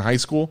class in high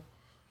school,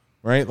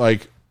 right?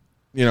 Like,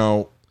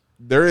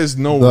 there is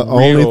no The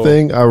only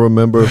thing I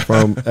remember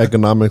from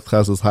economics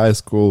classes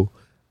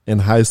in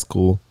high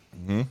school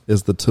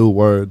is the two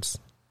words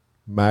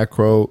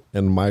macro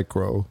and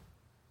micro.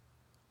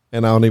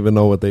 And I don't even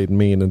know what they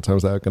mean in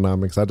terms of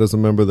economics. I just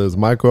remember there's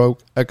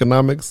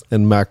microeconomics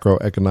and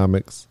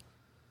macroeconomics.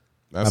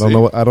 I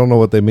don't know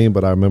what they mean,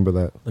 but I remember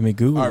that. Let me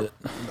Google it.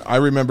 I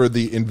remember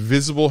the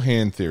invisible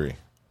hand theory,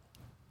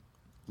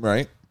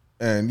 right?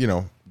 And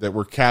that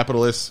we're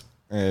capitalists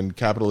and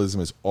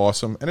capitalism is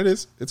awesome, and it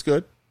is. It's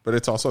good, but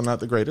it's also not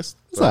the greatest.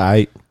 It's all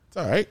right. It's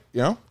all right,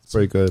 It's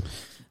pretty good.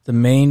 The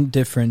main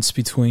difference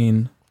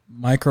between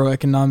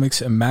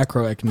microeconomics and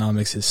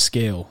macroeconomics is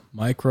scale.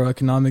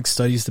 Microeconomics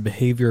studies the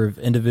behavior of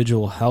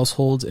individual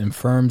households and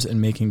firms in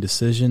making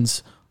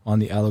decisions on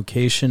the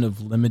allocation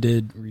of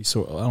limited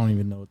resource. I don't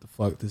even know what the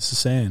fuck this is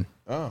saying.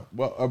 Oh,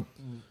 well.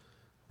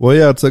 Well,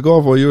 yeah, to go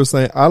off what you were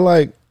saying, I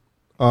like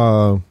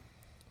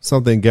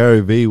something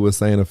Gary Vee was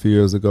saying a few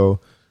years ago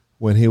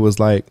when he was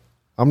like,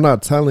 I'm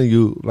not telling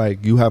you,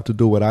 like, you have to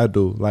do what I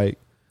do. Like,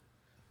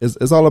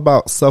 it's all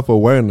about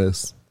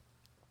self-awareness.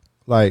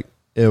 Like,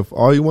 if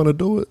all you want to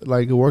do is,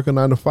 like, work a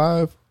 9 to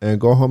 5 and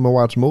go home and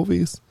watch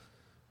movies,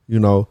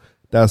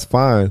 that's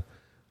fine.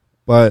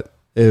 But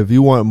if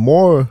you want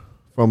more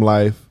from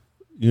life,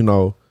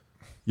 you're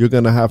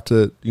going to have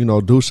to,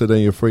 do shit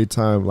in your free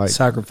time. Like,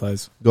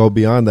 Sacrifice. Go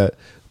beyond that.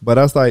 But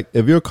that's like,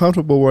 if you're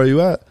comfortable where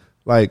you at,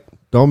 like,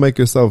 don't make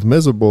yourself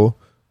miserable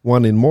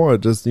wanting more.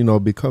 Just,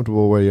 be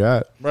comfortable where you're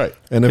at. Right.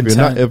 And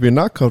if you're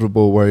not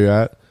comfortable where you're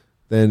at,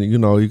 then,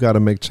 you got to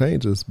make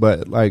changes.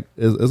 But, like,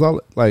 it's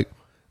all, like,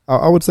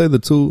 I would say the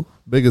two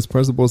biggest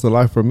principles in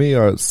life for me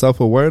are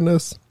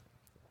self-awareness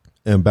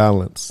and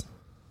balance.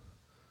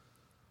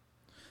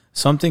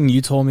 Something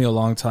you told me a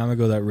long time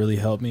ago that really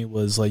helped me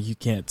was, like, you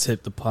can't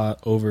tip the pot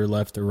over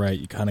left or right.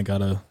 You kind of got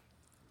to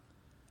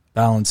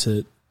balance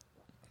it.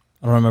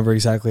 I don't remember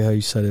exactly how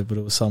you said it, but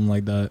it was something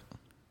like that.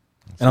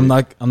 And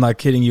I'm not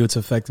kidding you. It's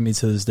affected me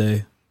to this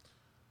day.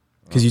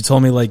 Because you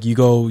told me, like, you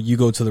go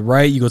to the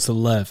right, you go to the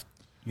left.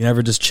 You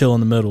never just chill in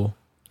the middle.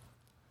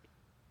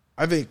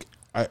 I think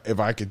if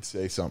I could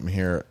say something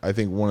here, I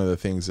think one of the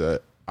things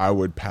that I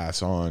would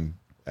pass on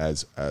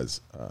as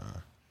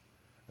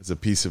a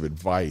piece of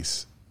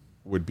advice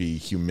would be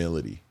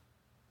humility.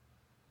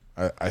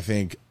 I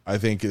think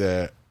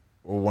that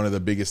one of the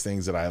biggest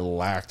things that I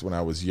lacked when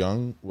I was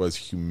young was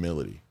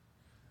humility,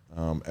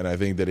 and I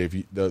think that if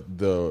you,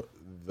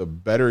 the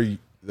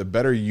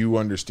better you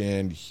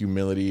understand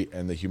humility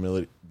and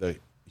the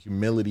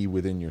humility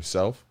within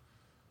yourself,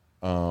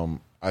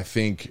 I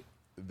think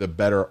the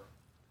better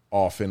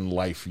off in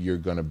life you're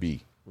going to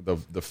be.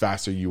 The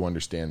faster you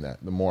understand that,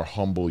 the more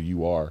humble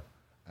you are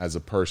as a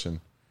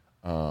person,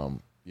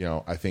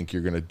 I think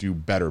you're going to do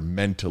better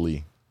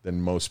mentally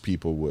than most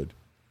people would,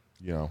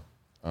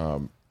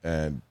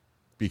 and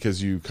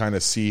because you kind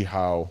of see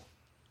how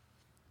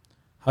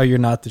you're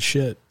not the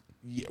shit.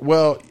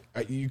 Well,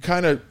 you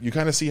kind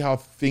of see how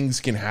things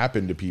can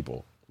happen to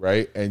people,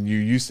 right? And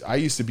I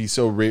used to be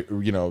so,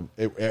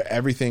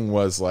 everything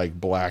was like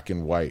black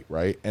and white,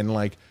 right? And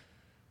like,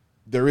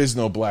 there is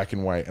no black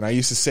and white. And I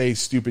used to say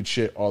stupid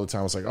shit all the time.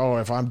 I was like, oh,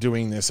 if I'm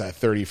doing this at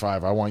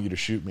 35, I want you to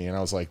shoot me. And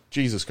I was like,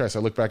 Jesus Christ. I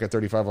look back at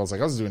 35. I was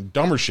like, I was doing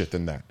dumber shit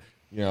than that.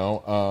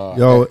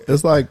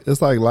 It's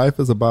like life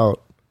is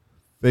about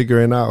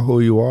figuring out who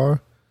you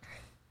are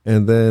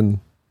and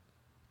then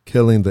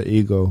killing the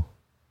ego.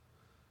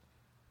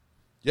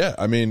 Yeah,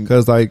 I mean,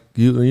 because like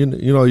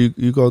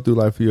you go through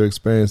life for your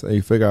experience and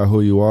you figure out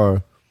who you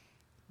are,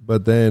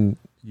 but then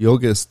you'll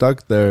get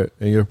stuck there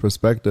in your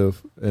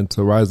perspective, and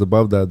to rise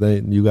above that,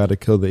 then you got to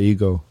kill the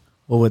ego.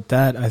 Well, with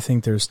that, I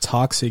think there's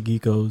toxic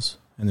egos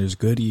and there's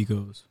good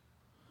egos.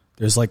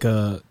 There's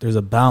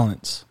a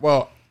balance.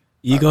 Well,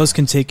 egos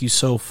can take you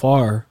so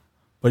far,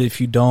 but if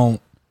you don't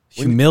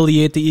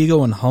humiliate the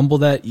ego and humble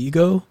that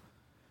ego,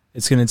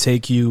 it's going to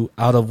take you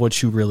out of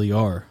what you really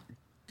are.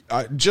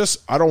 I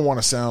don't want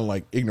to sound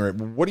like ignorant,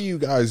 but what do you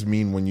guys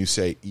mean when you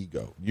say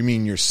ego? You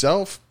mean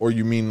yourself, or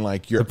you mean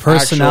like your the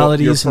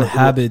personalities and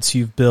habits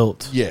you've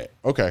built? Yeah.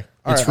 Okay.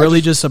 It's really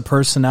just a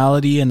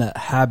personality and a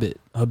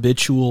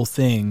habitual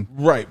thing.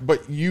 Right.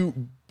 But you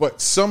got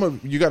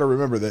to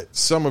remember that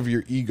some of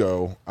your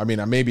ego, I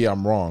mean, maybe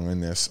I'm wrong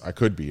in this. I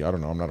could be, I don't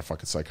know. I'm not a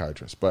fucking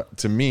psychiatrist, but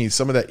to me,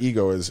 some of that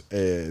ego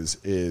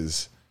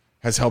has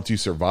helped you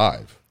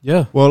survive.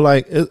 Yeah. Well,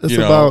 like it's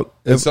about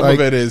some of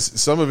it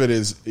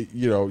is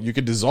you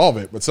could dissolve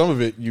it, but some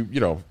of it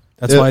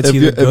that's why it's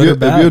either good or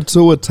bad. If you're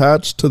too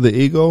attached to the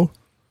ego,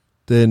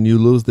 then you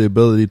lose the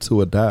ability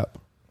to adapt.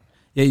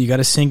 Yeah, you got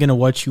to sink into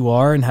what you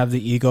are and have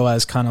the ego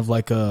as kind of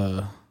like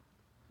an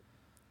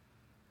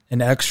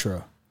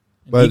extra.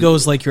 But- ego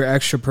is like your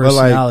extra But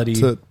like, personality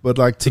to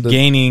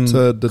gaining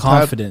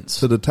confidence.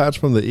 To detach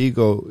from the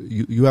ego,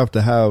 you have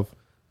to have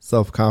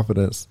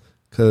self-confidence.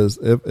 Because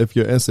if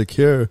you're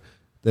insecure,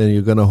 then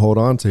you're gonna hold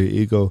on to your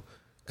ego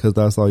because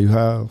that's all you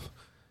have.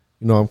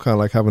 You know, I'm kind of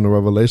like having a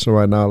revelation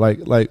right now.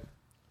 Like,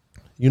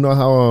 you know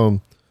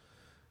how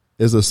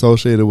is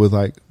associated with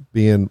like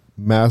being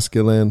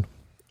masculine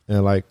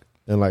and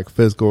like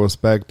physical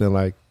respect, and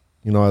like,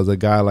 you know, as a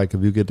guy, like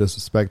if you get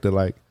disrespected,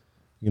 like,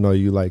 you know,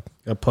 you like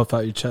Gotta puff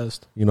out your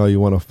chest. you know, you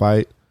want to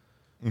fight.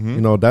 Mm-hmm.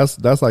 You know,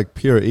 that's like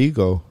pure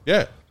ego.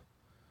 Yeah.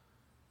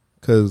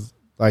 Because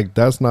like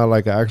that's not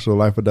like an actual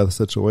life or death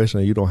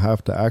situation. You don't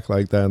have to act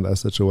like that in that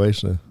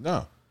situation.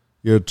 No.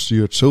 You're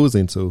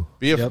choosing to.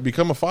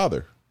 Become a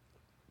father.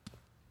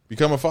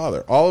 Become a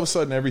father. All of a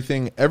sudden,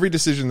 every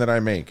decision that I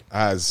make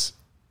has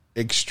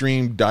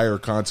extreme, dire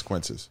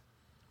consequences.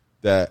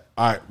 That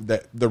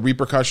the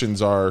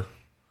repercussions are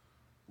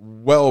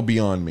well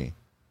beyond me.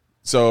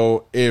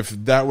 So if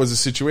that was a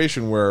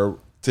situation where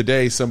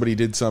today somebody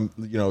did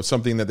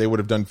something that they would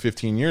have done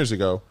 15 years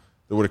ago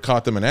that would have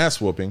caught them an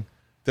ass whooping,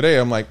 today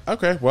I'm like,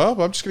 okay, well,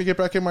 I'm just gonna get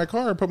back in my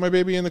car and put my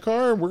baby in the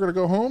car, and we're gonna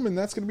go home, and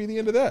that's gonna be the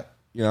end of that.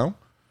 You know.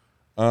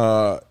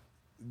 I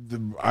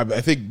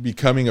think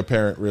becoming a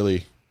parent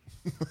really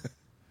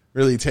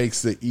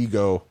takes the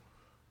ego,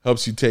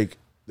 helps you take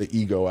the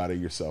ego out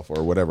of yourself,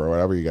 or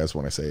whatever you guys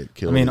want to say it.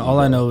 I mean, all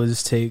I know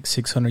is take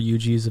 600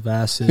 UGs of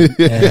acid.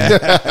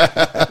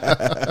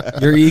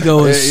 And your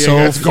ego is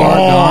so far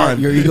gone.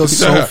 Your ego's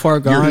so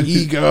far gone. Your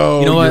ego.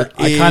 You know what?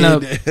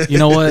 You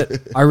know what?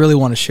 I really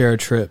want to share a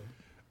trip.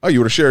 Oh, you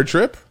want to share a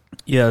trip?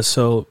 Yeah.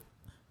 So,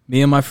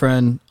 me and my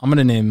friend, I'm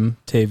gonna name him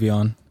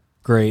Tavion.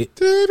 Great.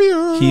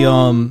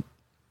 Tavion. He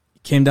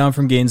came down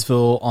from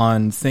Gainesville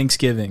on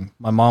Thanksgiving.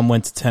 My mom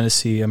went to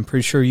Tennessee. I'm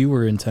pretty sure you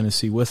were in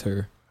Tennessee with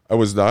her. I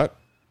was not.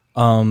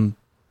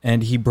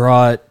 And he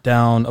brought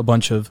down a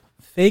bunch of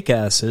fake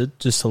acid,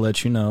 just to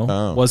let you know.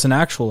 Oh. It wasn't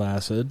actual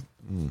acid.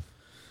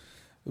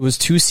 It was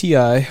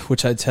 2CI,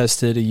 which I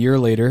tested a year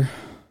later.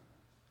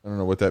 I don't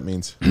know what that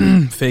means.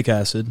 Fake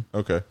acid.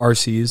 Okay.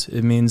 RCs.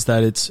 It means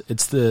that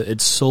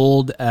it's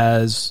sold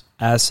as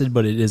acid,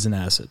 but it isn't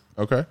acid.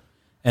 Okay.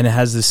 And it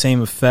has the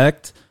same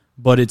effect,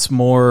 but it's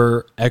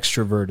more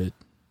extroverted.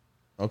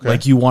 Okay.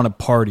 Like you want to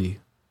party.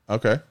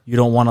 Okay. You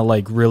don't want to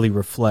like really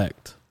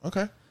reflect.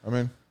 Okay. I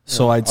mean,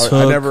 So I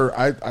took.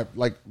 I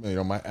like, you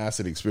know, my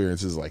acid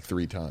experience is like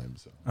 3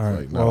 times. So All right.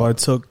 like, no, Well, I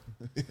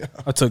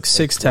took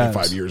 6 tabs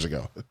 5 years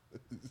ago.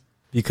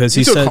 because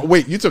You he said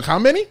you took how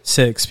many?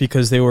 6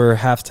 because they were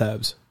half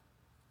tabs.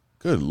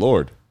 Good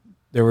Lord.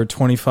 There were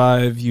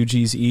 25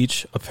 UGs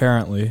each,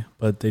 apparently,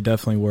 but they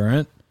definitely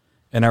weren't.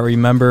 And I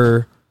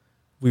remember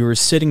we were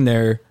sitting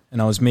there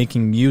and I was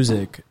making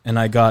music and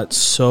I got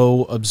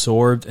so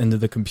absorbed into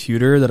the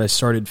computer that I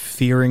started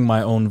fearing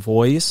my own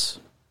voice.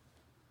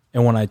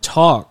 And when I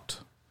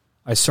talked,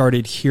 I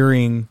started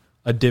hearing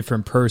a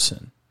different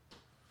person.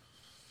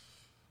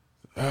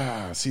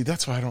 See,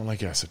 that's why I don't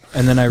like acid.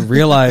 And then I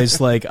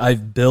realized like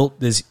I've built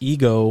this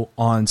ego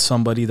on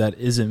somebody that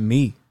isn't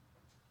me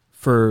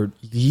for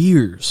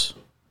years.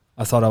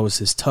 I thought I was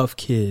this tough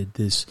kid,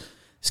 this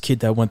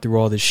kid that went through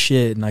all this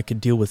shit and I could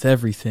deal with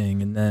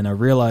everything. And then I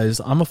realized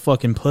I'm a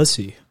fucking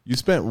pussy. You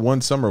spent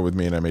one summer with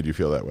me and I made you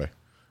feel that way.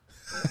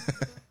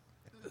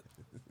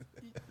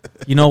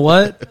 You know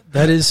what?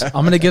 I'm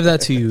going to give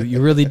that to you.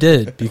 You really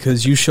did,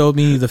 because you showed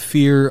me the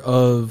fear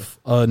of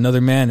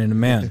another man in a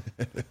man.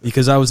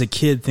 Because I was a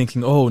kid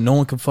thinking, oh, no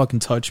one can fucking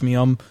touch me.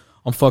 I'm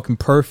fucking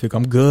perfect.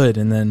 I'm good.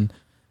 And then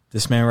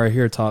this man right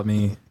here taught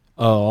me,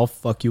 oh, I'll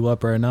fuck you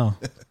up right now.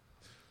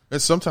 And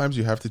sometimes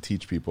you have to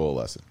teach people a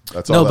lesson.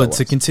 That's all. No, that but was.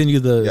 to continue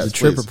the Yes,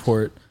 trip please.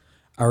 report,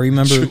 I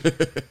remember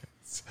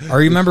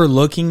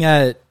looking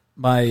at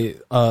my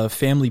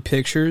family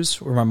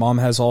pictures where my mom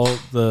has all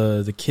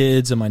the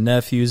kids and my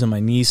nephews and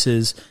my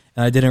nieces,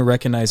 and I didn't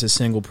recognize a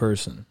single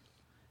person.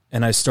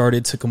 And I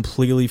started to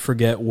completely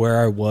forget where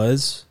I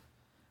was,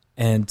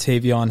 and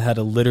Tavion had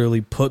to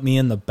literally put me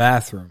in the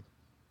bathroom.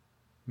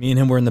 Me and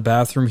him were in the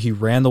bathroom. He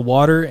ran the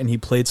water, and he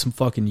played some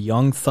fucking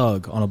Young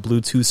Thug on a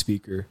Bluetooth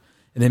speaker,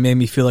 and it made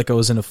me feel like I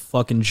was in a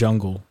fucking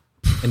jungle,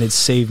 and it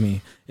saved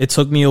me. It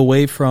took me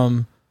away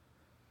from...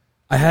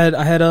 I had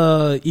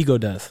a ego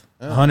death,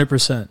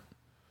 100%,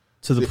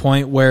 to the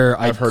point where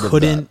I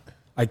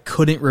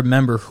couldn't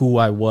remember who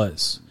I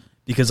was,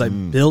 because I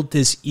built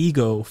this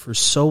ego for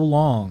so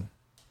long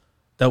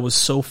that was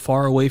so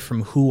far away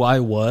from who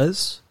I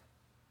was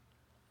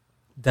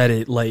that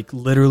it like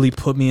literally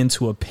put me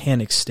into a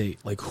panic state.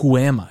 Like, who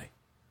am I?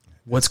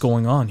 What's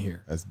going on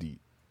here? That's deep.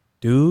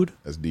 Dude.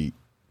 That's deep.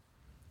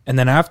 And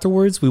then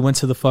afterwards we went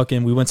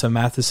to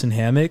Matheson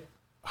Hammock.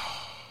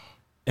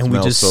 And we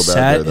Smells just so bad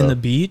sat there, in the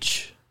though.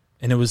 beach,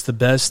 and it was the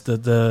best.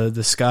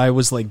 The sky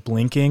was like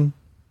blinking,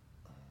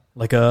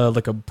 like a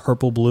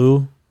purple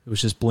blue. It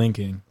was just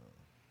blinking,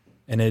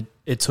 and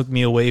it took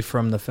me away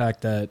from the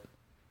fact that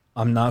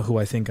I'm not who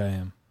I think I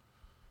am.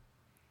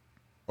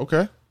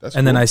 Okay. That's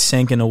And cool. then I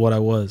sank into what I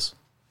was.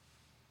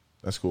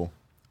 That's cool.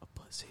 A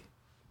pussy.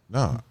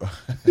 No.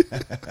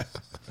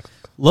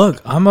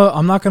 Look, I'm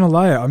not gonna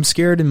lie. I'm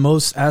scared in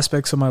most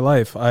aspects of my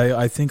life.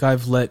 I think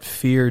I've let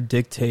fear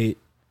dictate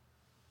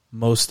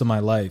most of my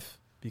life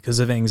because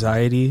of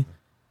anxiety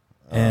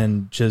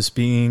and just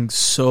being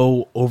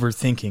so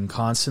overthinking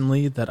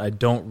constantly that I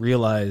don't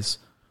realize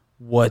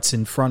what's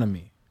in front of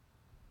me.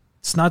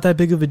 It's not that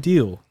big of a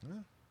deal,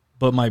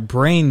 but my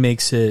brain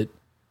makes it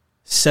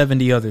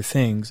 70 other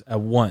things at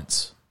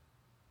once.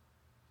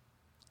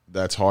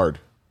 That's hard.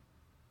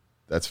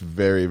 That's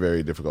very,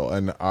 very difficult.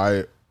 And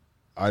I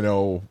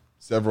know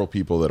several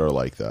people that are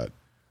like that.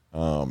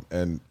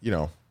 And you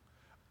know,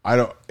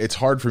 it's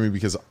hard for me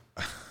because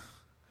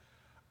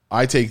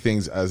I take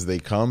things as they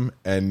come,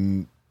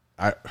 and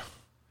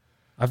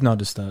I've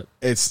noticed that.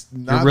 It's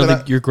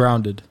not you're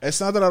grounded. It's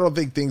not that I don't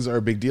think things are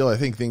a big deal. I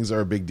think things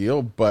are a big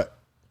deal, but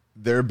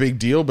they're a big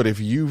deal. But if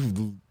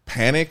you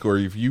panic or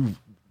if you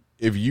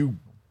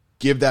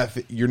give that,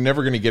 you're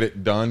never going to get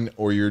it done,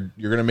 or you're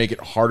going to make it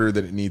harder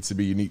than it needs to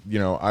be.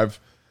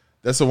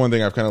 That's the one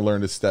thing I've kind of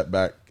learned to step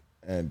back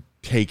and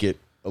take it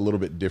a little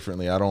bit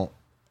differently. I don't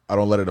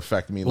let it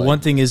affect me. Well, one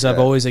thing is I've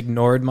always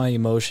ignored my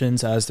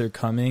emotions as they're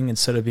coming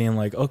instead of being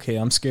like, okay,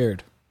 I'm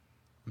scared.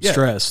 I'm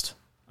stressed.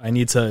 I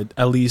need to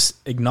at least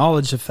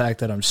acknowledge the fact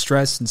that I'm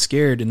stressed and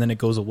scared, and then it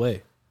goes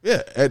away.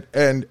 Yeah,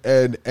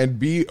 and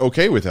be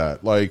okay with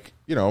that. Like,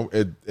 you know,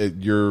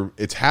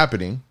 it's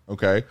happening,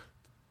 okay?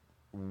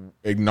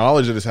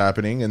 Acknowledge that it's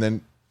happening, and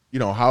then, you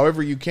know,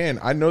 however you can.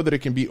 I know that it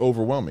can be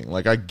overwhelming.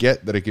 Like, I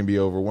get that it can be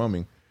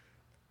overwhelming.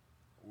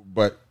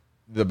 But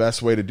the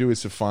best way to do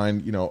is to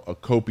find, you know, a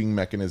coping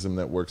mechanism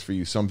that works for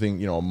you. Something,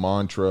 you know, a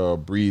mantra,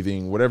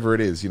 breathing, whatever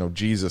it is. You know,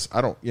 Jesus,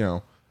 I don't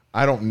know.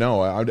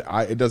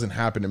 It doesn't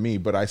happen to me,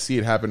 but I see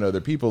it happen to other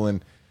people,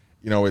 and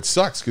you know it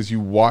sucks because you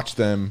watch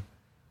them.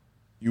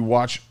 You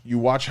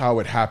watch how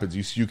it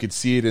happens. You could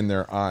see it in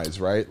their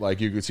eyes, right?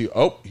 Like you could see,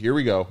 oh, here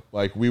we go.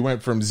 Like we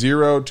went from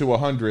 0 to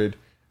 100,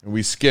 and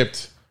we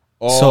skipped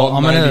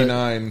all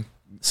 99.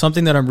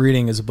 Something that I'm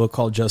reading is a book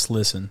called Just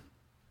Listen,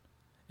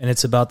 and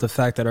it's about the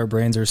fact that our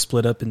brains are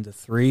split up into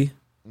three.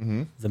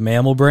 Mm-hmm. The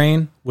mammal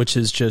brain, which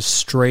is just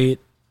straight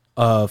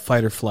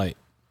fight or flight,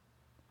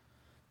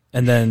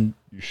 and then.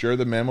 You sure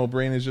the mammal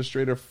brain is just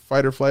straight or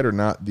fight or flight, or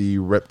not? The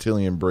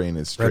reptilian brain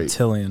is straight.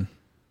 Reptilian.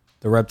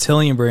 The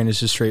reptilian brain is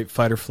just straight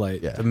fight or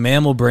flight. Yeah. The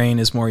mammal brain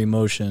is more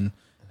emotion,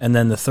 and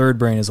then the third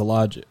brain is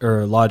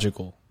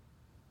logical.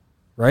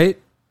 Right?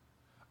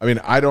 I mean,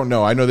 I don't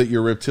know. I know that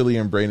your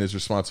reptilian brain is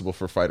responsible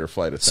for fight or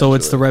flight. So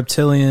it's the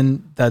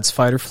reptilian that's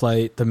fight or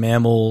flight. The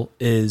mammal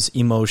is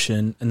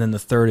emotion, and then the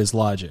third is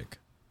logic.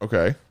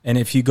 Okay. And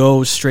if you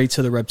go straight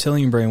to the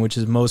reptilian brain, which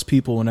is most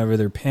people whenever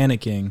they're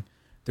panicking,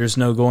 there's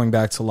no going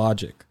back to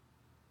logic.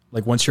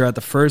 Like once you're at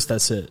the first,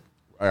 that's it.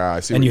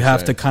 I see. And you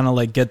have to kind of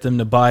like get them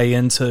to buy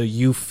into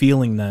you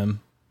feeling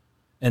them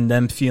and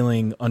them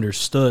feeling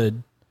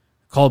understood,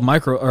 called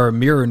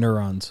mirror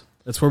neurons.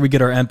 That's where we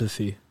get our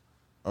empathy.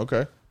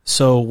 Okay.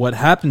 So what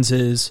happens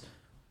is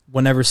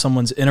whenever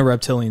someone's in a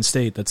reptilian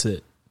state, that's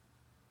it.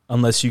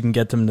 Unless you can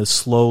get them to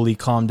slowly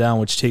calm down,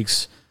 which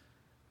takes...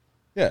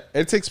 Yeah,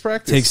 it takes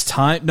practice. Takes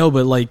time. No,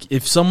 but like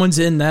if someone's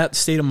in that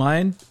state of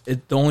mind,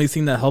 the only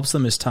thing that helps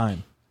them is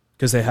time.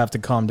 Because they have to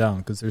calm down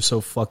because they're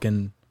so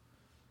fucking...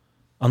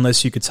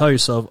 Unless you could tell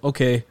yourself,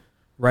 okay,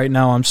 right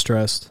now I'm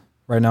stressed.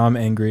 Right now I'm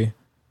angry.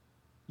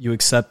 You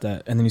accept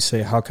that. And then you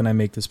say, how can I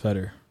make this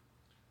better?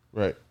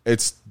 Right.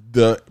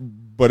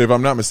 But if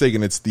I'm not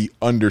mistaken, it's the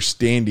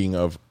understanding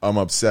of I'm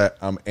upset,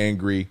 I'm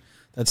angry.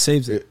 That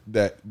saves it.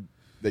 But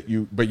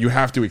you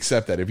have to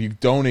accept that. If you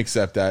don't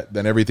accept that,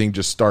 then everything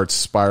just starts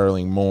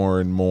spiraling more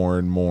and more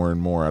and more and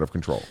more out of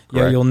control. Correct?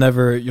 Yeah, you'll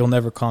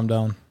never calm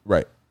down.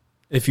 Right.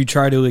 If you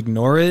try to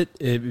ignore it,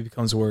 it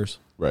becomes worse.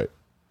 Right.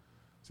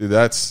 See,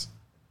 that's,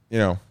 you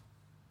know,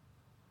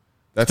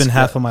 that's been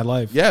half of my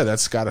life. Yeah,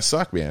 that's gotta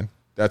suck, man.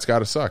 That's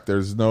gotta suck.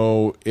 There's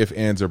no ifs,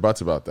 ands, or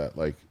buts about that.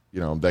 Like, you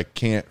know, that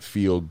can't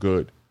feel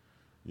good.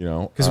 You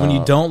know, because when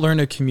you don't learn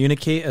to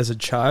communicate as a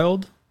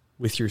child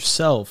with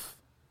yourself,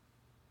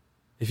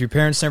 if your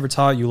parents never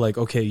taught you, like,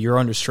 okay, you're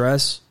under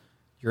stress,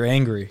 you're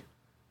angry,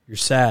 you're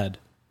sad,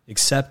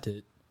 accept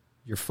it,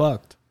 you're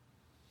fucked.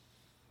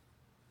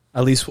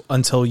 At least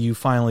until you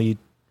finally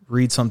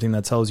read something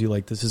that tells you,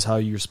 like, this is how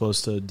you're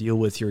supposed to deal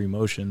with your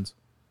emotions.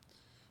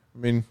 I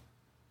mean,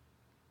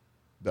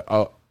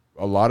 a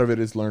lot of it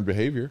is learned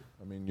behavior.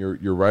 I mean,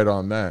 you're right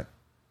on that.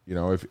 You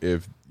know, if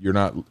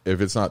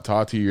it's not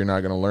taught to you, you're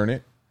not going to learn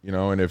it. You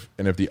know, and if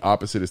the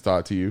opposite is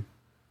taught to you,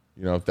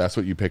 you know, if that's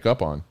what you pick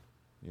up on,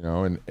 you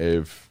know, and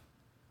if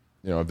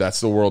that's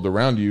the world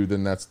around you,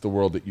 then that's the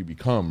world that you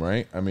become,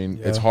 right? I mean,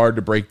 It's hard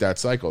to break that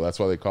cycle. That's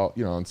why they call,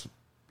 you know,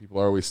 people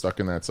are always stuck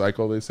in that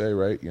cycle, they say,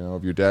 right? You know,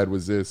 if your dad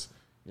was this,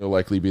 you'll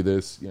likely be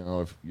this. You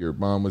know, if your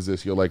mom was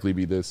this, you'll likely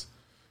be this.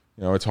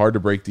 You know, it's hard to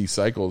break these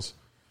cycles.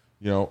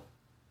 You know,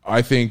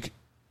 I think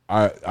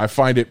I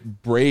find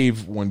it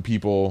brave when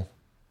people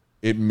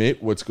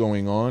admit what's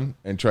going on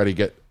and try to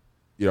get,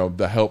 you know,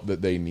 the help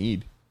that they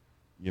need,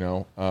 you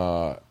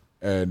know,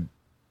 and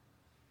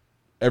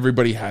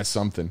everybody has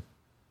something,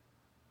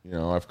 you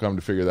know, I've come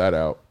to figure that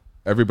out.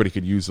 everybody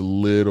could use a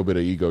little bit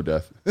of ego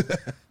death.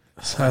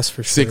 That's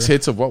for sure. 6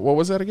 hits of what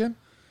was that again?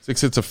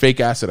 6 hits of fake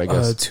acid, I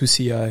guess.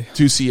 2CI.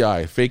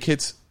 2CI. Fake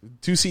hits,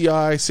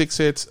 2CI, 6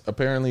 hits,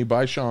 apparently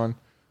by Sean,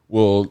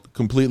 will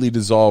completely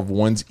dissolve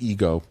one's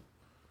ego.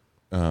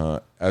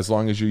 As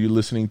long as you're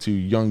listening to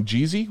Young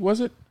Jeezy,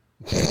 was it?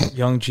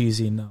 Young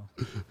Jeezy, no.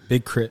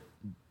 Big Crit.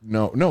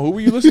 No. Who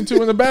were you listening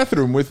to in the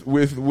bathroom with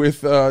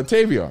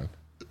Tavion?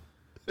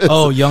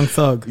 Oh, Young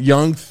Thug.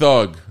 Young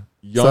Thug.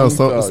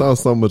 Sounds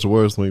so much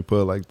worse when you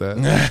put it like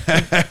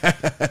that.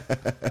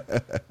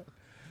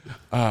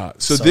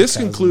 So this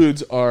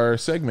concludes our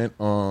segment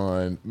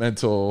on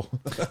mental.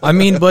 I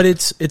mean, but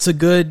it's a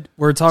good.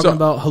 We're talking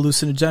about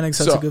hallucinogenics.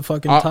 That's a good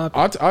fucking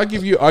topic. I'll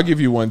give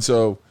you one.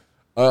 So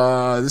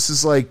this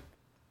is like,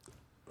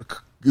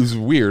 it was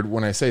weird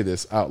when I say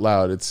this out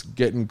loud. It's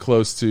getting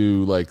close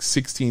to like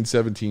 16,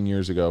 17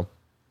 years ago.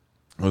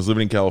 I was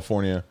living in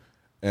California,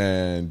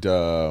 and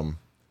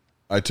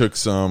I took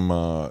some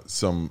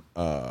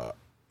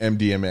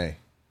MDMA,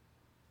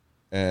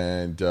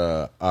 and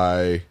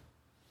I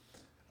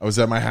was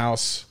at my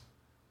house,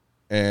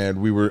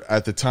 and we were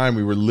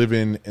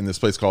living in this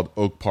place called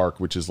Oak Park,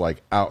 which is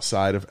like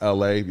outside of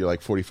LA. You're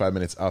like 45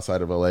 minutes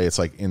outside of LA. It's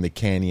like in the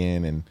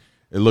canyon, and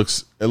it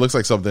looks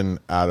like something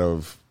out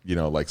of,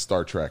 like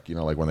Star Trek,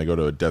 like when they go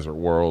to a desert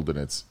world, and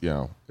it's,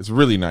 it's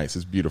really nice.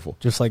 It's beautiful.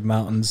 Just like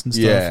mountains and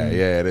stuff.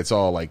 Yeah. And it's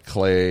all like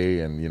clay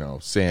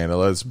and, sand.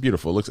 It's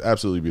beautiful. It looks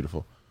absolutely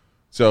beautiful.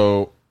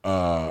 So,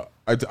 I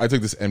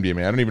took this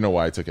MDMA. I don't even know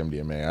why I took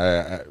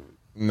MDMA.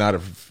 I'm not a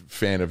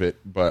fan of it,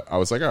 but I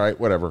was like, all right,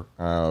 whatever.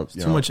 It's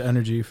too much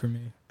energy for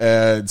me.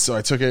 And so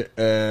I took it,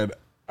 and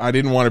I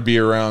didn't want to be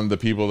around the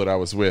people that I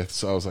was with.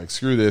 So I was like,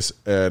 screw this.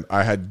 And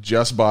I had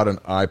just bought an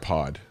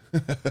iPod.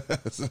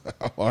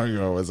 How long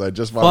ago was I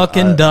just bought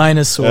fucking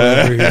dinosaur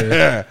over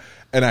here?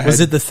 And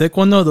was it the thick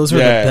one though? Those were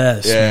the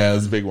best. Yeah, it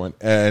was a big one.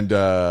 And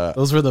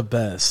those were the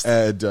best.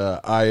 And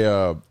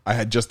I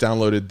had just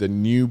downloaded the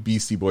new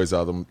Beastie Boys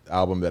album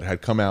that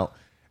had come out,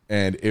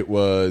 and it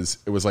was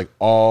like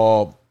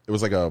a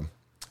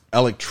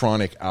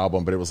electronic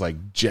album, but it was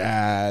like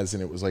jazz,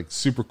 and it was like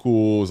super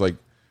cool. It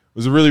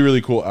was a really,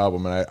 really cool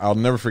album, and I'll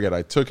never forget.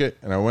 I took it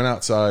and I went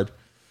outside.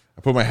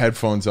 I put my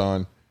headphones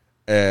on,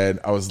 and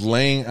I was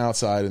laying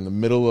outside in the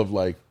middle of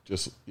like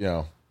just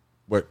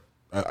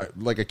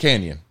like a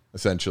canyon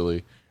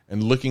essentially,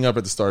 and looking up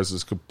at the stars. It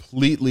was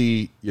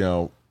completely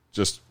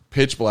just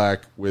pitch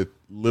black with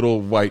little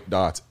white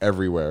dots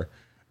everywhere.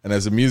 And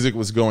as the music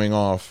was going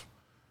off,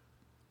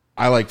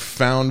 I like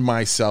found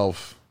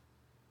myself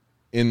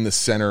in the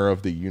center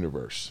of the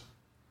universe.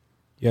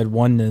 You had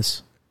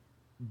oneness.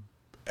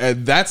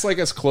 And that's like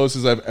as close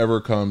as I've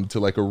ever come to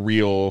like a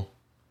real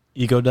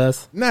ego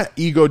death. Not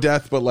ego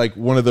death, but like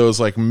one of those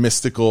like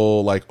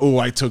mystical, like, oh,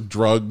 I took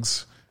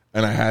drugs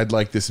and I had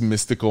like this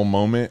mystical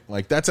moment.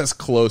 Like that's as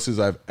close as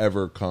I've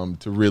ever come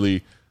to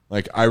really,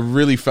 like, I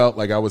really felt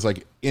like I was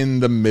like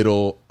in the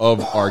middle of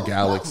our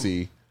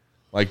galaxy,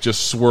 like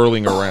just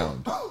swirling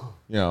around,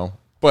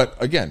 But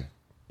again,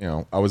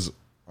 I was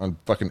on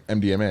fucking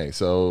MDMA,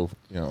 so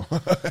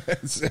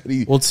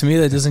well, to me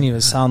that doesn't even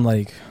sound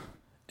like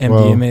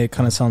MDMA. Well, it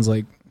kind of sounds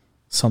like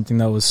something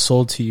that was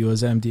sold to you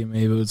as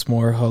MDMA, but it's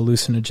more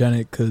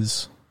hallucinogenic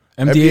because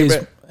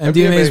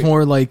MDMA is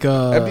more like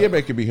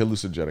MDMA can be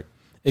hallucinogenic.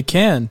 It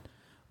can,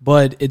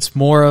 but it's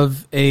more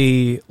of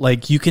a,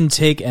 like, you can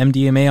take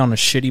MDMA on a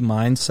shitty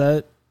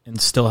mindset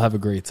and still have a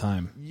great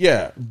time.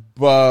 Yeah,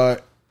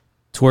 but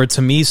to where,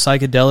 to me,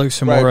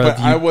 psychedelics are more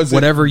of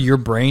whatever your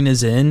brain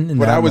is in.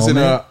 But I was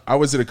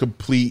in a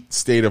complete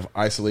state of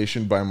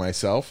isolation by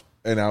myself,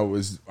 and I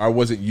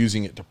wasn't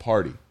using it to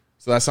party.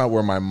 So that's not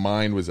where my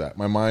mind was at.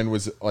 My mind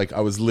was like,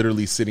 I was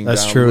literally sitting down.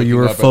 That's true. You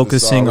were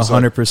focusing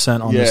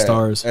 100% on the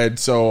stars. And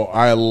so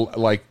I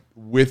like,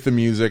 with the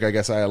music, I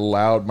guess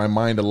my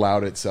mind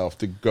allowed itself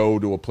to go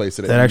to a place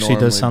that actually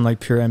does sound like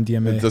pure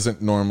MDMA. It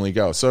doesn't normally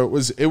go. So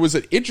it was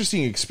an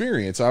interesting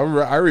experience. I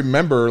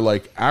remember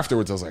like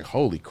afterwards, I was like,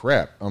 holy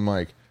crap. I'm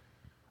like,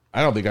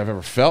 I don't think I've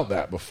ever felt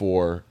that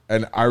before.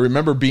 And I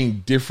remember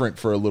being different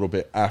for a little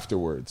bit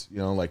afterwards,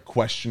 like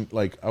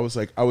I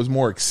was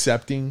more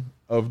accepting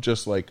of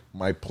just like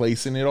my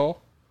place in it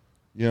all,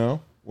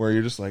 where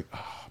you're just like,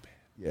 oh man,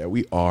 yeah,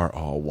 we are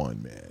all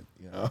one, man.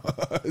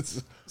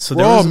 So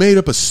we're all made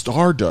up of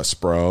stardust,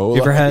 bro.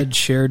 You ever had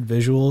shared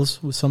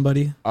visuals with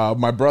somebody?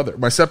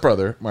 My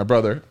stepbrother,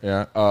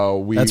 yeah.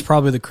 That's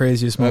probably the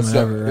craziest moment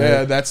ever. Right?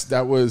 Yeah,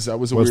 that was a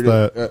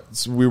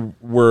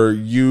weird.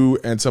 You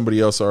and somebody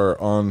else are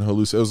on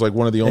hallucination. It was like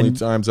one of the only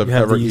times I've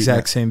ever the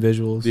exact same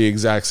visuals. The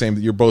exact same.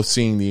 You're both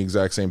seeing the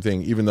exact same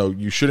thing, even though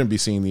you shouldn't be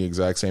seeing the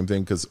exact same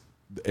thing because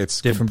it's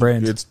different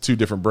brains. It's two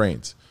different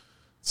brains.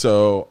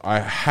 So I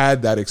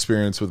had that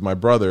experience with my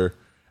brother.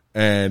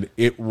 And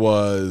it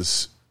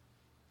was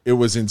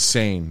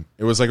insane.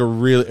 It was like a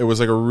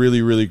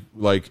really, really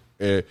like.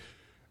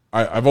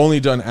 I've only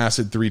done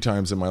acid 3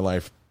 times in my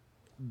life.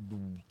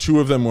 2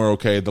 of them were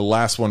okay. The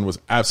last one was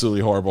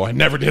absolutely horrible. I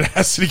never did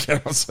acid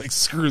again. I was like,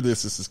 screw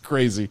this. This is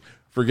crazy.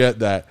 Forget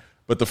that.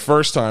 But the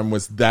first time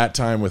was that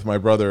time with my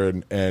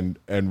brother,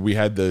 and we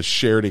had the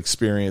shared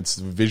experience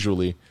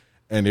visually,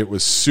 and it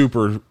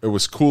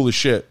was cool as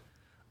shit.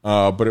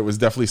 But it was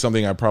definitely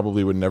something I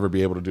probably would never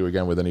be able to do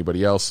again with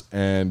anybody else,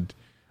 and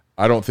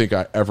I don't think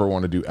I ever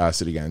want to do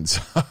acid again.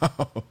 So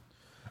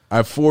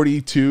at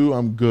 42,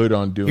 I'm good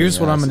on doing. Here's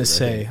what I'm going to acid,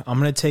 say. I'm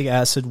going to take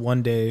acid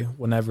one day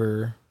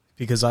whenever,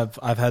 because I've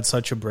had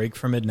such a break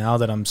from it now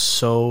that I'm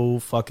so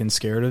fucking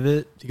scared of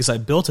it, because I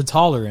built a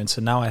tolerance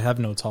and now I have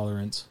no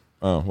tolerance.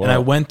 Oh, well. And I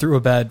went through a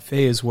bad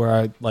phase where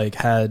I like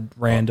had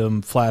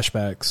random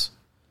flashbacks.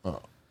 Oh.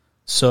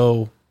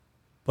 So,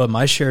 but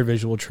my shared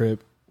visual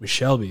trip with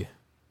Shelby,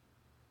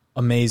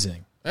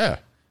 amazing. Yeah.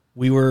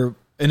 We were,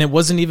 and it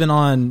wasn't even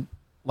on,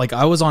 like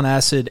I was on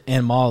acid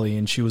and Molly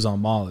and she was on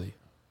Molly.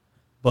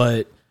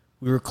 But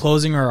we were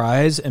closing our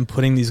eyes and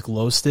putting these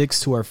glow sticks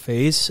to our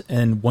face.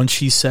 And once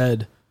she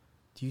said,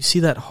 "Do you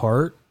see that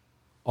heart?"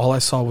 All I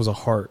saw was a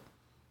heart.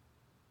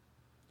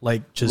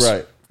 Like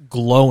just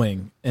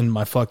glowing in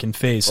my fucking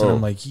face. And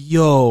I'm like,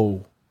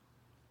 yo.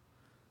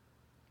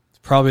 It's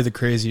probably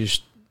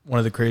one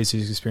of the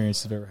craziest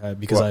experiences I've ever had,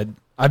 because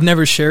I've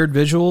never shared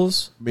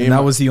visuals, and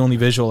that was the only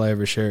visual I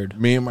ever shared.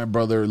 Me and my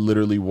brother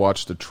literally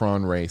watched the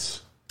Tron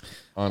race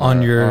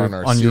on your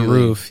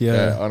roof,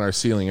 on our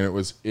ceiling, and it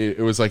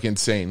was like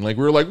insane. Like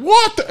we were like,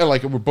 what? And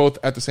like we're both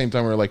at the same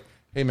time. We were like,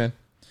 hey man,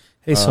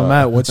 hey, so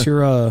Matt, what's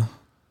your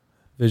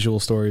visual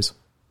stories?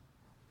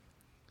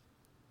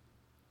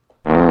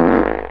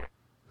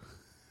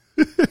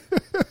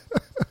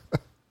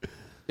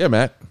 Yeah,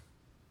 Matt.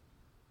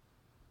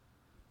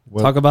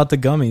 Talk about the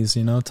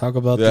gummies, talk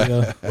about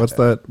the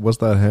What's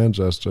that hand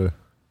gesture?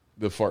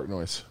 The fart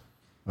noise.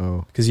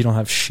 Oh, because you don't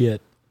have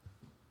shit.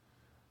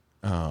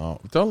 Oh,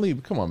 don't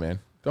leave. Come on, man.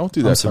 Don't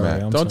do that to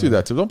Matt. Don't do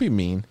that to. Don't be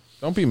mean.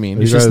 Don't be mean.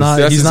 He's not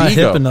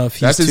hip enough.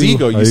 That's his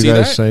ego. You see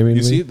that? Shaming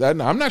you me? see that?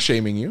 No, I'm not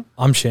shaming you.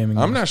 I'm shaming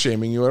you. I'm not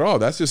shaming you at all.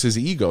 That's just his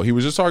ego. He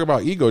was just talking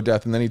about ego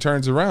death, and then he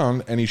turns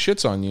around and he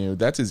shits on you.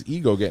 That's his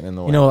ego getting in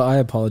the way. You know what? I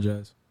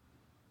apologize.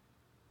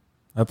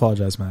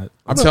 Matt.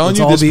 I'm telling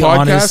you, this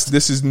podcast,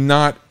 this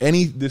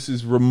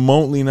is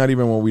remotely not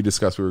even what we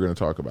discussed we were going to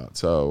talk about.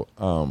 So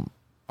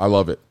I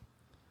love it.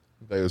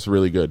 It was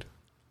really good.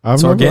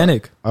 It's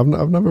organic. I've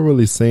never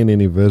really seen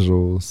any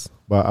visuals,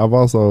 but I've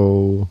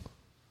also...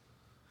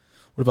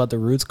 What about the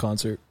Roots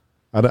concert?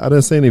 I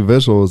didn't see any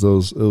visuals.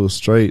 It was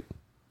straight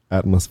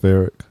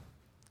atmospheric.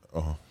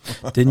 Oh,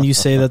 didn't you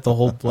say that the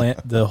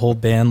whole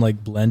band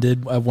like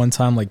blended at one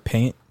time like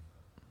paint?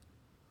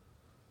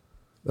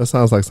 That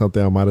sounds like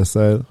something I might have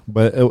said,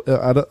 but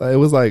it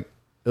was like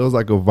a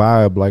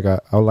vibe. Like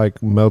I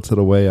like melted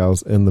away. I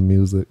was in the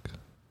music.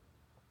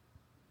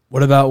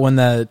 What about when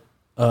the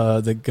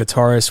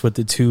guitarist with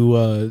the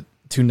two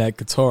neck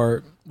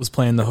guitar was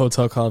playing the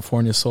Hotel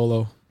California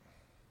solo?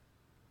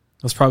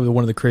 That's probably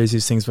one of the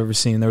craziest things I've ever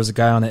seen. There was a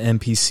guy on an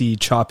MPC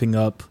chopping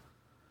up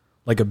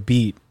like a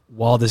beat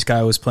while this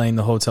guy was playing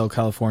the Hotel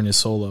California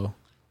solo.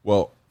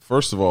 Well,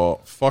 first of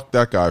all, fuck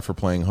that guy for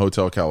playing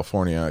Hotel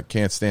California. I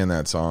can't stand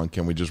that song.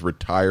 Can we just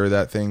retire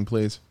that thing,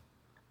 please?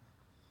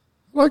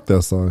 I like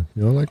that song.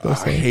 You don't like that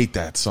song? I hate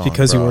that song.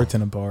 Because you worked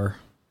in a bar.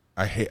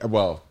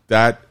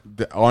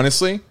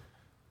 Honestly,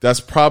 that's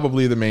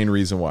probably the main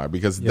reason why.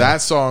 Because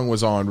that song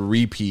was on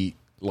repeat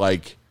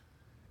like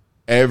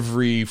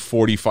every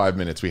 45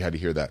 minutes we had to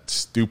hear that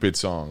stupid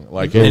song.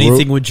 Like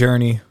anything with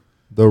Journey.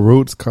 The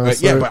Roots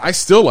concert. But I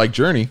still like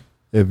Journey.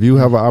 If you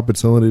have an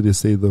opportunity to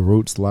see the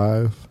Roots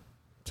live,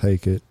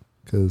 take it,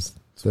 because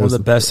it's one of the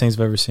best things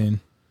I've ever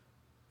seen.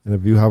 And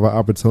if you have an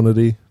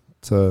opportunity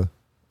to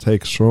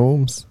take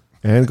shrooms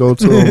and go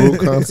to a Root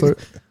concert,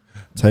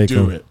 take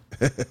Do them.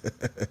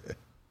 it.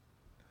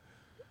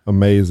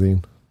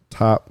 Amazing.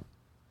 Top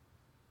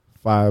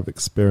 5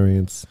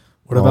 experience.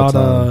 What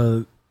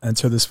about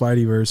Enter the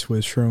Spideyverse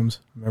with shrooms?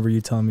 Remember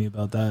you telling me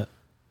about that?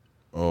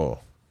 Oh.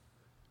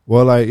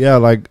 Well,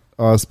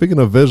 speaking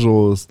of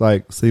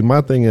visuals, see,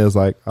 my thing is,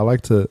 I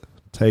like to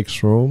take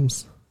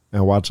shrooms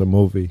and watch a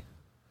movie.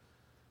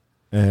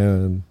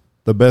 And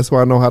the best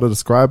way I know how to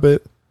describe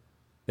it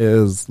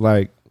is,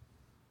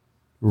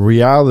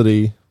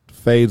 reality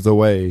fades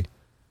away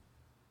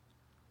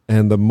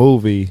and the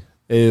movie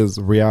is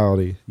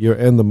reality. You're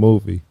in the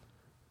movie.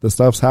 The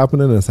stuff's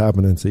happening, it's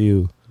happening to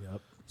you.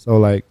 Yep.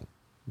 So,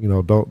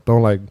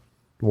 don't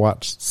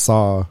watch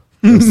Saw.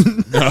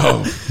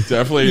 No,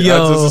 definitely. That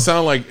doesn't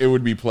sound like it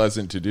would be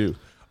pleasant to do.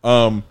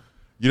 I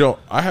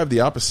have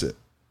the opposite.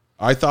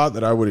 I thought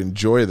that I would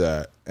enjoy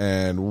that,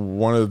 and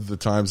one of the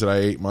times that I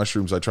ate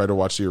mushrooms, I tried to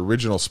watch the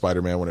original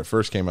Spider-Man when it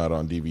first came out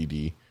on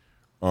DVD.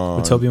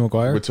 With Tobey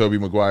Maguire? With Tobey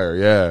Maguire,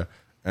 yeah.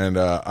 And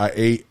I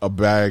ate a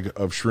bag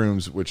of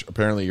shrooms, which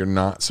apparently you're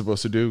not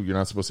supposed to do. You're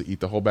not supposed to eat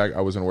the whole bag. I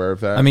wasn't aware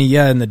of that. I mean,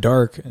 in the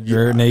dark, in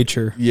your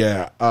nature.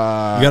 Yeah.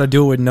 You got to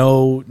do it with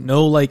no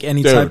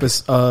any type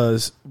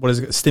of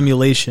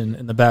stimulation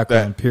in the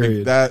background,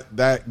 period.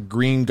 That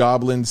Green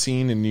Goblin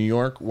scene in New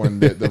York when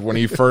when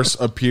he first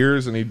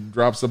appears and he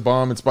drops the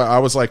bomb, I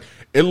was like,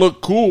 it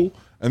looked cool.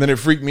 And then it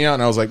freaked me out,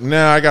 and I was like,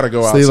 nah, I got to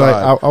go outside. See, like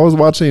I was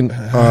watching.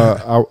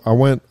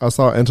 I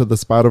saw Enter the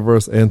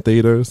Spider-Verse in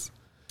theaters.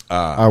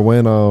 I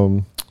went.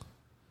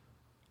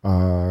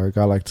 I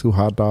got like 2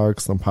 hot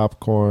dogs, some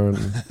popcorn,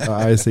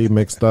 icy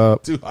mixed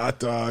up. 2 hot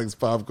dogs,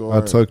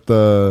 popcorn. I took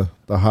the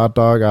hot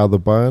dog out of the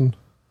bun.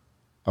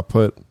 I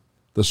put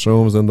the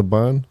shrooms in the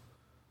bun.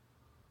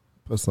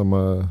 Put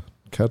some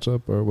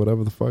ketchup or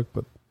whatever the fuck,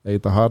 but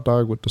ate the hot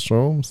dog with the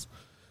shrooms.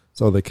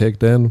 So they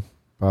kicked in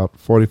about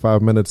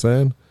 45 minutes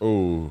in.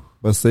 Oh.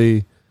 But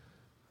see,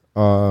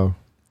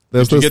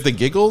 did you get the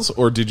giggles,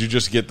 or did you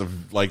just get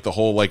the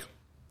whole like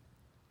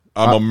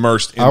I'm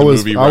immersed in the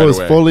movie right away? I was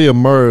fully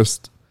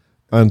immersed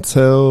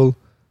until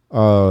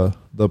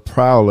the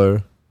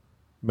Prowler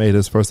made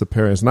his first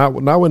appearance. Not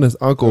when his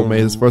uncle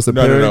made his first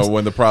appearance. No,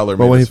 when the Prowler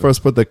but when he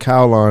first put the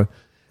cowl on.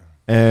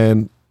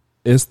 And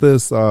it's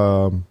this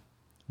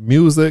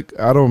music,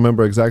 I don't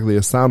remember exactly,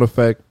 a sound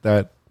effect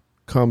that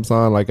comes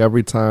on like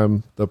every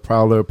time the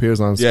Prowler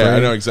appears on screen. Yeah, I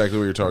know exactly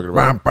what you're talking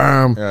about.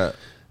 Bam, bam. Yeah.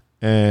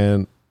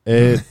 And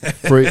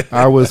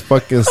I was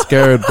fucking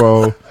scared,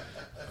 bro.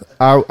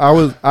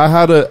 I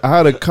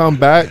had to come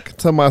back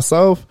to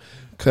myself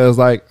because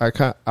like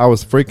I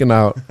was freaking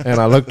out,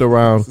 and I looked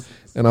around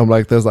and I'm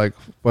like, there's like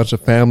a bunch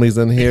of families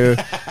in here.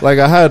 Like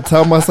I had to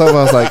tell myself,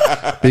 I was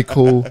like, be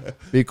cool.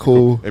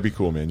 It'd be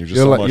cool, man. You're just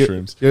on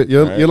mushrooms.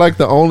 You're like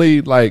the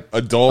only like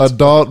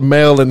adult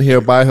male in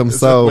here by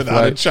himself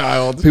without like, a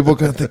child. People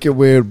gonna think you're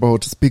weird, bro.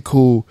 Just be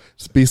cool.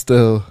 Just be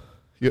still.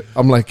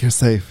 I'm like, you're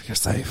safe. You're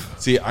safe.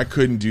 See, I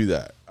couldn't do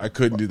that.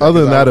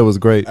 Other than that, it was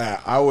great.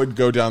 I would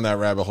go down that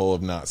rabbit hole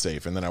of not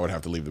safe, and then I would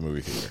have to leave the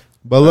movie theater.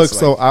 But look,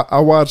 so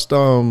I watched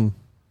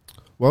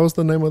what was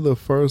the name of the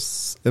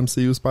first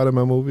MCU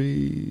Spider-Man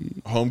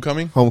movie?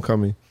 Homecoming.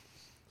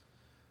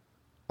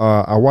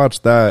 I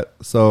watched that.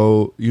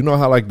 So you know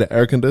how like the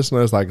air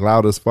conditioner is like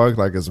loud as fuck,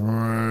 like it's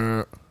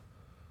like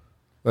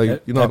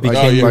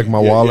like my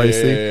wall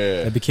AC.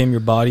 That became your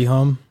body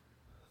hum.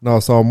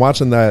 No, so I'm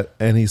watching that,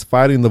 and he's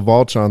fighting the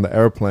Vulture on the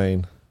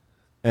airplane,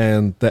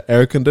 and the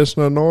air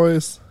conditioner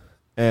noise,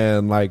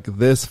 and like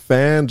this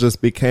fan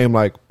just became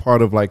like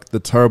part of like the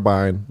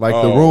turbine. Like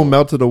the room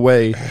melted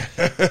away,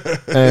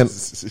 and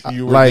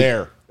you were like,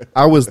 there.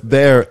 I was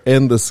there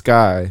in the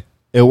sky.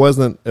 It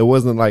wasn't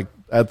like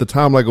at the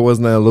time like it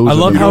wasn't an illusion. I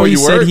love how he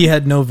said were? he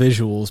had no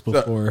visuals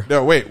before.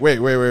 No, wait.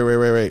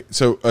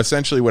 So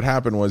essentially, what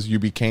happened was you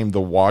became the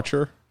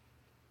Watcher.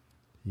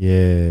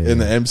 Yeah. In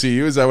the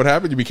MCU, is that what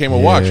happened? You became a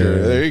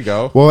Watcher. There you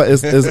go. Well,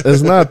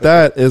 it's not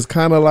that. It's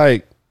kind of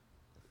like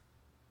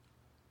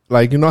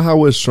you know how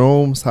with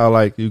shrooms, how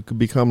like you could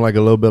become like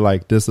a little bit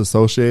like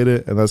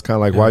disassociated, and that's kind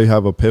of like why you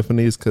have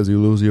epiphanies, because you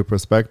lose your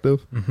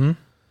perspective. Mm-hmm.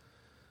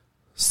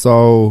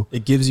 So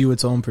it gives you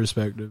its own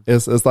perspective.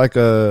 It's like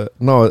a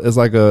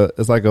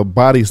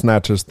body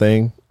snatchers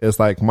thing. It's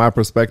like my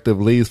perspective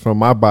leaves from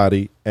my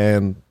body,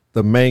 and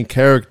the main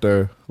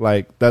character,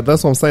 like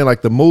that's what I'm saying.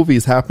 Like the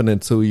movie's happening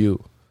to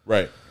you,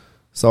 right?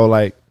 So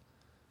like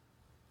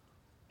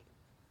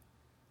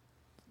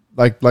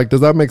does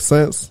that make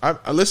sense?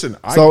 Listen.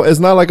 So it's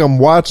not like I'm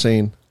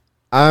watching.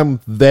 I'm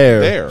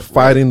there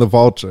fighting the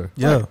Vulture.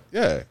 Yeah, right.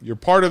 Yeah. You're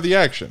part of the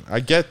action. I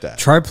get that.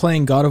 Try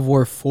playing God of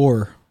War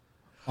 4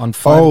 on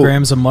 5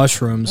 grams of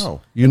mushrooms. No.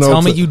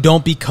 Tell me you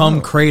don't become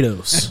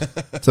Kratos.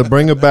 To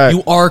bring it back,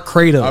 you are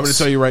Kratos. I'm going to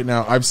tell you right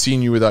now, I've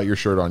seen you without your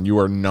shirt on. You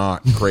are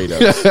not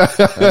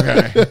Kratos.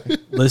 Okay.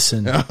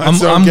 Listen,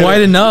 I'm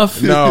white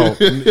enough. No.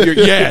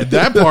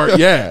 That part,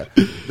 yeah.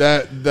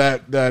 That's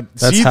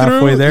see-through?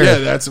 Halfway there. Yeah,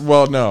 that's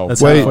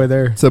halfway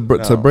there.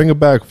 To bring it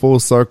back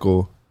full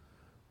circle,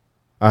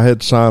 I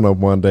hit Sean up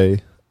one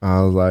day.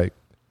 I was like,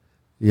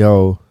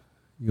 yo,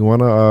 you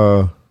want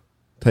to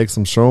take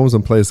some shrooms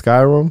and play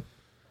Skyrim?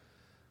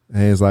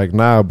 And he's like,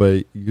 nah,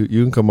 but you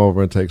can come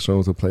over and take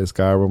shrooms and play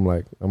Skyrim.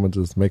 Like, I'm going to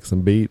just make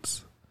some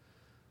beats.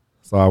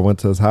 So I went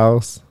to his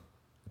house,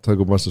 took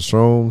a bunch of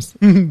shrooms.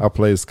 I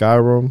played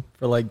Skyrim.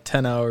 For like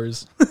 10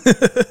 hours.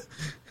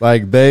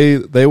 Like,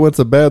 they went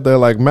to bed. They're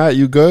like, Matt,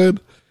 you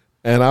good?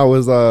 And I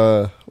was,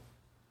 I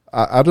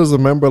just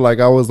remember,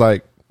 like, I was,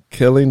 like,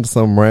 killing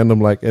some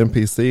random, like,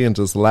 NPC and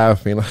just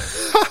laughing.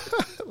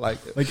 I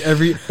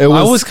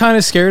was kind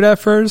of scared at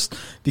first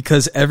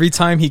because every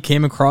time he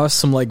came across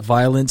some like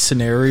violent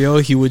scenario,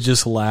 he would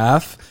just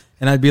laugh,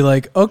 and I'd be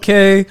like,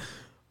 okay,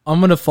 I'm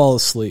gonna fall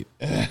asleep.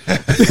 And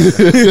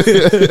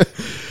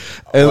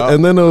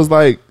then it was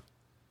like,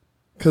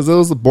 because it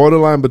was a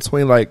borderline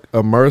between like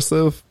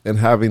immersive and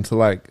having to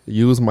like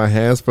use my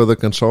hands for the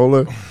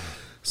controller.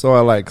 So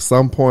at like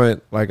some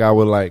point, like I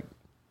would like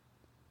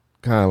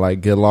kind of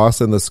like get lost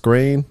in the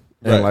screen,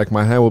 and like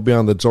my hand would be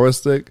on the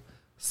joystick.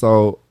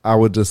 So I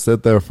would just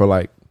sit there for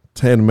like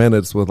 10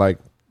 minutes with like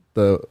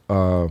the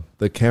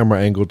camera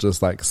angle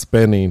just like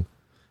spinning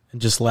and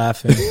just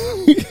laughing.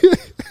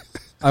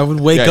 I would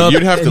wake up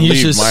you'd have and to he's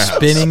leave just my house.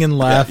 Spinning and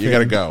laughing. Yeah,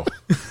 you gotta go.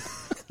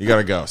 You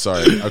gotta go.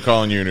 Sorry, I'm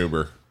calling you an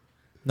Uber.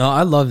 No,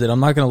 I loved it. I'm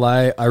not gonna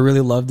lie. I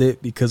really loved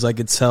it because I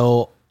could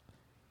tell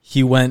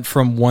he went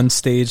from one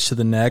stage to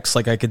the next.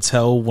 Like I could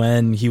tell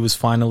when he was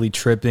finally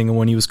tripping and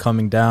when he was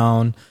coming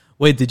down,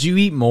 Wait, did you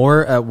eat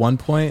more at one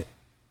point?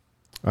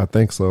 I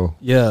think so.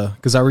 Yeah,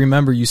 because I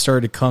remember you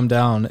started to come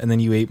down and then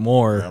you ate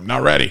more. I'm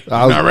not ready.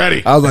 I was not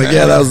ready. I was like,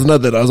 yeah, that was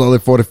nothing. That was only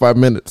 45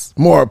 minutes.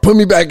 More, put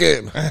me back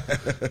in.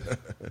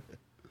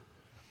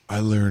 I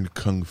learned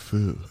kung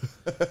fu.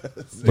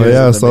 But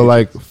yeah, so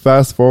like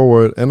fast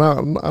forward, and I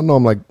know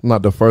I'm like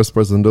not the first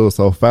person to do it.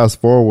 So fast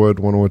forward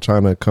when we're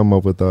trying to come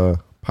up with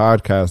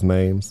podcast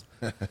names,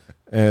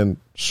 and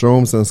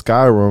Shrooms and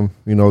Skyrim,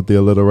 you know, the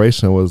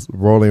alliteration was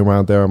rolling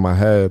around there in my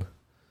head.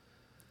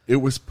 It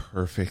was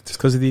perfect. It's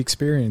because of the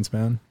experience,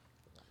 man.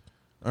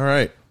 All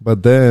right.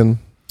 But then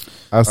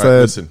I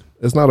said, listen.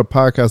 it's not a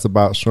podcast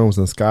about Shrooms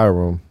and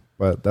Skyrim,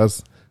 but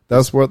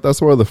that's where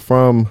the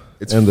from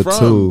It's and the from,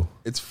 two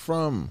It's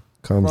from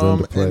comes from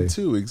into play. and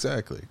to,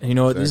 exactly. And you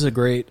know what? This is a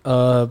great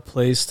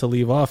place to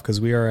leave off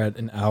because we are at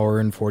an hour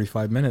and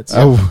 45 minutes.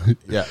 Oh,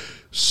 Yeah.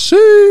 she,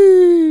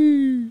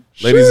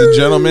 Ladies and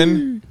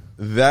gentlemen,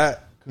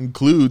 that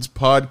concludes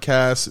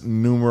podcast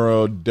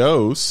numero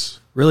dos.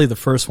 Really the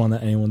first one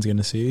that anyone's going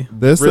to see.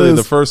 this Really is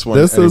the first one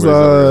This is anybody's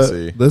ever gonna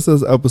see. this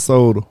is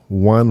episode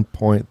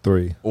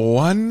 1.3.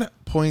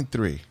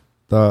 1.3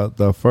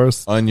 The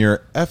first on your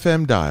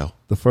FM dial.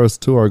 the first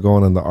two are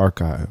going in the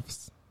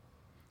archives.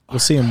 We'll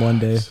see him one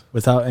day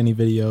without any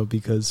video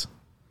because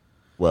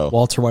Well,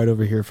 Walter White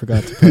over here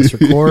forgot to press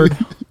record.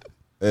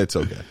 it's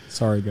okay.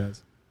 Sorry,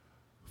 guys.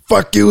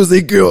 Fuck you,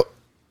 Ezekiel.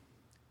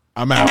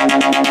 I'm out.